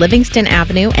between Livingston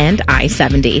Avenue and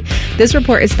I-70. This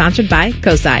report is sponsored by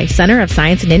COSI, Center of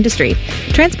Science and Industry.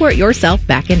 Transport yourself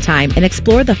back in time and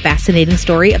explore the fascinating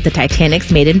story of the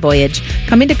Titanic's maiden voyage.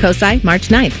 Coming to COSI March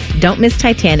 9th. Don't miss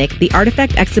Titanic, the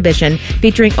Artifact Exhibition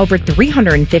featuring over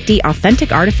 350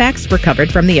 authentic artifacts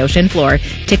recovered from the ocean floor.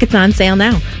 Tickets on sale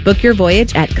now. Book your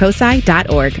voyage at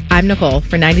cosi.org. I'm Nicole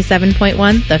for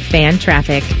 97.1 The Fan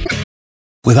Traffic.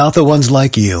 Without the ones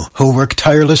like you, who work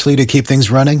tirelessly to keep things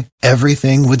running,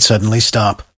 everything would suddenly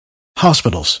stop.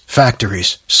 Hospitals,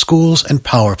 factories, schools, and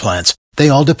power plants, they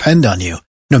all depend on you.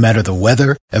 No matter the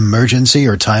weather, emergency,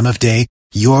 or time of day,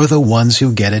 you're the ones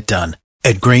who get it done.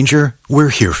 At Grainger, we're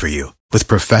here for you with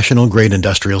professional-grade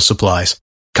industrial supplies.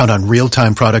 Count on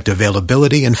real-time product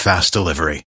availability and fast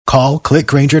delivery. Call, click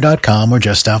Grainger.com, or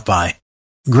just stop by.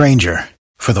 Grainger,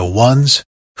 for the ones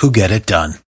who get it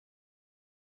done.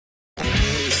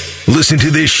 Listen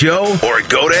to this show or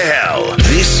go to hell.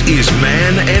 This is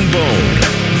Man and Bone.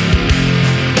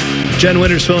 Jen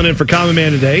Winters filling in for Common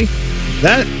Man today.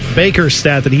 That Baker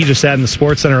stat that he just had in the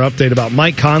Sports Center update about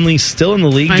Mike Conley still in the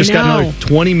league, just got another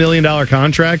 $20 million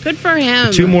contract. Good for him.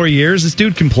 For 2 more years. This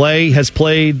dude can play, has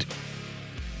played.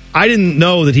 I didn't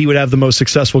know that he would have the most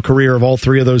successful career of all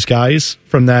 3 of those guys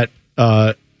from that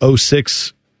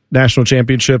 06 national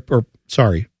championship,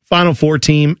 Final Four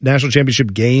team, national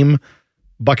championship game,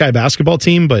 Buckeye basketball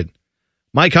team. But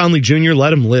Mike Conley Jr.,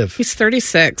 let him live. He's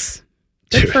 36.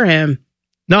 Good for him.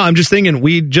 No, I'm just thinking,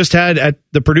 we just had at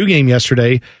the Purdue game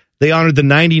yesterday, they honored the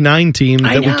 99 team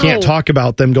that we can't talk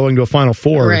about them going to a Final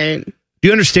Four. Right. Do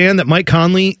you understand that Mike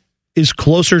Conley is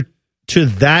closer to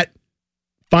that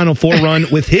Final Four run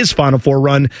with his Final Four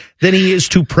run than he is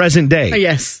to present day?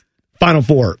 Yes. Final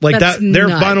Four. Like That's that, their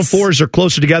nuts. Final Fours are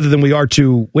closer together than we are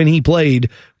to when he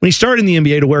started in the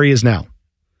NBA to where he is now.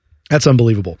 That's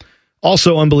unbelievable.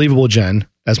 Also unbelievable, Jen,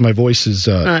 as my voice is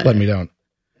letting me down.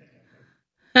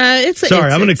 I'm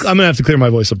gonna have to clear my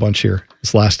voice a bunch here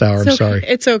this last hour. I'm sorry.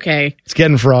 It's okay. It's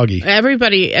getting froggy.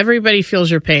 Everybody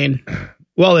feels your pain.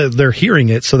 Well, they're hearing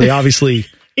it, so they obviously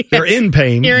they're in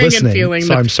pain hearing listening. And feeling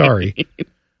so I'm sorry.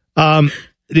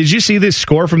 Did you see this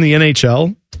score from the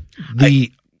NHL?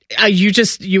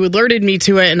 You alerted me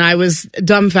to it, and I was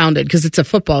dumbfounded because it's a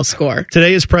football score.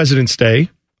 Today is President's Day.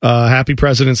 Happy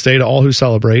President's Day to all who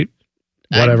celebrate.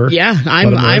 Whatever.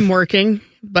 I'm working.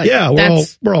 But yeah,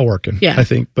 we're all working, I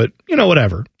think. But,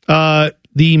 whatever.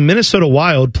 The Minnesota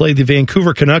Wild played the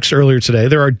Vancouver Canucks earlier today.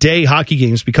 There are day hockey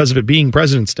games because of it being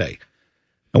President's Day.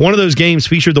 And one of those games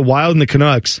featured the Wild and the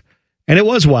Canucks. And it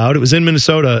was wild. It was in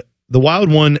Minnesota. The Wild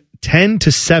won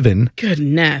 10-7.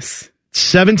 Goodness.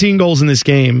 17 goals in this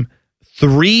game.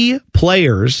 3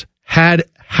 players had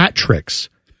hat tricks.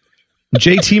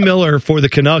 JT Miller for the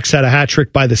Canucks had a hat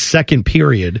trick by the second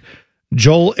period.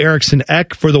 Joel Eriksson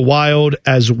Ek for the Wild,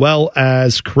 as well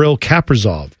as Kirill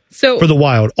Kaprizov for the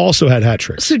Wild, also had hat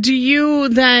tricks. So do you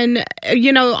then,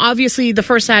 obviously the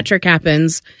first hat trick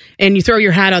happens and you throw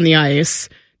your hat on the ice.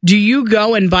 Do you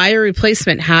go and buy a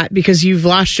replacement hat because you've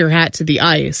lost your hat to the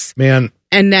ice? Man.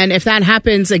 And then if that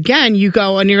happens again, you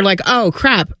go and you're like, oh,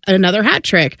 crap, another hat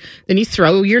trick. Then you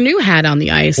throw your new hat on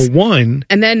the ice. One.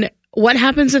 And then what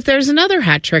happens if there's another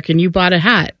hat trick and you bought a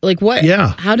hat? Like what?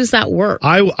 Yeah. How does that work?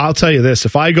 I'll tell you this.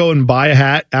 If I go and buy a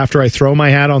hat after I throw my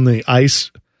hat on the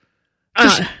ice,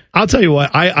 I'll tell you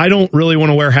what, I don't really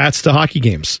want to wear hats to hockey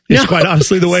games. It's quite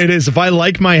honestly the way it is. If I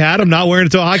like my hat, I'm not wearing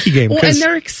it to a hockey game. Well, and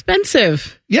they're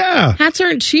expensive. Yeah. Hats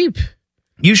aren't cheap.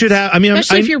 You should have,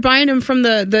 especially if you're buying them from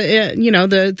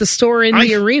the store in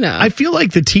the arena. I feel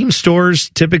like the team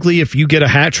stores, typically, if you get a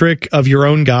hat trick of your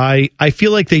own guy, I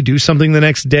feel like they do something the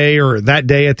next day or that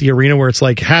day at the arena where it's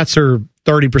like hats are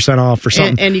 30% off or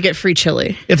something. And you get free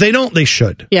chili. If they don't, they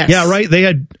should. Yes. Yeah, right? They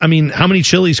had, how many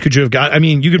chilies could you have got?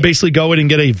 You could basically go in and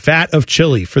get a vat of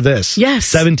chili for this. Yes.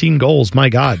 17 goals. My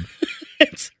God.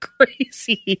 It's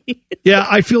crazy. Yeah,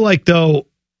 I feel like, though,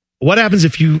 what happens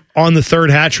if you, on the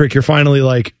third hat trick, you're finally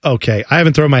like, okay, I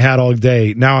haven't thrown my hat all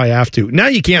day. Now I have to. Now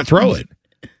you can't throw it.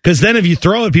 Because then if you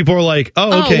throw it, people are like,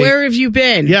 oh, okay. Oh, where have you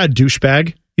been? Yeah,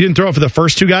 douchebag. You didn't throw it for the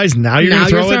first 2 guys. Now you're going to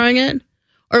throw it? Throwing it?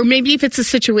 Or maybe if it's a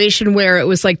situation where it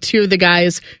was like 2 of the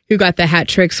guys who got the hat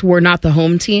tricks were not the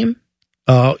home team.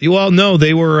 Well, no,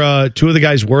 they were, 2 of the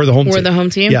guys were the home team. Were the home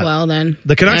team? Yeah. Well, then.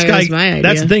 The Canucks guy,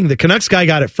 that's the thing. The Canucks guy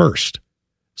got it first.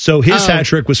 So his hat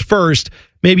trick was first.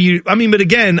 Maybe but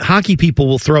again, hockey people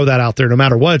will throw that out there no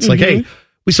matter what. It's like, hey,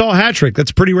 we saw a hat trick.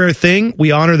 That's a pretty rare thing.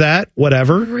 We honor that,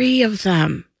 whatever. 3 of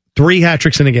them. 3 hat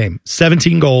tricks in a game,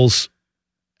 17 goals,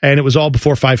 and it was all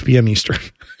before 5 p.m. Eastern,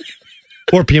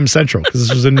 4 p.m. Central, because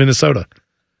this was in Minnesota.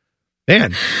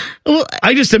 Man, well,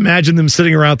 I just imagine them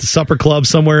sitting around the supper club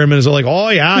somewhere in Minnesota like, oh,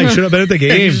 yeah, I should have been at the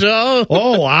game.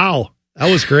 Oh, wow.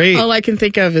 That was great. All I can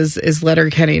think of is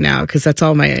Letterkenny now, because that's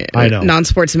all my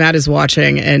non-sports Matt is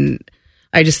watching, and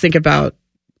I just think about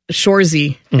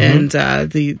Shorzy and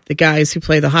the guys who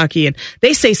play the hockey, and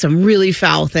they say some really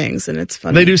foul things, and it's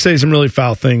funny. They do say some really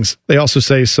foul things. They also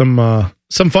say some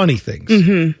funny things.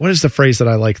 Mm-hmm. What is the phrase that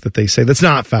I like that they say that's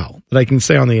not foul that I can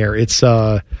say on the air? It's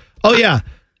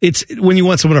it's when you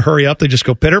want someone to hurry up, they just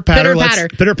go pitter patter,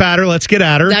 pitter patter. Let's get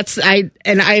at her.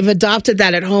 I've adopted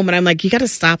that at home, and I'm like, you got to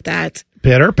stop that.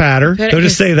 Pitter patter. They'll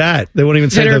just say that. They won't even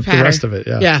say the rest of it.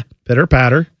 Yeah. Pitter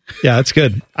patter. Yeah, that's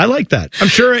good. I like that. I'm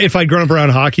sure if I'd grown up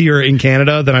around hockey or in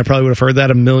Canada, then I probably would have heard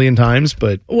that a million times.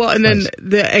 But then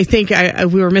I think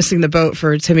we were missing the boat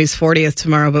for Timmy's 40th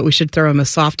tomorrow, but we should throw him a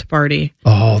soft party.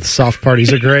 Oh, the soft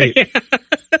parties are great.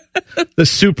 The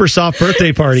super soft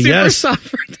birthday party. Yes,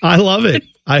 soft birthday. I love it.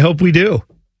 I hope we do.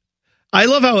 I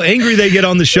love how angry they get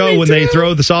on the show when they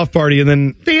throw the soft party, and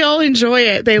then they all enjoy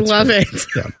it. They love it.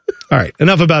 Yeah. All right.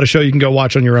 Enough about a show you can go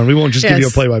watch on your own. We won't just give you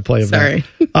a play-by-play of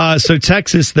that. So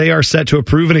Texas, they are set to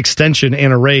approve an extension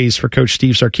and a raise for Coach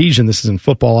Steve Sarkisian. This is in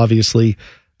football, obviously.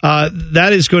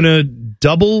 That is going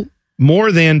to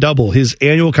more than double his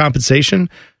annual compensation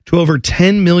to over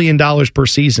 $10 million per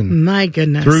season. My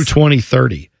goodness. Through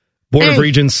 2030. Board of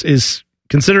Regents is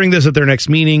considering this at their next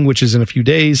meeting, which is in a few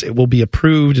days. It will be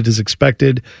approved. It is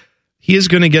expected. He is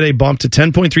going to get a bump to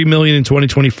 $10.3 million in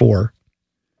 2024,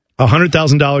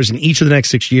 $100,000 in each of the next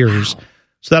 6 years. Wow.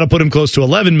 So that'll put him close to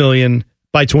 $11 million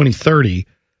by 2030.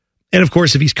 And of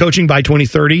course, if he's coaching by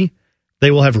 2030,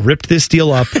 they will have ripped this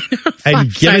deal up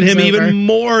and given him even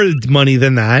more money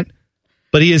than that.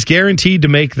 But he is guaranteed to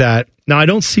make that. Now, I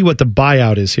don't see what the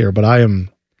buyout is here, but I am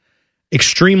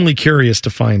extremely curious to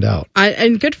find out.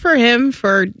 And good for him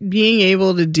for being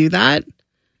able to do that,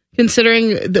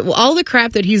 considering all the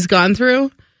crap that he's gone through.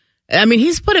 I mean,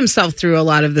 he's put himself through a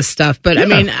lot of this stuff, but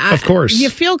of course, you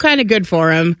feel kind of good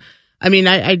for him. I mean,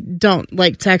 I don't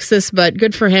like Texas, but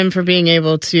good for him for being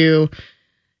able to.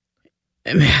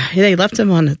 They left him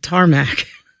on the tarmac.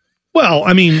 Well,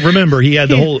 I mean, remember he had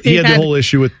the whole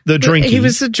issue with the drinking. He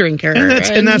was a drinker,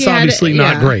 and that's obviously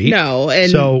not great. No,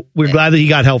 and so we're glad that he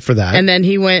got help for that. And then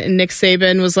he went, and Nick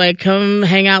Saban was like, "Come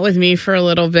hang out with me for a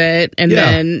little bit," and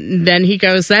then he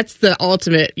goes, "That's the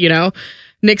ultimate, you know."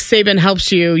 Nick Saban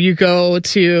helps you. You go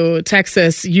to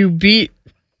Texas. You beat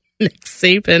Nick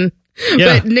Saban.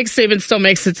 Yeah. But Nick Saban still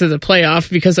makes it to the playoff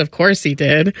because, of course, he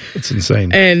did. It's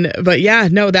insane. But yeah,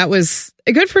 no, that was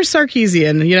good for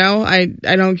Sarkisian. You know, I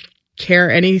don't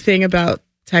care anything about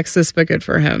Texas, but good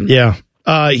for him. Yeah.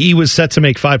 He was set to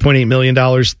make $5.8 million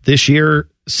this year,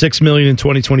 $6 million in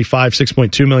 2025,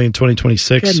 $6.2 million in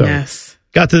 2026. Goodness. So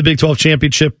got to the Big 12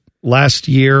 championship last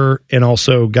year and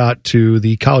also got to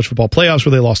the college football playoffs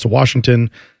where they lost to Washington.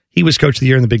 He was coach of the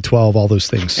year in the Big 12, all those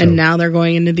things. So. And now they're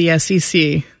going into the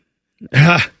SEC.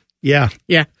 Yeah.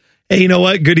 Yeah. Hey, you know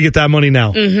what? Good to get that money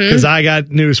now because I got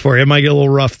news for you. It might get a little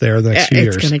rough there the next few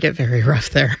years. It's going to get very rough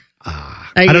there.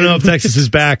 I don't know if Texas is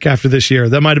back after this year.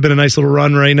 That might have been a nice little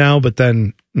run right now, but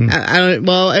then...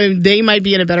 they might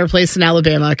be in a better place than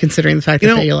Alabama considering the fact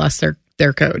that they lost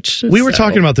their coach. We were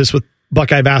talking about this with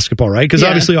Buckeye basketball, right? Because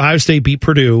obviously Ohio State beat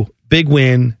Purdue, big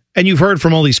win, and you've heard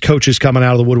from all these coaches coming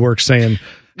out of the woodwork saying,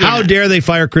 how dare they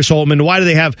fire Chris Holtmann? Why do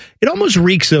they have... It almost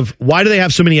reeks of, why do they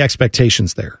have so many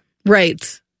expectations there?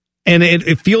 Right. And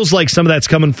it feels like some of that's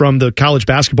coming from the college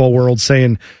basketball world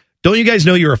saying, don't you guys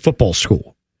know you're a football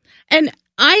school? And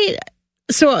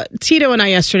Tito and I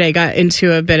yesterday got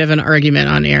into a bit of an argument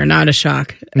on air, not a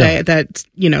shock that,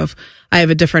 you know, I have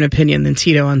a different opinion than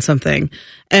Tito on something.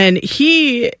 And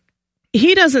he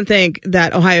doesn't think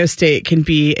that Ohio State can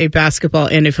be a basketball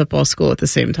and a football school at the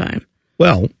same time.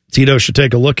 Well, Tito should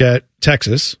take a look at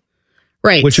Texas,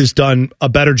 right, which has done a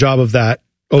better job of that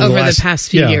over the past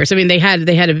few years. I mean, they had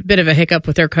a bit of a hiccup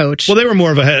with their coach. Well, they were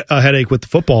more of a headache with the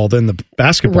football than the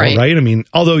basketball, right? I mean,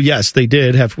 although, yes, they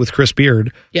did have with Chris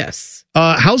Beard. Yes.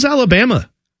 How's Alabama?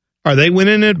 Are they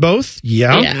winning it both?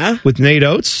 Yeah. With Nate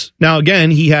Oates. Now,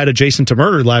 again, he had a Jason to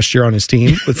murder last year on his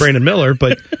team with Brandon Miller,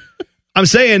 but I'm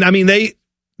saying, I mean,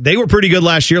 they were pretty good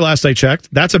last year, last I checked.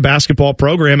 That's a basketball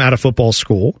program at a football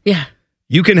school. Yeah.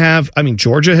 You can have, I mean,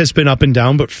 Georgia has been up and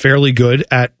down, but fairly good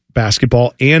at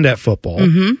basketball and at football.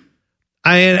 Mm-hmm.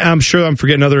 I'm sure I'm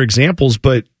forgetting other examples,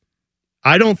 but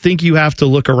I don't think you have to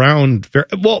look around.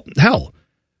 Hell,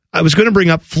 I was going to bring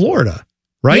up Florida,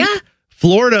 right? Yeah.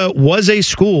 Florida was a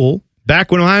school back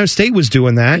when Ohio State was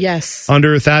doing that. Yes.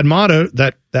 Under Thad Matta,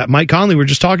 that Mike Conley we were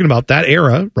just talking about, that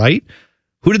era, right?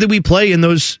 Who did we play in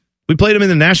those? We played them in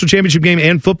the national championship game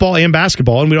and football and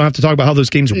basketball, and we don't have to talk about how those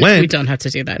games went. We don't have to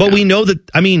do that. But we know that,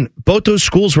 I mean, both those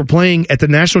schools were playing at the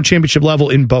national championship level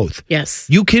in both. Yes.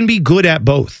 You can be good at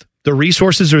both. The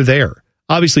resources are there.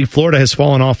 Obviously, Florida has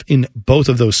fallen off in both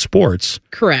of those sports.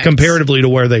 Correct. Comparatively to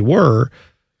where they were.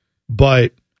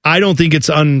 But I don't think it's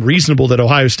unreasonable that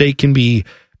Ohio State can be,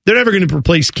 they're never going to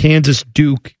replace Kansas,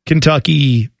 Duke,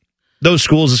 Kentucky, those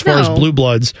schools as far as blue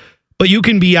bloods. But you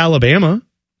can be Alabama.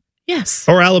 Yes.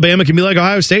 Or Alabama can be like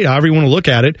Ohio State, however you want to look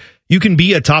at it. You can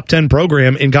be a top 10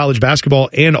 program in college basketball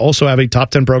and also have a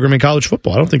top 10 program in college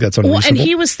football. I don't think that's unreasonable. Well, and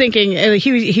he was thinking,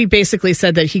 he basically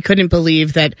said that he couldn't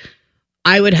believe that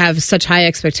I would have such high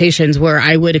expectations where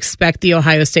I would expect the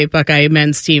Ohio State Buckeye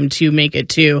men's team to make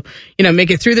it make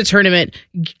it through the tournament,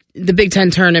 the Big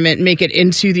Ten tournament, make it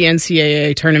into the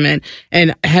NCAA tournament,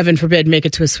 and heaven forbid, make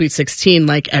it to a Sweet 16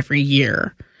 like every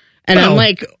year. And I'm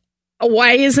like,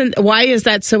 why is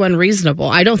that so unreasonable?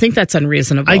 I don't think that's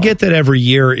unreasonable. I get that every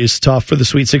year is tough for the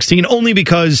Sweet 16 only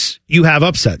because you have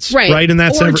upsets, right? And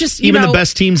that's even the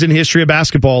best teams in history of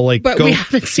basketball. We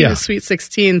haven't seen a Sweet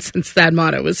 16 since Thad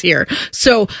Matta was here.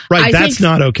 So that's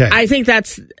not okay. I think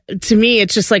that's, to me,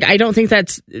 it's just like, I don't think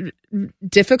that's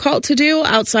difficult to do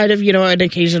outside of, an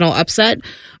occasional upset.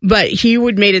 But he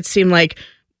made it seem like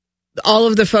all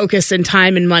of the focus and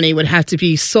time and money would have to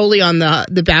be solely on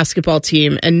the basketball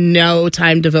team and no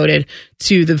time devoted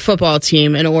to the football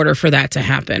team in order for that to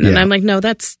happen. Yeah. And I'm like, no,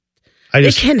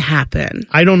 it can happen.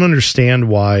 I don't understand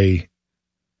why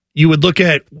you would look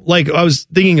at, I was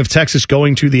thinking of Texas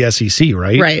going to the SEC,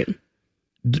 right? Right.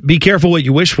 Be careful what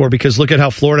you wish for, because look at how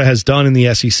Florida has done in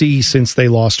the SEC since they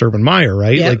lost Urban Meyer,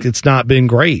 right? Yep. It's not been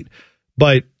great.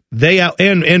 But they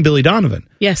and Billy Donovan.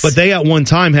 Yes. But they at one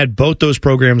time had both those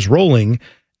programs rolling,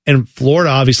 and Florida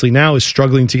obviously now is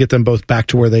struggling to get them both back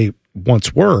to where they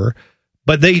once were.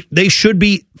 But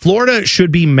Florida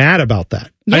should be mad about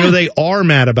that. Yeah. I know they are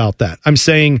mad about that. I'm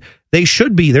saying they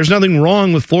should be. There's nothing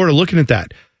wrong with Florida looking at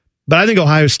that. But I think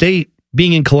Ohio State,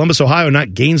 being in Columbus, Ohio,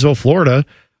 not Gainesville, Florida,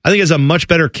 I think has a much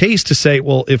better case to say,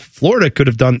 well, if Florida could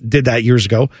have did that years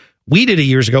ago, we did it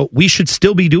years ago, we should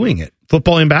still be doing it.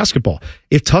 Football and basketball.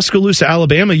 If Tuscaloosa,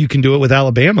 Alabama, you can do it with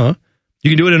Alabama.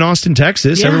 You can do it in Austin,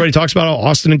 Texas. Yeah. Everybody talks about how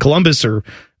Austin and Columbus are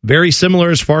very similar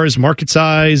as far as market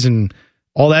size and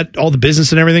all the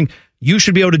business and everything. You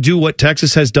should be able to do what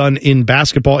Texas has done in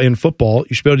basketball and football.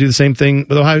 You should be able to do the same thing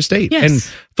with Ohio State. Yes. And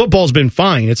football's been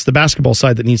fine. It's the basketball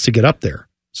side that needs to get up there.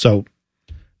 So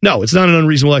No, it's not an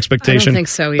unreasonable expectation. I don't think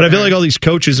so But I feel either. like all these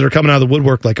coaches that are coming out of the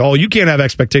woodwork like, oh, you can't have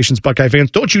expectations, Buckeye fans.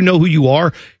 Don't you know who you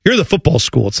are? You're the football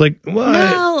school. It's like, what?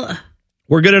 Well,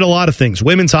 We're good at a lot of things.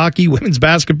 Women's hockey, women's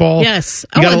basketball. yes.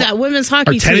 We got That women's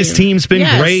hockey Our tennis team's been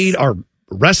Yes. great. Our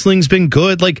wrestling's been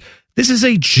good. Like, this is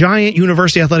a giant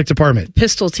university athletic department.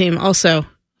 Pistol team also.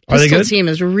 Are they Pistol good? team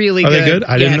is really Are good. they good?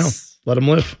 I didn't know. Yes. Let them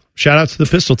live. Shout out to the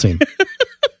pistol team.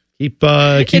 keep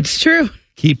It's true.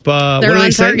 Keep what They're do on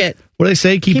they say? target. What do they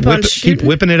say? Keep on keep shooting.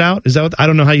 whipping it out. Is that what, I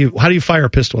don't know how do you fire a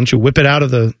pistol? Don't you whip it out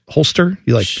of the holster?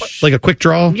 You like a quick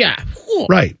draw? Yeah.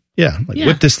 Right. Yeah. Yeah.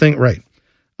 Whip this thing. Right.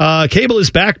 Cable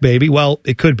is back, baby. Well,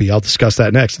 it could be. I'll discuss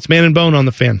that next. It's Man and Bone on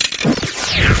the Fan.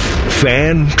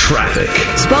 Fan traffic.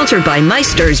 Sponsored by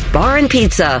Meister's Bar and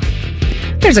Pizza.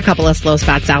 There's a couple of slow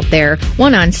spots out there.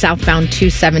 One on southbound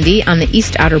 270 on the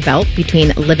east outer belt between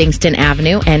Livingston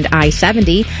Avenue and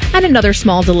I-70, and another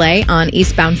small delay on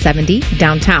eastbound 70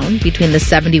 downtown between the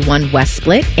 71 West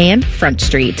Split and Front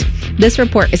Street. This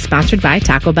report is sponsored by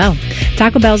Taco Bell.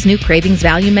 Taco Bell's new Cravings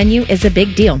Value Menu is a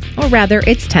big deal, or rather,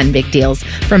 it's 10 big deals.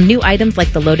 From new items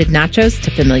like the loaded nachos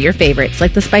to familiar favorites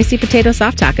like the spicy potato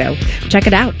soft taco. Check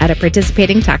it out at a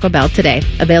participating Taco Bell today.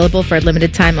 Available for a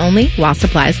limited time only while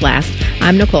supplies last.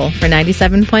 I'm Nicole for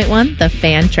 97.1 The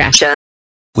Fan Traffic.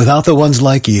 Without the ones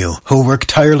like you, who work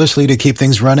tirelessly to keep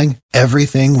things running,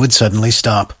 everything would suddenly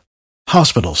stop.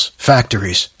 Hospitals,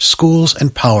 factories, schools,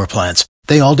 and power plants,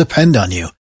 they all depend on you.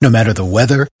 No matter the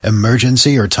weather,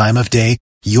 emergency, or time of day,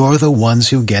 you're the ones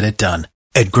who get it done.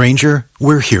 At Grainger,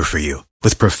 we're here for you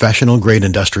with professional-grade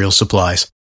industrial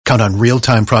supplies. Count on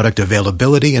real-time product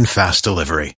availability and fast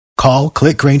delivery. Call,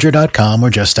 click Grainger.com, or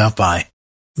just stop by.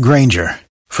 Grainger,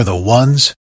 for the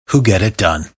ones who get it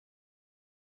done.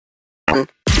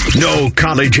 No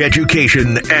college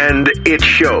education, and it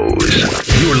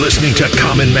shows. You're listening to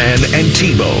Common Man and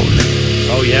T-Bone.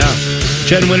 Oh, yeah.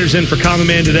 Jen Winter's in for Common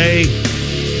Man today.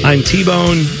 I'm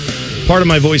T-Bone. Part of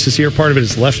my voice is here. Part of it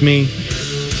has left me.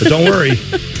 But don't worry.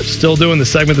 Still doing the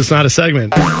segment that's not a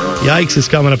segment. Yikes is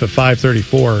coming up at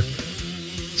 5:34.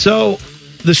 So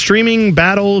the streaming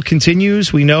battle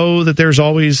continues. We know that there's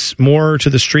always more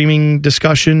to the streaming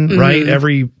discussion, right?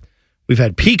 We've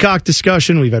had Peacock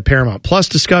discussion. We've had Paramount Plus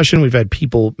discussion. We've had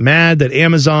people mad that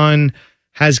Amazon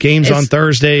has games on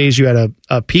Thursdays. You had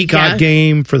a Peacock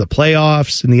game for the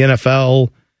playoffs in the NFL.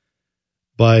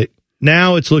 But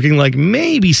now it's looking like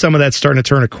maybe some of that's starting to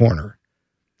turn a corner.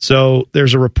 So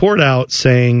there's a report out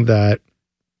saying that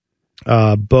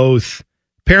both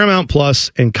Paramount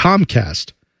Plus and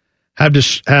Comcast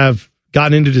have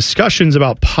gotten into discussions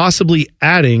about possibly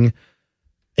adding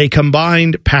a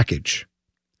combined package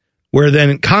where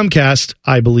then Comcast,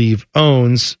 I believe,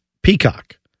 owns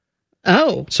Peacock.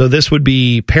 Oh. So this would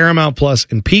be Paramount Plus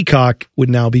and Peacock would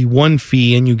now be one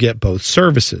fee and you get both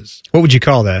services. What would you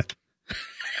call that?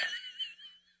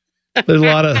 There's a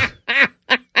lot of,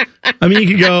 I mean,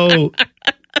 you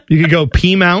could go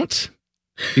P-Mount.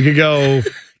 You could go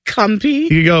Compy. You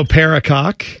could go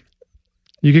Paracock.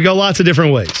 You could go lots of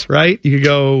different ways, right? You could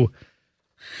go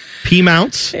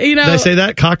P-Mounts. You know, did I say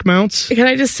that? Cock mounts? Can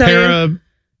I just tell you?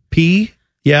 P?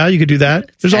 Yeah, you could do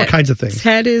that. There's all kinds of things.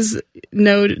 Ted is,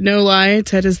 no lie,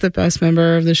 Ted is the best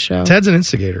member of the show. Ted's an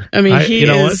instigator. I mean,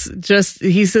 he's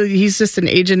just an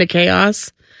agent of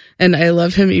chaos, and I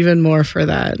love him even more for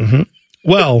that. Mm-hmm.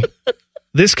 Well,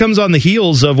 this comes on the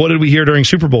heels of what did we hear during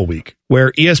Super Bowl week,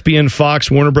 where ESPN,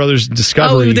 Fox, Warner Brothers,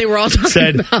 Discovery they were all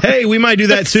said, hey, we might do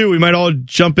that too. We might all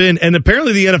jump in. And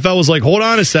apparently the NFL was like, hold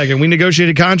on a second. We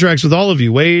negotiated contracts with all of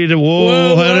you. Hold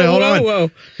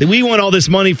on. We want all this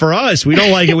money for us. We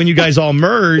don't like it when you guys all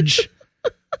merge.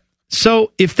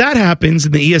 So if that happens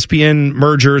in the ESPN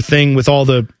merger thing with all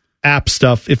the app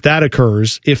stuff, if that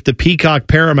occurs, if the Peacock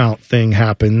Paramount thing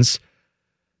happens,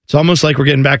 it's almost like we're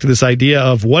getting back to this idea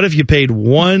of what if you paid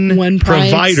one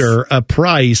provider a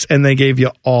price and they gave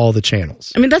you all the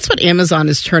channels? I mean, that's what Amazon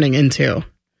is turning into.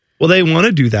 Well, they want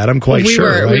to do that. I'm quite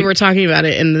sure. We were talking about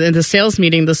it in the sales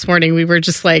meeting this morning. We were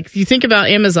just like, you think about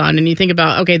Amazon and you think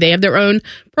about, okay, they have their own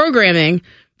programming,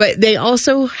 but they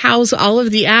also house all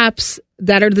of the apps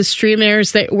that are the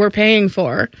streamers that we're paying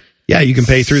for. Yeah, you can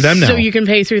pay through them now. So you can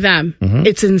pay through them. Mm-hmm.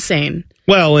 It's insane.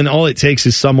 Well, and all it takes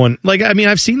is someone like, I mean,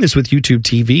 I've seen this with YouTube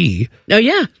TV. Oh,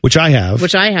 yeah. Which I have.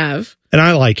 And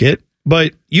I like it.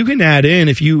 But you can add in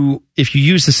if you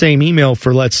use the same email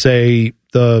for, let's say,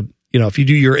 if you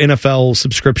do your NFL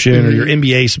subscription or your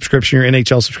NBA subscription, your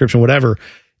NHL subscription, whatever,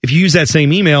 if you use that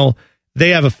same email, they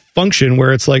have a function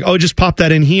where it's like, oh, just pop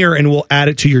that in here and we'll add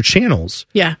it to your channels.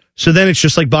 Yeah. So then it's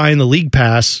just like buying the league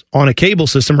pass on a cable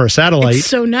system or a satellite. It's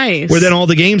so nice. Where then all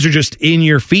the games are just in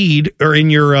your feed or in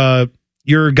your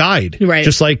guide. Right.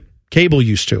 Just like cable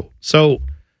used to. So,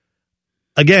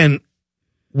 again,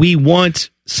 we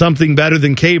want something better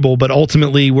than cable, but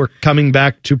ultimately we're coming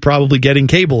back to probably getting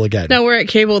cable again. No, we're at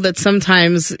cable that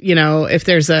sometimes, if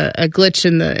there's a glitch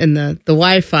in the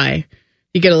Wi-Fi,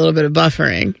 you get a little bit of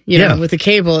buffering. You know, with the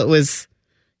cable, it was,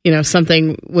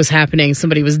 something was happening.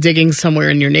 Somebody was digging somewhere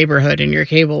in your neighborhood and your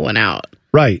cable went out.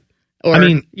 Right. Or,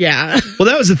 yeah. Well,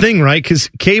 that was the thing, right? Because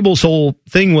cable's whole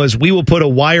thing was we will put a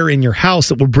wire in your house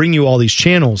that will bring you all these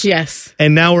channels. Yes.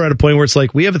 And now we're at a point where it's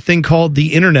like we have a thing called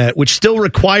the internet, which still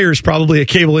requires probably a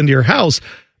cable into your house.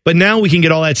 But now we can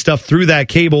get all that stuff through that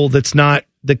cable that's not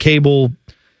the cable.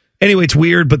 Anyway, it's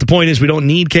weird. But the point is we don't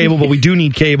need cable, but we do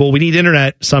need cable. We need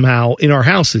internet somehow in our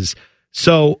houses.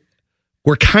 So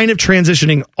we're kind of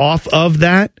transitioning off of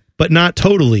that, but not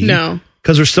totally. No.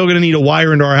 Because we're still going to need a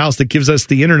wire into our house that gives us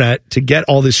the internet to get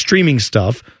all this streaming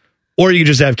stuff. Or you can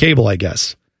just have cable, I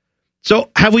guess.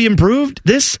 So have we improved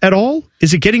this at all?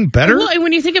 Is it getting better? Well, and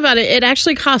when you think about it, it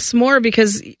actually costs more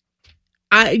because,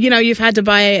 you've had to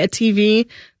buy a TV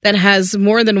that has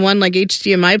more than one like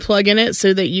HDMI plug in it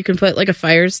so that you can put like a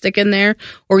Fire Stick in there.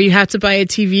 Or you have to buy a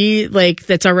TV like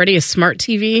that's already a smart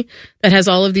TV that has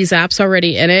all of these apps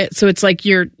already in it. So it's like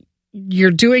you're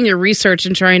doing your research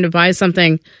and trying to buy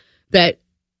something that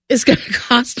is going to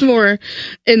cost more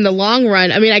in the long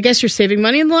run. I mean, I guess you're saving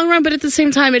money in the long run, but at the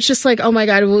same time, it's just like, oh my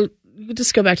God, we'll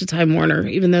just go back to Time Warner,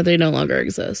 even though they no longer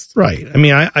exist. Right. I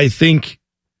mean, I think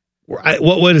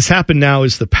what has happened now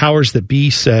is the powers that be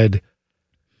said,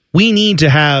 we need to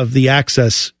have the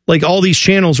access. Like all these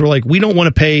channels were like, we don't want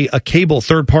to pay a cable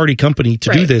third-party company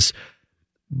to do this,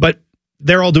 but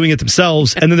they're all doing it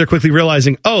themselves, and then they're quickly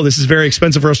realizing, oh, this is very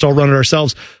expensive for us to all run it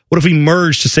ourselves. What if we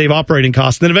merge to save operating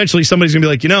costs? And then eventually somebody's going to be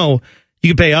like, you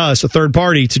can pay us, a third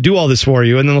party, to do all this for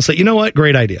you. And then they'll say, you know what?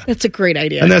 Great idea. That's a great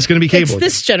idea. And that's going to be cable. It's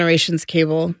this generation's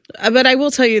cable. But I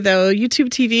will tell you, though, YouTube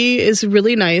TV is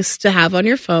really nice to have on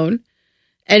your phone.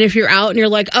 And if you're out and you're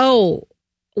like, oh,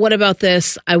 what about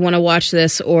this? I want to watch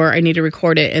this, or I need to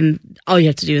record it. And all you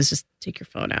have to do is just take your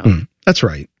phone out. That's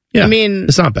right. Yeah. I mean,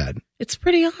 it's not bad. It's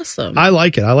pretty awesome. I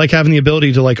like it. I like having the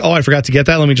ability to I forgot to get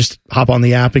that. Let me just hop on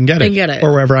the app and get it.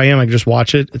 Or wherever I am, I can just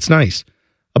watch it. It's nice.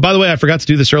 By the way, I forgot to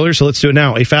do this earlier, so let's do it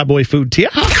now. A Fat Boy food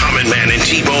tip. Common Man and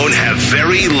T-Bone have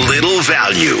very little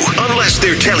value unless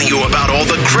they're telling you about all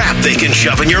the crap they can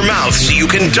shove in your mouth so you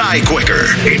can die quicker.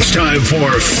 It's time for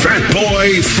Fat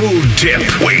Boy food tip.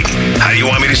 Wait, how do you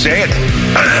want me to say it?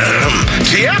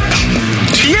 Tip?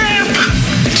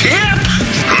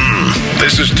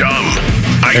 This is dumb.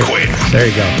 I quit. There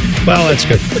you go. Well, that's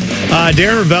good.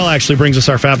 Darren Ravel actually brings us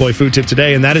our Fat Boy food tip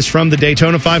today, and that is from the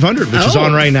Daytona 500, which is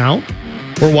on right now.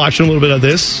 We're watching a little bit of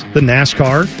this, the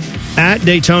NASCAR. At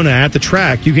Daytona, at the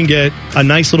track, you can get a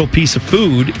nice little piece of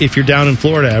food if you're down in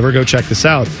Florida ever. Go check this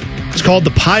out. It's called the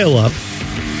Pile Up.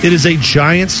 It is a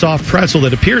giant soft pretzel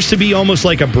that appears to be almost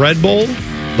like a bread bowl,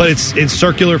 but it's in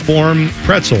circular form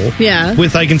pretzel. Yeah.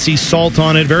 With, I can see, salt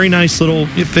on it. Very nice little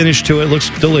finish to it.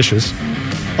 Looks delicious.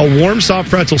 A warm,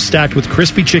 soft pretzel stacked with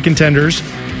crispy chicken tenders,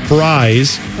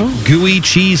 fries, gooey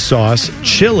cheese sauce,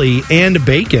 chili, and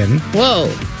bacon.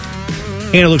 Whoa.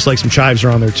 And it looks like some chives are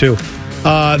on there, too.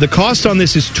 The cost on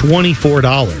this is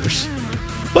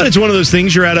 $24. But it's one of those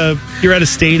things, you're at a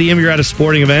stadium, you're at a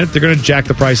sporting event, they're going to jack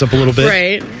the price up a little bit.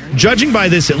 Right. Judging by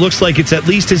this, it looks like it's at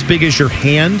least as big as your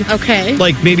hand. Okay.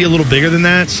 Like maybe a little bigger than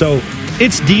that. So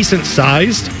it's decent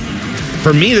sized.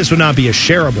 For me, this would not be a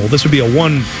shareable. This would be a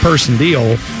one-person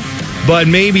deal. But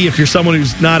maybe if you're someone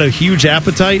who's not a huge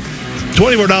appetite,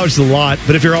 $24 is a lot.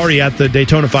 But if you're already at the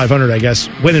Daytona 500, I guess,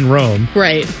 when in Rome.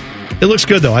 Right. It looks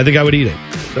good, though. I think I would eat it.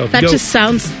 So that just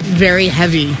sounds very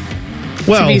heavy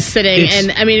to be sitting.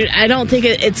 And, I mean, I don't think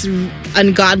it's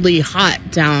ungodly hot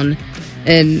down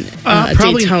in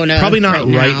Daytona. Probably not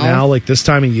right now, like this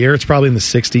time of year. It's probably in the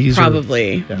 60s.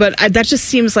 Probably. But that just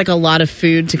seems like a lot of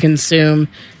food to consume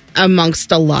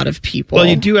amongst a lot of people. Well,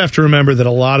 you do have to remember that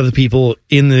a lot of the people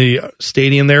in the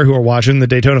stadium there who are watching the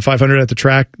Daytona 500 at the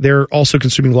track, they're also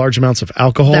consuming large amounts of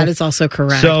alcohol. That is also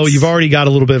correct. So you've already got a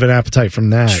little bit of an appetite from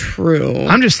that. True.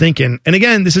 I'm just thinking, and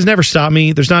again, this has never stopped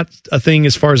me. There's not a thing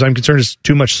as far as I'm concerned as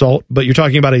too much salt, but you're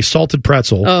talking about a salted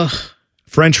pretzel,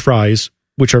 French fries,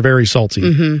 which are very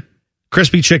salty,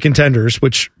 crispy chicken tenders,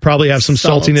 which probably have some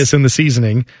saltiness in the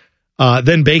seasoning.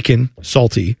 Then bacon,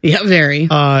 salty. Yeah, very.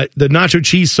 The nacho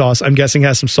cheese sauce, I'm guessing,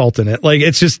 has some salt in it. Like,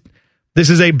 it's just,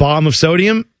 this is a bomb of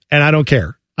sodium, and I don't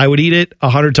care. I would eat it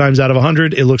 100 times out of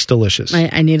 100. It looks delicious.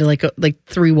 I need like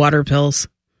 3 water pills.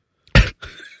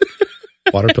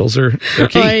 Water pills are key.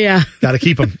 Oh, yeah. Got to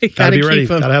keep them. Got to be ready.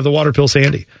 Got to have the water pills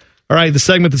handy. All right, the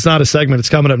segment that's not a segment. It's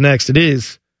coming up next. It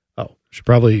is Should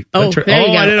probably. There you go.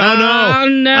 I didn't. Oh no! Oh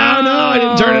no! I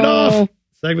didn't turn it off.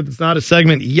 Segment that's not a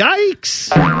segment.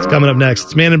 Yikes! It's coming up next.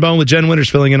 It's Man and Bone with Jen Winters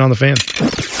filling in on the Fan.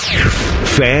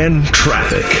 Fan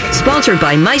traffic. Sponsored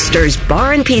by Meister's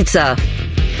Bar and Pizza.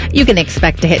 You can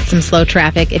expect to hit some slow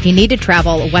traffic if you need to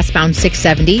travel westbound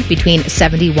 670 between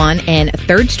 71 and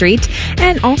 3rd Street,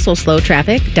 and also slow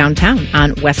traffic downtown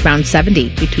on westbound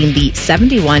 70 between the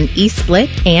 71 East Split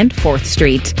and 4th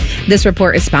Street. This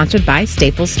report is sponsored by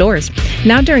Staples Stores.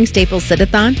 Now during Staples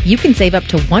Sit-a-thon, you can save up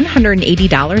to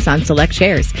 $180 on select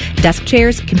chairs, desk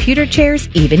chairs, computer chairs,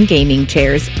 even gaming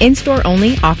chairs. In-store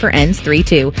only. Offer ends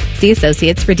 3/2. See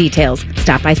associates for details.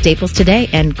 Stop by Staples today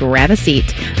and grab a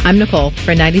seat. I'm Nicole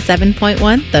for 97.1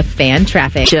 The Fan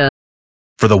Traffic.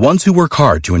 For the ones who work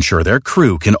hard to ensure their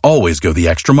crew can always go the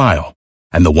extra mile,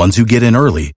 and the ones who get in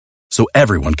early so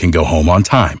everyone can go home on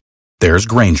time, there's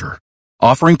Grainger,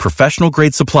 offering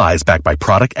professional-grade supplies backed by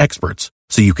product experts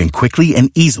so you can quickly and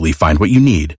easily find what you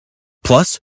need.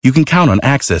 Plus, you can count on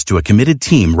access to a committed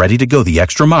team ready to go the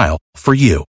extra mile for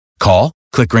you. Call,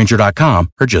 click Grainger.com,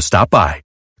 or just stop by.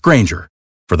 Grainger,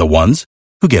 for the ones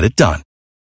who get it done.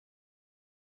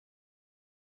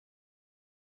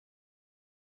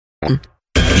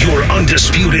 Your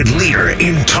undisputed leader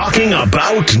in talking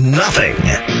about nothing.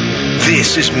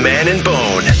 This is Man and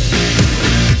Bone.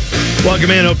 Welcome,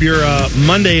 man. Hope your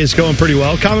Monday is going pretty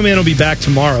well. Common Man will be back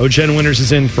tomorrow. Jen Winters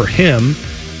is in for him.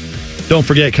 Don't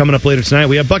forget, coming up later tonight,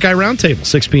 we have Buckeye Roundtable,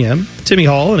 6 p.m. Timmy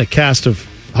Hall and a cast of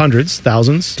hundreds,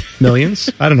 thousands, millions.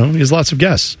 I don't know. He has lots of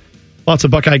guests. Lots of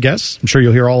Buckeye guests. I'm sure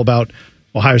you'll hear all about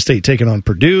Ohio State taking on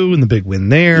Purdue and the big win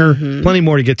there. Mm-hmm. Plenty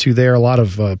more to get to there. A lot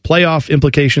of playoff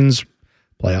implications,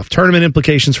 playoff tournament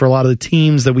implications for a lot of the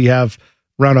teams that we have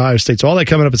around Ohio State. So all that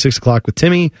coming up at 6 o'clock with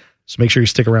Timmy. So make sure you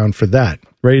stick around for that.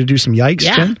 Ready to do some yikes,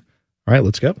 yeah. Jen? All right,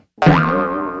 let's go.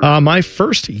 My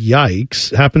first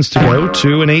yikes happens to go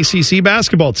to an ACC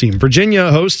basketball team. Virginia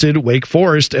hosted Wake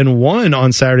Forest and won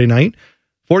on Saturday night,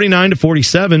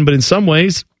 49-47. But in some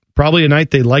ways, probably a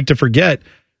night they'd like to forget.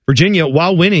 Virginia,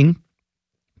 while winning,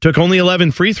 took only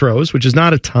 11 free throws, which is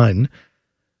not a ton,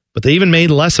 but they even made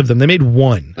less of them. They made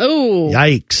one. Oh.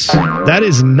 Yikes. That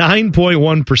is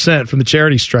 9.1% from the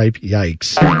charity stripe.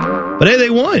 Yikes. But hey,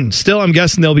 they won. Still, I'm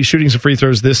guessing they'll be shooting some free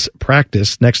throws this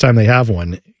practice next time they have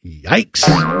one. Yikes.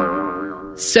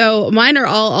 So mine are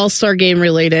all All-Star Game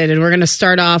related, and we're going to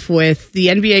start off with the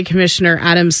NBA Commissioner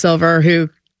Adam Silver,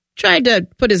 who tried to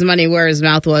put his money where his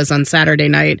mouth was on Saturday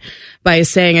night by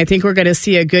saying, I think we're going to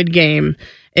see a good game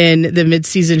in the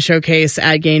midseason showcase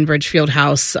at Gainbridge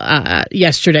Fieldhouse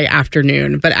yesterday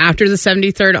afternoon. But after the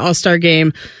 73rd All-Star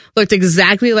Game looked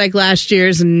exactly like last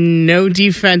year's no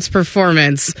defense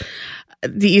performance,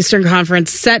 the Eastern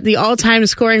Conference set the all-time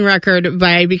scoring record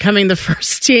by becoming the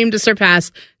first team to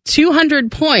surpass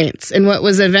 200 points in what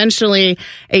was eventually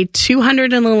a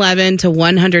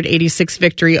 211-186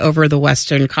 victory over the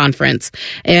Western Conference.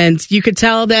 And you could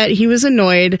tell that he was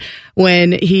annoyed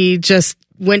when he just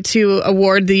went to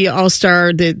award the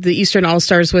All-Star, the Eastern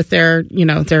All-Stars with their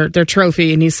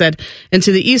trophy. And he said, and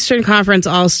to the Eastern Conference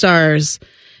All-Stars,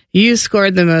 you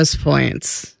scored the most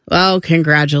points. Well,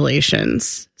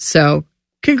 congratulations. So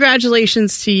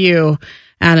congratulations to you,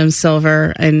 Adam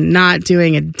Silver, and not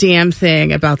doing a damn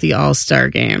thing about the All-Star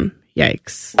Game.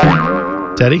 Yikes.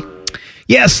 Teddy?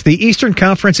 Yes, the Eastern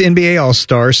Conference NBA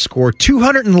All-Stars scored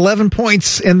 211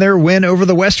 points in their win over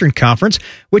the Western Conference,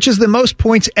 which is the most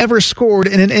points ever scored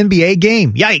in an NBA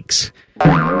game. Yikes.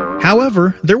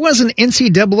 However, there was an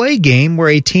NCAA game where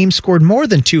a team scored more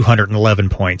than 211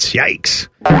 points. Yikes.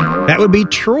 That would be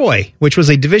Troy, which was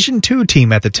a Division II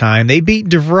team at the time. They beat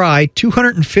DeVry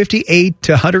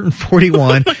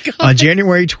 258-141 on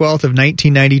January 12th of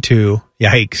 1992.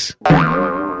 Yikes.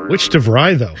 Which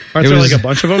DeVry, though? Aren't there like a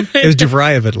bunch of them? It was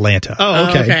DeVry of Atlanta. Oh,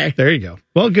 okay. There you go.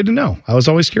 Well, good to know. I was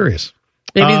always curious.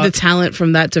 Maybe the talent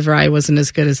from that DeVry wasn't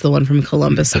as good as the one from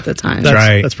Columbus at the time. That's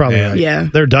right. That's probably right. Yeah.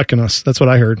 They're ducking us. That's what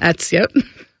I heard. Yep.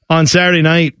 On Saturday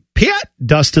night, Pitt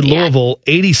dusted Louisville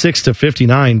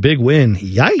 86-59. Big win.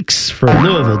 Yikes for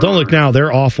Louisville. Don't look now.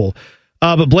 They're awful.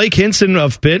 But Blake Hinson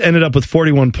of Pitt ended up with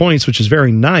 41 points, which is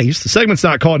very nice. The segment's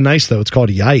not called nice, though. It's called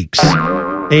Yikes.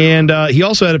 And he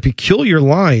also had a peculiar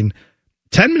line.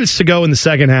 10 minutes to go in the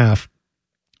second half.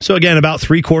 So again, about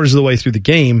 3/4 of the way through the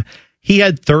game, he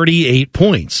had 38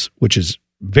 points, which is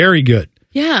very good.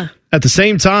 Yeah. At the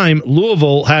same time,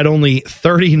 Louisville had only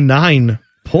 39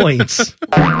 points.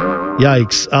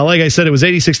 Yikes. Like I said, it was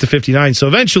 86-59. So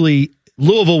eventually,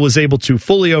 Louisville was able to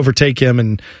fully overtake him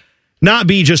and not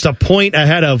be just a point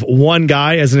ahead of one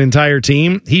guy as an entire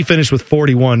team. He finished with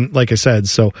 41, like I said.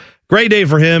 So Great day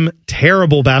for him.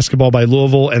 Terrible basketball by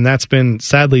Louisville, and that's been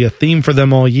sadly a theme for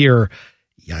them all year.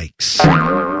 Yikes.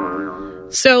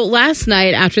 So last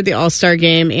night after the All-Star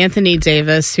game, Anthony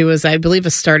Davis, who was, I believe, a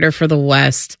starter for the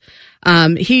West,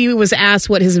 he was asked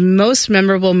what his most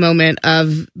memorable moment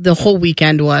of the whole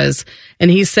weekend was.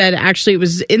 And he said, actually, it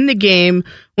was in the game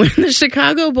when the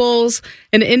Chicago Bulls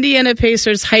and Indiana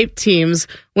Pacers hype teams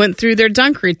went through their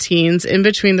dunk routines in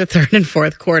between the third and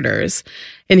fourth quarters.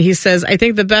 And he says, I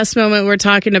think the best moment we're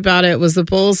talking about it was the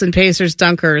Bulls and Pacers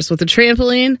dunkers with the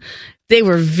trampoline. They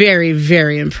were very,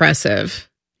 very impressive.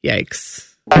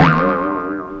 Yikes.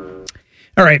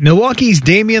 All right, Milwaukee's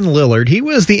Damian Lillard, he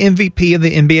was the MVP of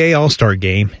the NBA All-Star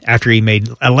Game after he made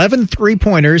 11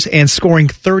 three-pointers and scoring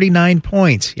 39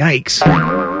 points.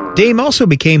 Yikes. Dame also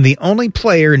became the only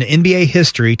player in NBA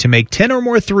history to make 10 or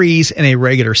more threes in a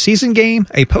regular season game,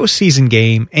 a postseason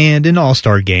game, and an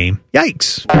All-Star game.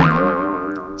 Yikes.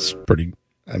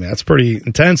 That's pretty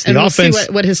intense. The and we'll offense.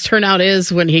 See what his turnout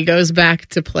is when he goes back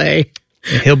to play.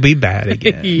 He'll be bad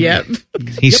again. Yep.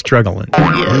 He's struggling.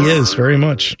 He is very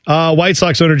much. White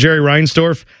Sox owner Jerry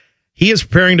Reinsdorf, he is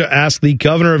preparing to ask the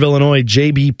governor of Illinois,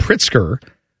 J.B. Pritzker,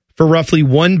 for roughly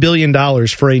 $1 billion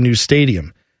for a new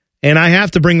stadium. And I have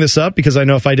to bring this up because I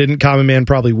know if I didn't, Common Man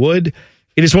probably would.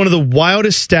 It is one of the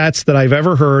wildest stats that I've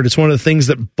ever heard. It's one of the things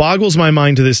that boggles my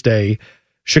mind to this day.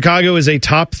 Chicago is a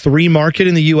top 3 market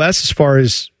in the U.S. as far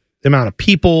as the amount of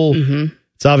people. Mm-hmm.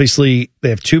 It's obviously, they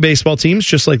have 2 baseball teams,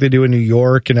 just like they do in New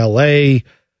York and L.A.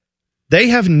 They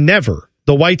have never,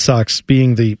 the White Sox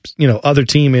being the other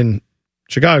team in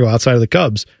Chicago outside of the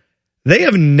Cubs, they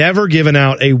have never given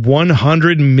out a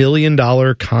 $100 million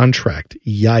contract.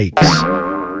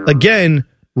 Yikes. Again,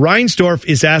 Reinsdorf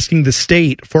is asking the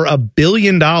state for $1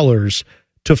 billion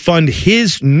to fund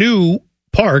his new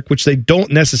park, which they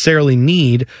don't necessarily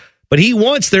need, but he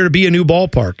wants there to be a new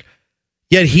ballpark.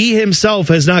 Yet he himself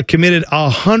has not committed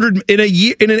 $100 in a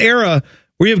year, in an era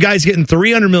where you have guys getting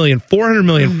 $300 million, $400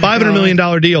 million, $500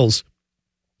 million deals.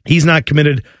 He's not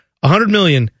committed $100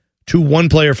 million to one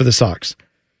player for the Sox.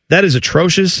 That is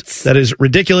atrocious. That is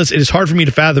ridiculous. It is hard for me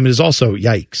to fathom. It is also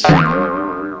yikes.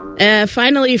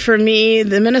 Finally, for me,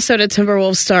 the Minnesota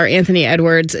Timberwolves star Anthony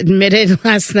Edwards admitted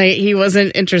last night he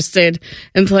wasn't interested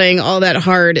in playing all that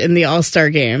hard in the All-Star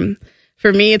game.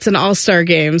 For me, it's an all-star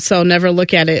game, so I'll never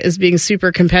look at it as being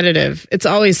super competitive. It's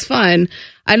always fun.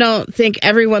 I don't think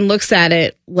everyone looks at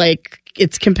it like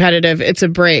it's competitive. It's a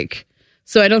break.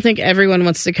 So I don't think everyone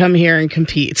wants to come here and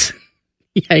compete.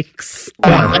 Yikes.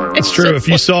 Well, it's true. If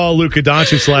you saw Luka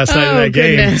Doncic last night in that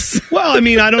game. Goodness. Well, I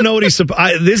mean, I don't know what this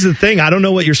is the thing. I don't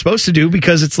know what you're supposed to do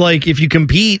because it's like if you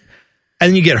compete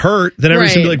and you get hurt, then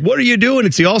everyone's going to be like, what are you doing?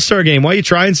 It's the All-Star game. Why are you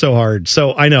trying so hard?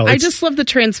 So I know. I just love the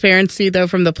transparency, though,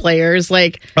 from the players.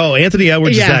 Like, oh, Anthony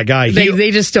Edwards is that guy.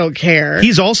 They just don't care.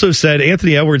 He's also said,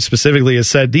 Anthony Edwards specifically has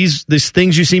said, these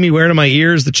things you see me wearing in my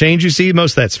ears, the chains you see,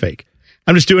 most of that's fake.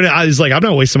 I'm just doing it. I was like, I'm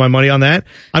not wasting my money on that.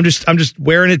 I'm just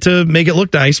wearing it to make it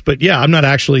look nice. But yeah, I'm not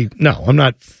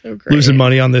losing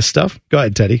money on this stuff. Go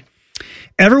ahead, Teddy.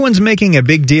 Everyone's making a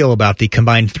big deal about the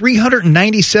combined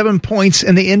 397 points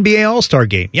in the NBA All-Star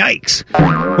Game. Yikes.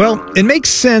 Well, it makes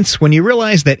sense when you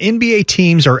realize that NBA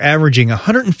teams are averaging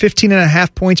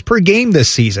 115.5 points per game this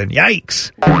season.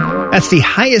 Yikes. That's the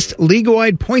highest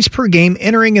league-wide points per game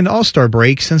entering an All-Star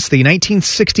break since the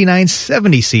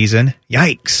 1969-70 season.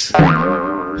 Yikes.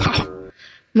 Wow.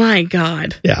 My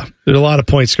God. Yeah, there's a lot of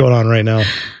points going on right now.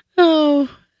 Oh.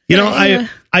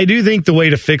 I do think the way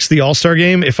to fix the All-Star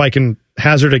game, if I can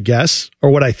hazard a guess, or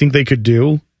what I think they could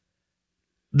do,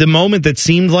 the moment that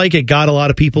seemed like it got a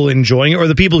lot of people enjoying it, or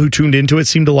the people who tuned into it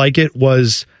seemed to like it,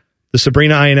 was the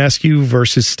Sabrina Ionescu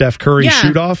versus Steph Curry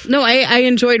shoot-off. No, I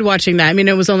enjoyed watching that. I mean,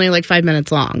 it was only like 5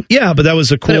 minutes long. Yeah, but that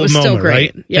was a cool moment, still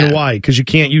great. Right? Yeah. And why? Because you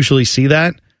can't usually see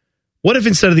that. What if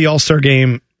instead of the All-Star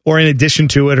game, or in addition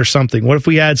to it or something, what if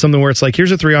we had something where it's like,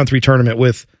 here's a 3-on-3 tournament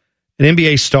with an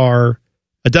NBA star,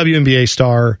 a WNBA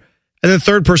star, and the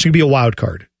third person could be a wild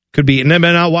card. Could be,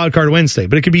 not Wild Card Wednesday,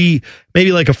 but it could be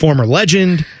maybe like a former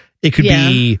legend. It could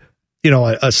be,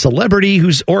 a celebrity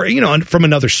who's, or, from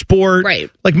another sport. Right.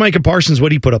 Like Micah Parsons, what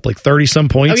did he put up? Like 30-some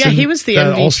points? Oh, yeah, he was the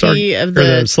MVP All-Star, of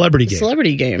the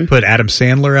celebrity game. Put Adam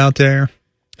Sandler out there.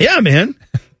 Yeah, man.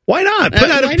 Why not? Put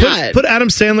Adam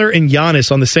Sandler and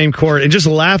Giannis on the same court and just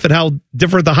laugh at how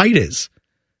different the height is.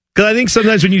 Because I think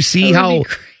sometimes when you see how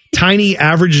tiny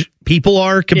average people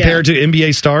are compared to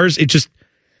NBA stars,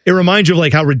 it reminds you of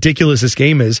like how ridiculous this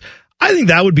game is. I think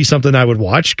that would be something I would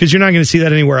watch because you're not going to see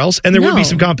that anywhere else. And there would be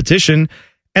some competition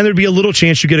and there'd be a little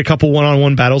chance you get a couple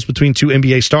one-on-one battles between two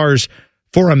NBA stars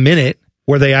for a minute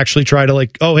where they actually try to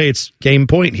like, oh, hey, it's game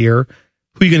point here.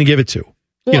 Who are you going to give it to?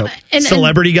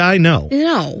 celebrity guy.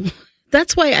 No.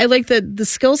 That's why I like the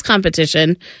skills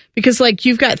competition, because like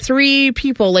you've got three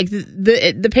people, like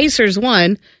the Pacers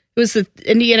won. It was the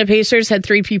Indiana Pacers had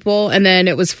three people, and then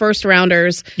it was first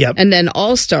rounders, and then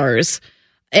all-stars.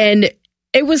 And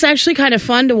it was actually kind of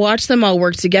fun to watch them all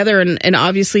work together. And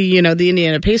obviously, the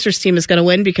Indiana Pacers team is going to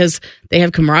win because they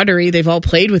have camaraderie. They've all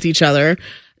played with each other.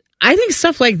 I think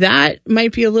stuff like that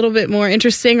might be a little bit more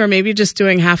interesting, or maybe just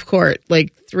doing half court,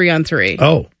 like 3-on-3.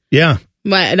 Oh, yeah.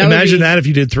 Imagine that if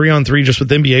you did 3-on-3 just with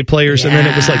NBA players, and then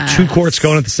it was like two courts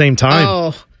going at the same time.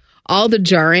 Oh, all the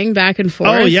jarring back and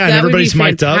forth. Oh, yeah, and everybody's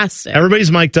mic'd up.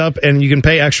 Everybody's mic'd up, and you can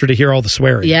pay extra to hear all the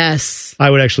swearing. Yes. I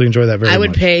would actually enjoy that very much. I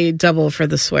would pay double for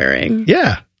the swearing.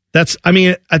 Yeah. At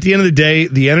the end of the day,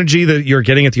 the energy that you're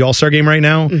getting at the All-Star game right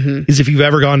now is if you've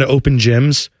ever gone to open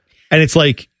gyms, and it's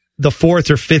like the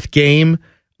fourth or fifth game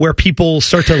where people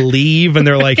start to leave, and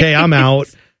they're like, hey, I'm out.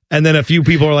 And then a few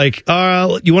people are like,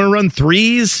 you want to run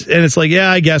threes? And it's like,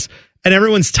 yeah, I guess. And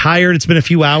everyone's tired. It's been a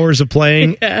few hours of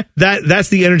playing. Yeah. That's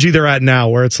the energy they're at now,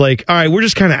 where it's like, all right, we're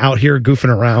just kind of out here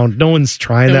goofing around. No one's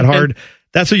trying that hard.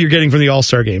 That's what you're getting from the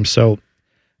All-Star game. So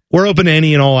we're open to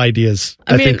any and all ideas.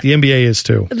 I think the NBA is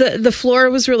too. The floor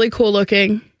was really cool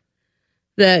looking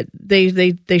that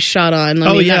they shot on.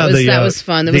 That was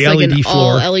fun. It was like LED an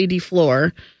floor. all LED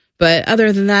floor. But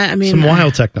other than that, some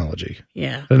wild technology.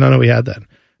 Yeah. I didn't know we had that.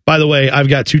 By the way, I've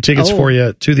got 2 tickets for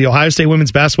you to the Ohio State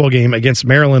women's basketball game against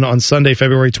Maryland on Sunday,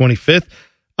 February 25th.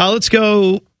 Let's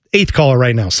go 8th caller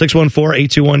right now,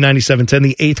 614-821-9710.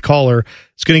 The 8th caller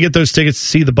is going to get those tickets to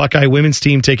see the Buckeye women's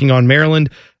team taking on Maryland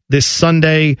this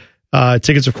Sunday.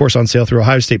 Tickets, of course, on sale through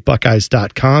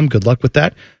OhioStateBuckeyes.com. Good luck with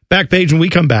that. Back page when we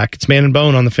come back. It's Man and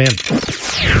Bone on the Fan.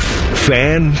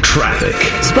 Fan Traffic.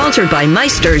 Sponsored by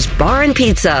Meister's Bar and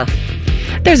Pizza.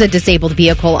 There's a disabled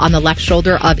vehicle on the left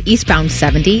shoulder of eastbound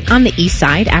 70 on the east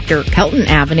side after Kelton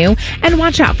Avenue, and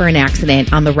watch out for an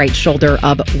accident on the right shoulder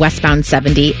of westbound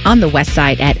 70 on the west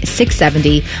side at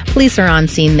 670. Police are on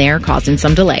scene there, causing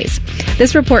some delays.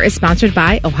 This report is sponsored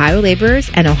by Ohio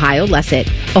Laborers and Ohio Lesset.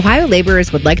 Ohio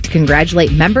Laborers would like to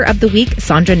congratulate Member of the Week,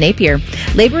 Sandra Napier.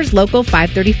 Laborers Local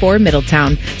 534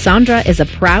 Middletown. Sandra is a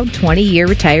proud 20-year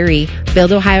retiree.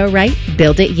 Build Ohio right,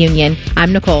 build it Union.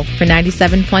 I'm Nicole for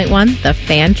 97.1, The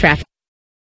Fan Traffic.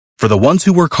 For the ones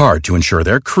who work hard to ensure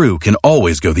their crew can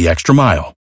always go the extra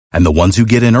mile, and the ones who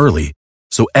get in early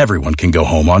so everyone can go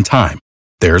home on time,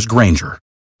 there's Grainger,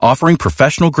 offering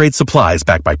professional-grade supplies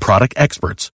backed by product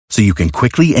experts so you can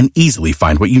quickly and easily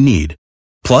find what you need.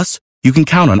 Plus, you can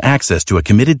count on access to a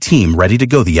committed team ready to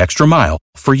go the extra mile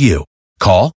for you.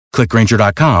 Call, click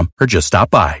Grainger.com, or just stop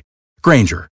by.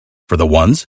 Grainger, for the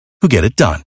ones who get it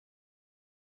done.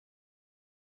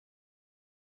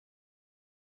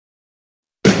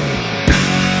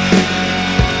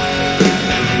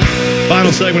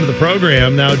 Final segment of the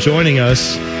program. Now joining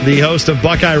us, the host of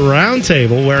Buckeye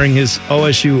Roundtable, wearing his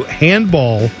OSU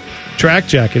handball track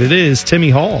jacket. It is Timmy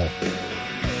Hall.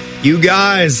 You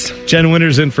guys. Jen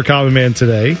Winters in for Common Man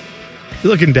today.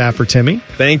 You're looking dapper, Timmy.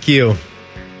 Thank you.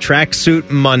 Tracksuit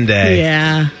Monday.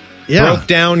 Yeah. Broke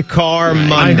down car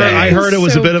Monday. I heard it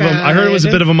was a bit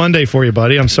of a Monday for you,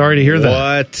 buddy. I'm sorry to hear that.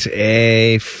 What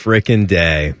a freaking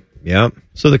day. Yep.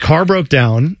 So the car broke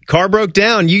down.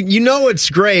 You know it's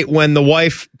great when the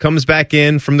wife comes back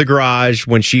in from the garage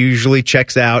when she usually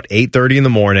checks out 8:30 in the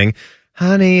morning.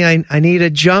 Honey, I need a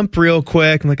jump real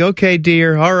quick. I'm like, okay,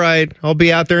 dear. All right. I'll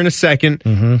be out there in a second.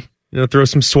 Mm-hmm. Throw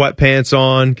some sweatpants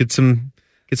on, get some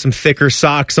thicker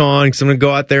socks on because I'm going to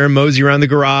go out there and mosey around the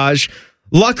garage.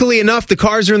 Luckily enough, the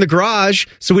cars are in the garage,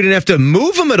 so we didn't have to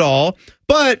move them at all.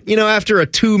 But, after a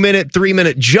 2-minute,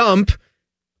 3-minute jump,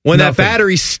 when that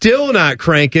battery's still not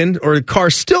cranking or the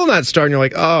car's still not starting, you're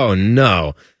like, oh,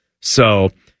 no.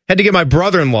 So had to get my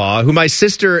brother-in-law, who my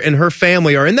sister and her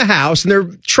family are in the house, and they're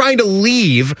trying to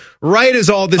leave right as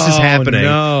all this is happening.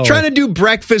 No. Trying to do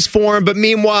breakfast for him, but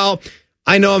meanwhile,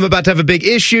 I know I'm about to have a big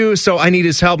issue, so I need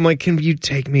his help. I'm like, can you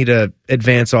take me to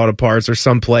Advance Auto Parts or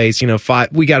someplace?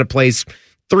 We got a place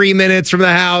 3 minutes from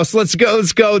the house. Let's go.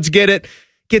 Let's get it.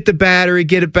 Get the battery,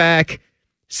 get it back.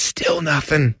 Still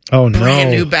nothing. Oh, no. Brand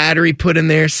new battery put in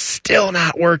there. Still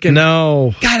not working.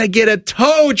 No. Gotta get a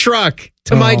tow truck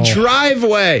to my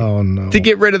driveway to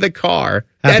get rid of the car.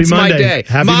 That's Monday. my day.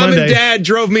 Happy Mom Monday. and Dad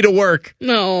drove me to work.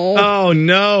 No. Oh,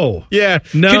 no. Yeah.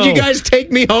 No. Could you guys take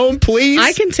me home, please?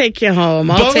 I can take you home.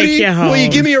 I'll take you home. Will you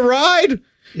give me a ride?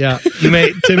 Yeah, you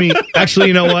may, Timmy. Actually,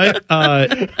 you know what?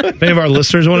 If any of our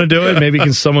listeners want to do it,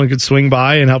 maybe someone could swing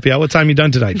by and help you out. What time you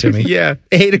done tonight, Timmy? Yeah,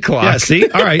 8:00. Yeah, see,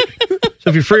 all right. So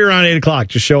if you're free around 8:00,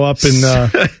 just show up and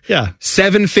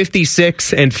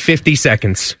 7:56 and 50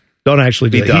 seconds. Don't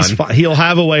actually do Be that. done. He'll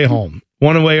have a way home.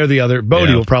 one way or the other.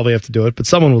 Bodie will probably have to do it, but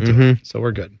someone will do it. So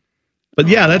we're good. But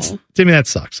yeah, Timmy, that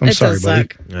sucks. I'm sorry, buddy.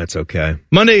 That's okay.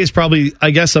 Monday is probably,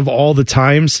 I guess, of all the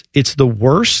times, it's the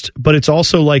worst, but it's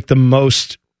also like the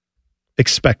most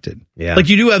expected. Yeah. Like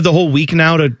you do have the whole week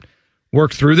now to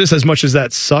work through this, as much as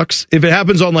that sucks. If it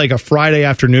happens on like a Friday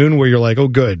afternoon where you're like, oh,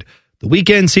 good, the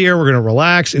weekend's here, we're going to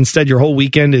relax. Instead, your whole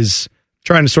weekend is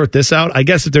trying to sort this out. I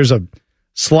guess if there's a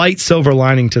slight silver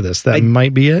lining to this, that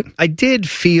might be it. I did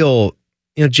feel,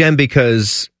 Jen,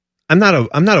 because I'm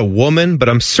not a woman, but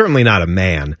I'm certainly not a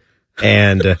man.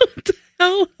 And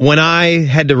when I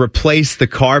had to replace the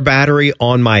car battery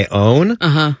on my own,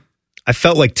 I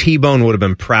felt like T-Bone would have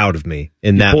been proud of me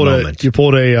in that moment. You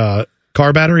pulled a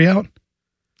car battery out?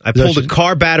 I pulled a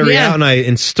car battery out and I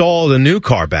installed a new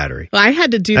car battery. Well, I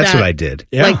had to do That's that. what I did.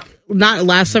 Like not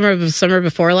last summer, but the summer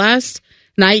before last.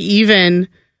 And I even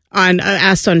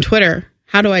asked on Twitter,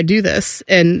 how do I do this?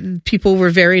 And people were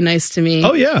very nice to me.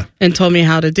 Oh, yeah. And told me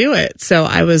how to do it. So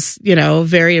I was,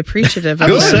 very appreciative. I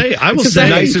will say,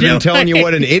 nicer than telling you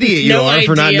what an idiot you are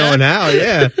for not knowing how.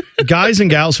 Yeah. Guys and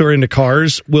gals who are into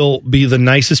cars will be the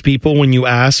nicest people when you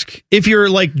ask. If you're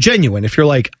like genuine, if you're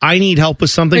like, I need help with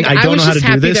something, I don't know how to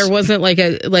do this. There wasn't like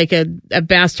a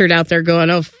bastard out there going,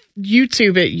 oh,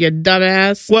 YouTube it, you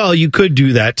dumbass. Well, you could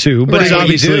do that too, but it's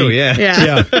obviously,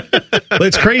 yeah. But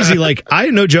it's crazy. Like, I,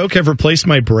 no joke, have replaced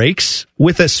my brakes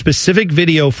with a specific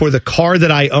video for the car that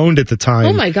I owned at the time.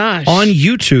 Oh my gosh. On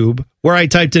YouTube, where I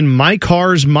typed in my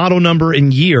car's model number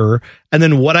and year, and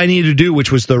then what I needed to do,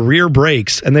 which was the rear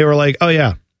brakes. And they were like, oh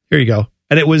yeah, here you go.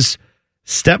 And it was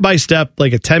step by step,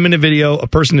 like a 10-minute video, a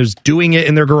person who's doing it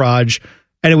in their garage.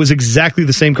 And it was exactly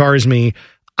the same car as me.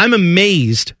 I'm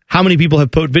amazed how many people have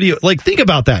put video. Like, think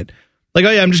about that. Like, oh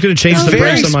yeah, I'm just going to change the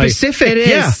brakes on my. Specific. It is.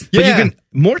 Yeah, but you can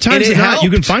more times than not. You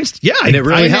can find. Yeah, and it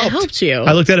really helped. It helped you.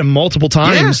 I looked at it multiple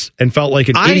times and felt like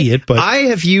an idiot. But I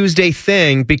have used a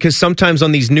thing because sometimes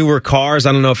on these newer cars,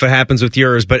 I don't know if it happens with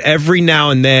yours, but every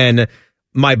now and then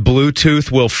my Bluetooth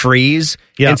will freeze.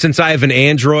 Yeah. And since I have an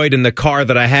Android and the car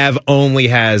that I have only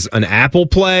has an Apple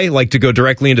Play, like to go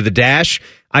directly into the dash,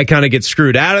 I kind of get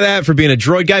screwed out of that for being a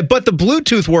Droid guy. But the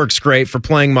Bluetooth works great for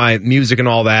playing my music and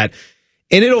all that.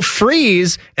 And it'll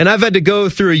freeze, and I've had to go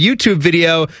through a YouTube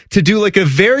video to do like a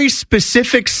very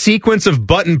specific sequence of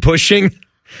button pushing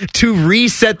to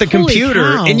reset the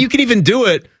computer. Cow. And you can even do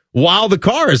it while the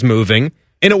car is moving,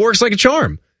 and it works like a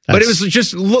charm. But it was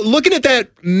just looking at that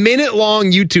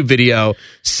minute-long YouTube video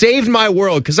saved my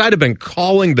world, because I'd have been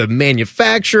calling the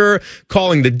manufacturer,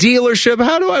 calling the dealership.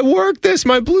 How do I work this?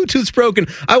 My Bluetooth's broken.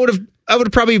 I would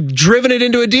have probably driven it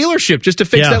into a dealership just to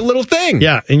fix that little thing.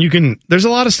 Yeah, and there's a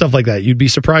lot of stuff like that. You'd be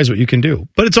surprised what you can do.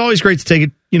 But it's always great to take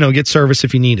it, get service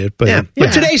if you need it. But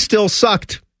But today still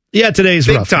sucked. Yeah, today's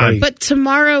Big rough. time. Buddy. But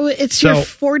tomorrow it's your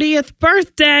 40th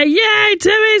birthday. Yay,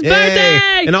 Timmy's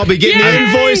birthday. And I'll be getting an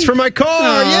invoice for my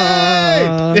car.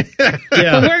 Yay.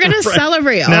 But we're going to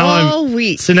celebrate all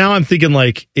week. So now I'm thinking,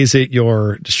 like, is it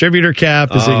your distributor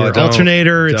cap? Is it your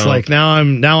alternator? It's like now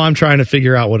I'm trying to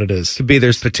figure out what it is. Could be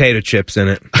there's potato chips in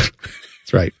it.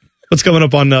 That's right. What's coming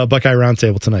up on Buckeye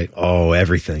Roundtable tonight? Oh,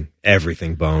 everything,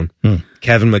 Bone.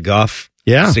 Kevin McGuff.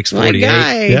 Yeah.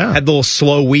 648. Yeah. Had a little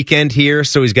slow weekend here,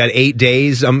 so he's got 8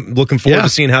 days. I'm looking forward to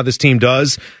seeing how this team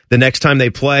does the next time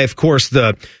they play. Of course,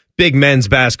 the big men's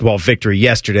basketball victory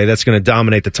yesterday, that's going to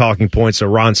dominate the talking points. So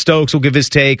Ron Stokes will give his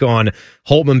take on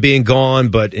Holtmann being gone,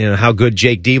 but how good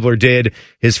Jake Diebler did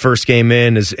his first game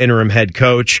in as interim head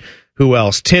coach. Who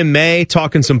else? Tim May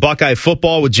talking some Buckeye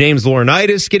football with James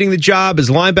Laurinaitis getting the job as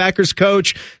linebackers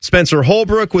coach. Spencer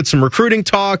Holbrook with some recruiting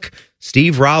talk.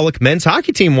 Steve Rollick, men's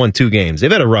hockey team won 2 games.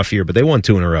 They've had a rough year, but they won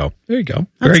 2 in a row. There you go.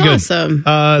 That's Very good. Awesome.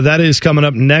 That is coming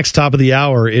up next, top of the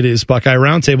hour. It is Buckeye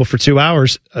Roundtable for 2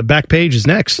 hours. Back Page is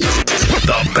next.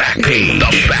 The Back Page.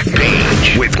 The Back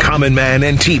Page with Common Man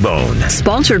and T-Bone.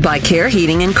 Sponsored by Care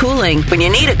Heating and Cooling. When you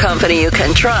need a company you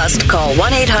can trust, call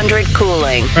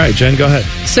 1-800-COOLING. All right, Jen, go ahead.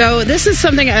 So this is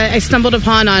something I stumbled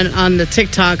upon on the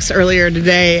TikToks earlier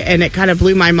today, and it kind of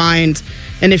blew my mind.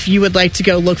 And if you would like to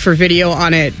go look for video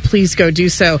on it, please go do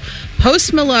so.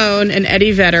 Post Malone and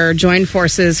Eddie Vedder joined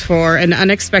forces for an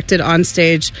unexpected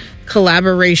onstage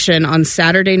collaboration on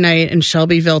Saturday night in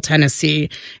Shelbyville,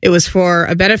 Tennessee. It was for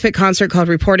a benefit concert called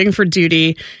Reporting for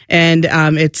Duty, and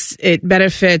it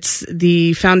benefits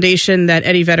the foundation that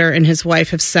Eddie Vedder and his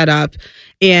wife have set up.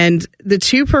 And the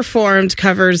two performed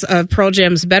covers of Pearl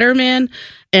Jam's Better Man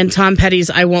and Tom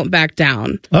Petty's I Won't Back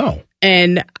Down. Oh.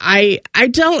 And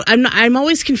I'm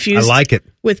always confused. I like it.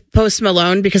 With Post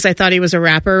Malone, because I thought he was a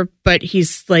rapper, but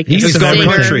he's like he's a gone singer.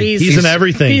 country. He's in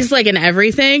everything. He's like in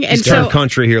everything. He's turned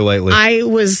country here lately. I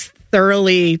was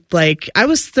thoroughly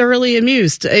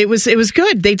amused. It was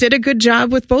good. They did a good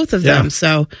job with both of them.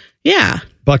 So, yeah.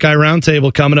 Buckeye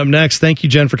Roundtable coming up next. Thank you,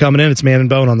 Jen, for coming in. It's Man and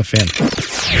Bone on the Fan.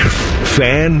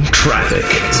 Fan Traffic.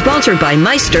 Sponsored by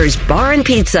Meister's Bar and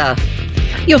Pizza.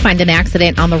 You'll find an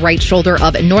accident on the right shoulder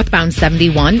of northbound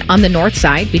 71 on the north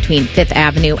side between 5th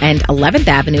Avenue and 11th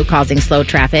Avenue, causing slow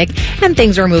traffic. And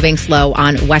things are moving slow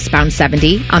on westbound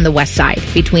 70 on the west side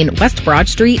between West Broad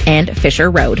Street and Fisher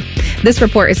Road. This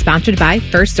report is sponsored by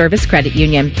First Service Credit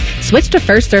Union. Switch to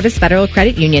First Service Federal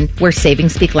Credit Union, where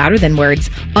savings speak louder than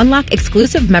words. Unlock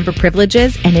exclusive member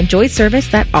privileges and enjoy service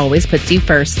that always puts you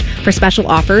first. For special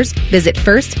offers, visit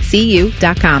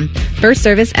firstcu.com. First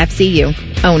Service FCU.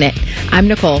 Own it. I'm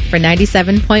Nicole for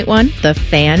 97.1 The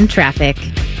Fan Traffic.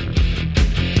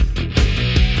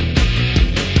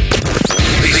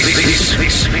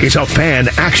 This is a Fan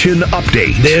Action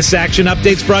Update. This action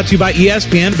update's brought to you by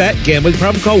ESPN Bet. Gambling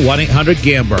problem? Call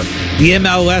 1-800-GAMBLER. The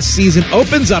MLS season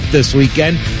opens up this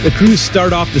weekend. The Crews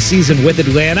start off the season with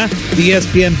Atlanta. The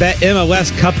ESPN Bet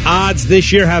MLS Cup odds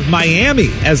this year have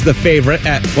Miami as the favorite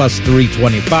at plus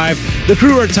 325. The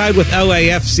Crew are tied with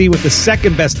LAFC with the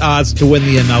second best odds to win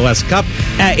the MLS Cup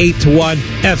at 8-1.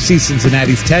 FC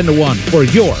Cincinnati's 10-1 for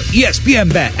your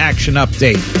ESPN Bet action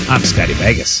update. I'm Scotty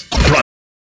Vegas.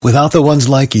 Without the ones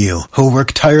like you, who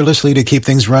work tirelessly to keep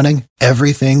things running,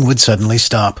 everything would suddenly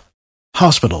stop.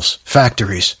 Hospitals,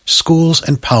 factories, schools,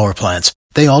 and power plants,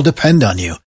 they all depend on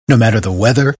you. No matter the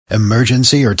weather,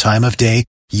 emergency, or time of day,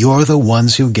 you're the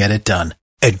ones who get it done.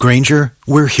 At Grainger,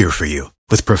 we're here for you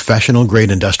with professional-grade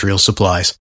industrial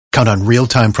supplies. Count on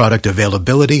real-time product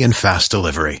availability and fast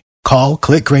delivery. Call,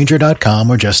 clickgrainger.com,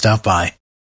 or just stop by.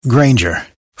 Grainger,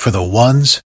 for the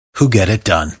ones who get it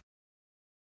done.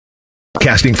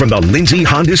 Casting from the Lindsay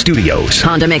Honda Studios.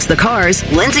 Honda makes the cars.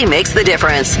 Lindsay makes the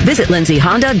difference. Visit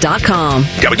lindsayhonda.com.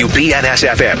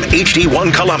 WBNS-FM,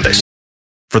 HD1 Columbus.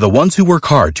 For the ones who work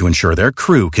hard to ensure their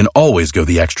crew can always go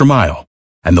the extra mile,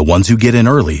 and the ones who get in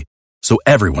early so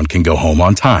everyone can go home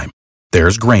on time,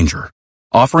 there's Grainger,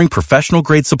 offering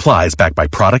professional-grade supplies backed by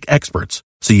product experts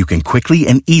so you can quickly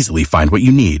and easily find what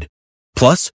you need.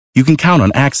 Plus, you can count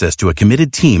on access to a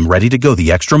committed team ready to go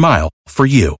the extra mile for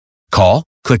you. Call,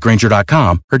 click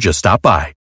Grainger.com, or just stop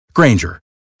by. Grainger,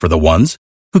 for the ones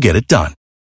who get it done.